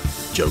Ferguson,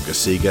 Joe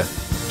Gasiga,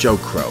 Joe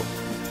Crow,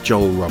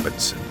 Joel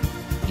Robinson,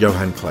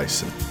 Johan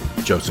Clayson,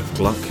 Joseph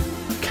Gluck,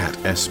 Kat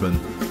Essman,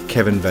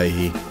 Kevin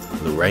Vahey,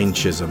 Lorraine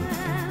Chisholm,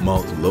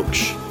 Mark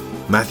Luksch,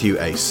 Matthew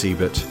A.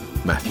 Siebert,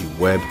 Matthew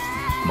Webb,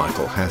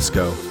 Michael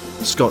Haskell,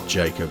 Scott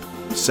Jacob,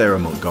 Sarah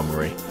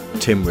Montgomery,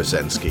 Tim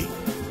Rosensky,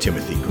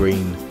 Timothy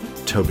Green,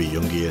 Toby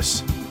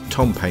Jungius,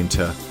 Tom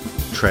Painter,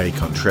 Trey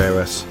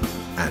Contreras,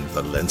 and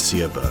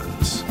Valencia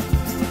Burns.